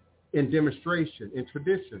culture, in demonstration, in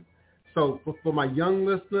tradition. So for my young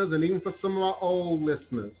listeners and even for some of my old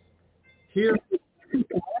listeners, hear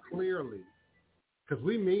clearly, because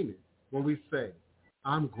we mean it when we say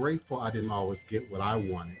I'm grateful I didn't always get what I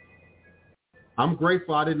wanted. I'm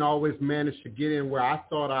grateful I didn't always manage to get in where I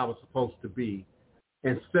thought I was supposed to be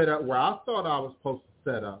and set up where I thought I was supposed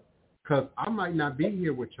to set up, because I might not be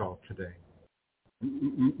here with y'all today.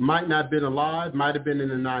 Might not have been alive, might have been in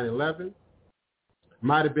the 9/11,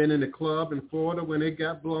 might have been in the club in Florida when it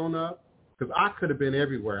got blown up, because I could have been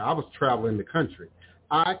everywhere. I was traveling the country.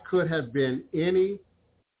 I could have been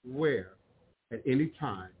anywhere at any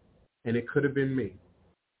time, and it could have been me.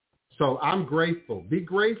 So I'm grateful. Be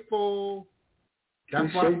grateful.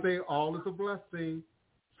 That's why I say all is a blessing.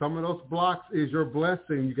 Some of those blocks is your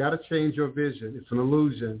blessing. You got to change your vision. It's an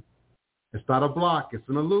illusion. It's not a block. It's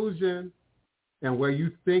an illusion. And where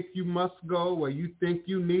you think you must go, where you think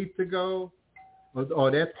you need to go, or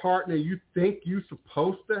that partner you think you're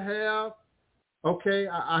supposed to have, okay,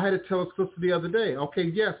 I had to tell a sister the other day, okay,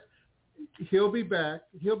 yes, he'll be back.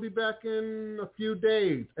 He'll be back in a few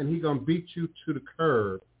days, and he's going to beat you to the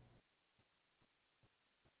curb.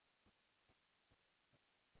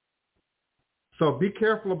 So be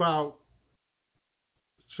careful about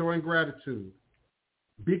showing gratitude.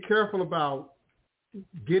 Be careful about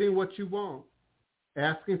getting what you want,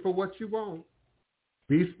 asking for what you want.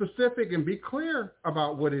 Be specific and be clear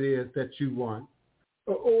about what it is that you want,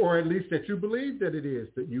 or at least that you believe that it is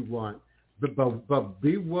that you want. But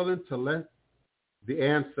be willing to let the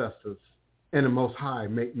ancestors and the Most High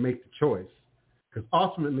make the choice, because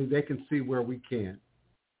ultimately they can see where we can't.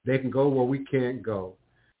 They can go where we can't go.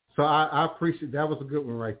 So I appreciate that. Was a good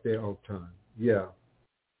one right there, Otan. Yeah.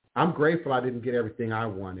 I'm grateful I didn't get everything I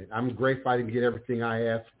wanted. I'm grateful I didn't get everything I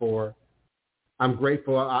asked for. I'm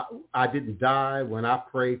grateful I didn't die when I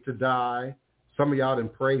prayed to die. Some of y'all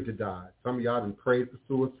didn't pray to die. Some of y'all didn't pray for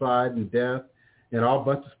suicide and death and all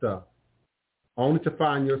bunch of stuff, only to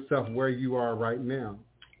find yourself where you are right now,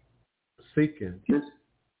 seeking.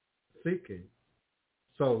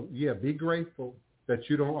 So, yeah, be grateful that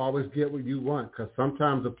you don't always get what you want, because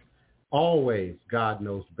sometimes, always, God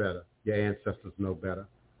knows better. Your ancestors know better.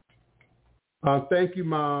 Thank you,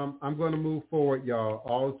 Mom. I'm going to move forward, y'all.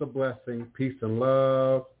 All is a blessing. Peace and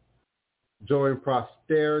love. Joy and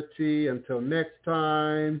prosperity. Until next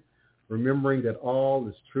time, remembering that all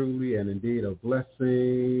is truly and indeed a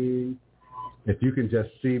blessing. If you can just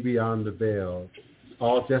see beyond the veil.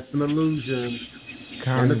 All just an illusion.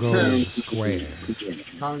 Congo Square.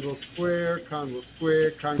 Congo Square, Congo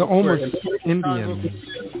Square, Congo the Square.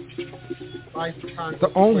 The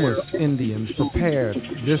Omas Indians prepared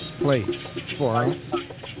this place for us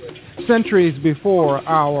centuries before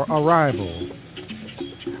our arrival.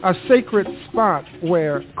 A sacred spot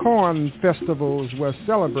where corn festivals were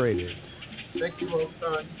celebrated. Thank you,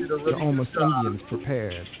 Rosan. You did a really the Omas Indians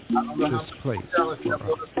prepared this place for us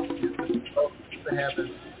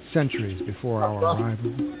centuries before our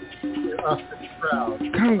arrival.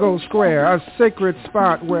 Congo Square, a sacred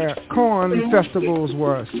spot where corn festivals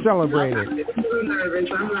were celebrated.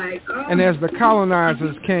 And as the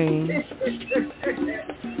colonizers came,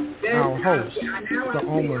 our hosts, the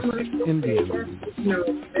Omas Indians,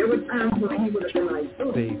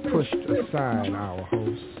 they pushed aside our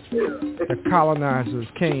hosts. The colonizers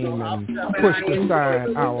came and pushed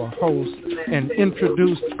aside our hosts and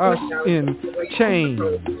introduced us in chains.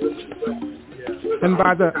 And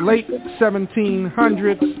by the late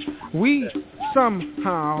 1700s, we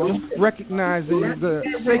somehow, recognizing the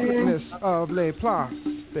sacredness of Les Places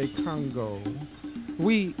de Congo,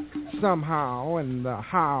 we somehow, and the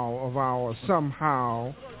how of our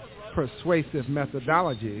somehow persuasive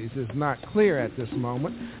methodologies is not clear at this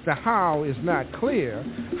moment. The how is not clear.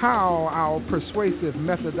 How our persuasive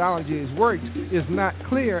methodologies worked is not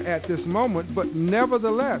clear at this moment, but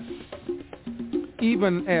nevertheless,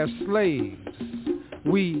 even as slaves,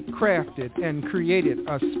 we crafted and created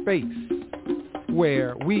a space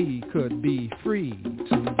where we could be free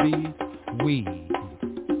to be we.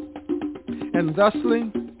 And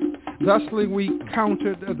thusly we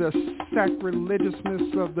countered the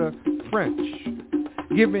sacrilegiousness of the French,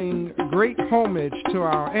 giving great homage to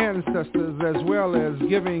our ancestors as well as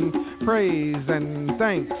giving praise and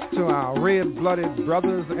thanks to our red-blooded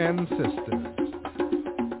brothers and sisters.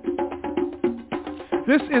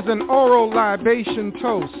 This is an oral libation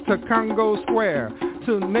toast to Congo Square,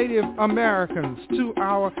 to Native Americans, to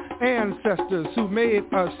our ancestors who made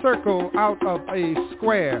a circle out of a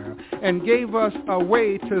square and gave us a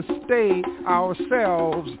way to save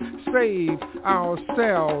ourselves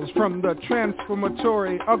from the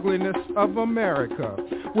transformatory ugliness of America,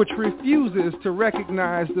 which refuses to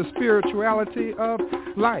recognize the spirituality of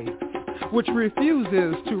life, which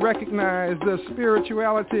refuses to recognize the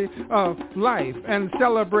spirituality of life and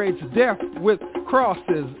celebrates death with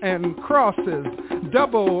crosses and crosses,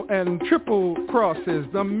 double and triple crosses,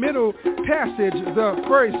 the middle passage, the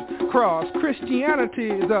first cross, Christianity,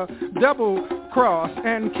 the double cross,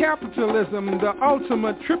 and capitalism, the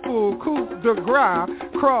ultimate triple coup de grace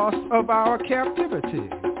cross of our captivity.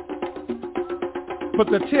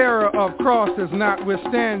 But the terror of crosses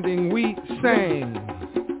notwithstanding, we sang,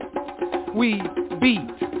 we beat,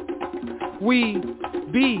 we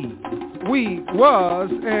be, we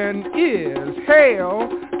was and is. Hail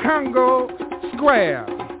Congo Square,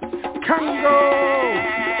 Congo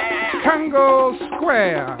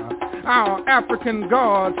Square. Our African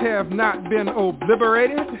gods have not been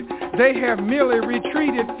obliterated. They have merely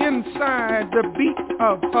retreated inside the beat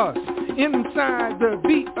of us. Inside the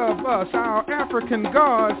beat of us, our African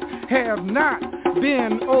gods have not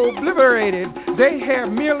been obliterated. They have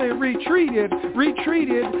merely retreated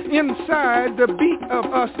inside the beat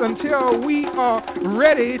of us until we are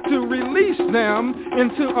ready to release them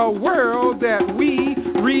into a world that we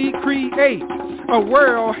recreate. A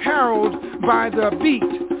world heralded by the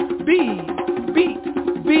beating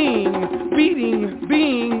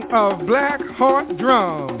of black heart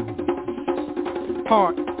drums.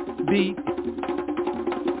 Heart beat,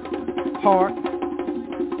 heart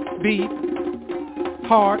beat,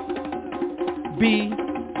 heart beat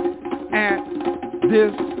at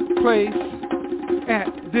this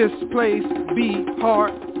place, be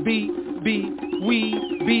heart beat, be we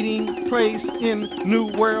beating place in new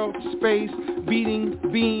world space, beating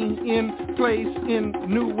being in place in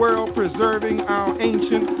new world, preserving our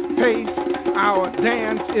ancient pace. Our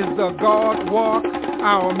dance is the God walk,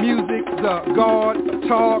 our music the God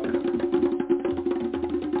talk.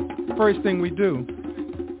 First thing we do,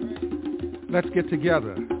 let's get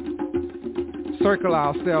together, circle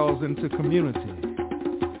ourselves into community.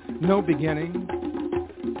 No beginning,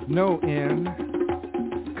 no end,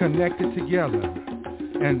 connected together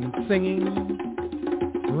and singing,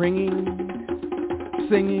 ringing,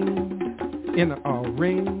 singing in a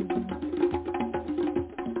ring.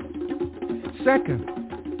 Second,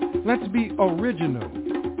 let's be original,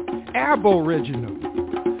 aboriginal.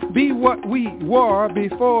 Be what we were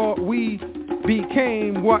before we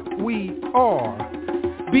became what we are.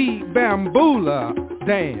 Be bamboola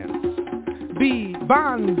dance, be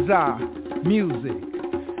banza music,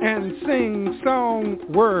 and sing song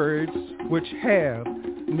words which have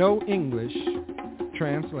no English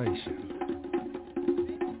translation.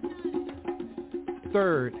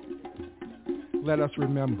 Third, let us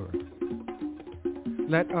remember.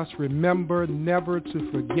 Let us remember never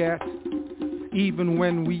to forget. Even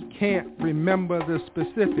when we can't remember the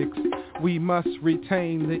specifics, we must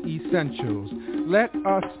retain the essentials. Let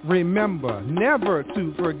us remember never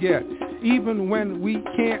to forget. Even when we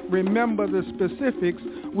can't remember the specifics,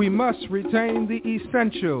 we must retain the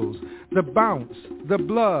essentials. The bounce, the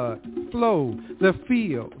blood flow, the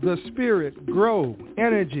feel, the spirit grow,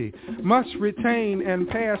 energy must retain and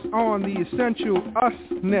pass on the essential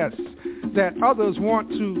us-ness that others want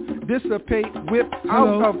to dissipate, whip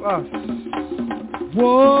out of us.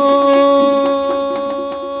 Whoa!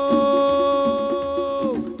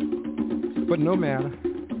 But no matter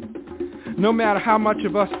how much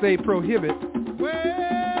of us they prohibit,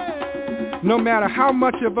 no matter how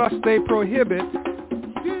much of us they prohibit,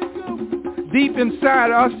 deep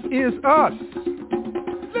inside us is us.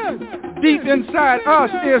 Deep inside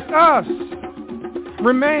us is us.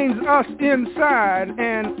 Remains us inside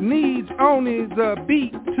and needs only the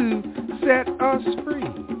beat to set us free.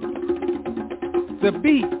 The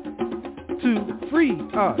beat to free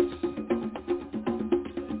us.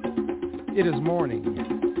 It is morning,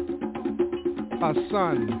 a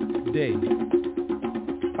Sunday,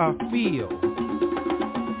 a field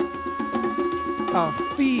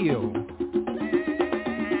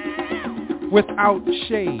without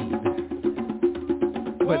shade,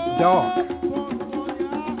 but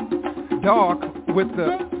dark with the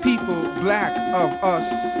people black of us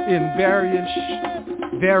in various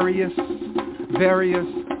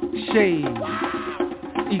shades,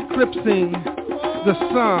 eclipsing the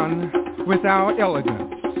sun with our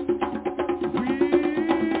elegance.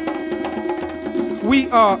 We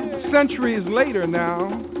are centuries later now,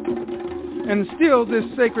 and still this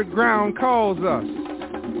sacred ground calls us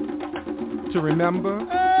to remember,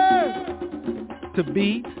 to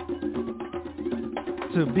beat,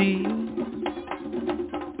 to be.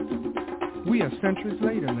 We are centuries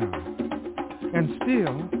later now, and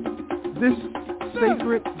still this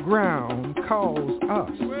sacred ground calls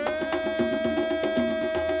us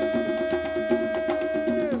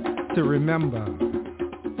to remember,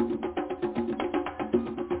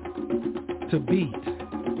 to beat,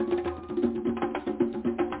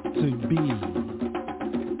 to be.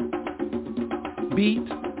 Beat,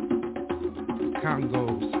 Congo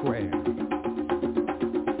Square.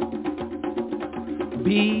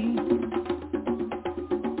 B,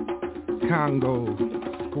 Congo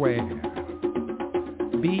Square.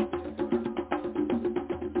 Beat,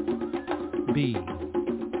 B.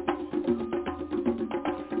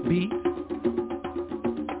 Beat,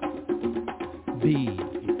 B.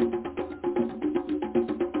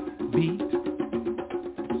 Beat,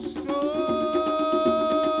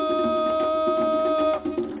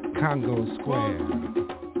 Congo Square.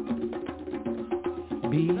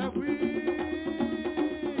 B,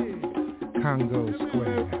 Congo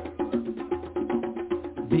Square.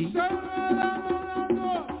 B,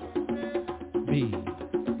 B,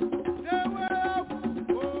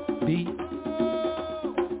 B,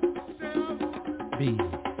 B.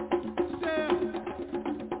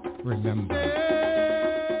 Remember,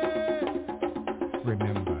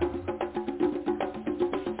 remember,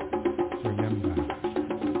 remember.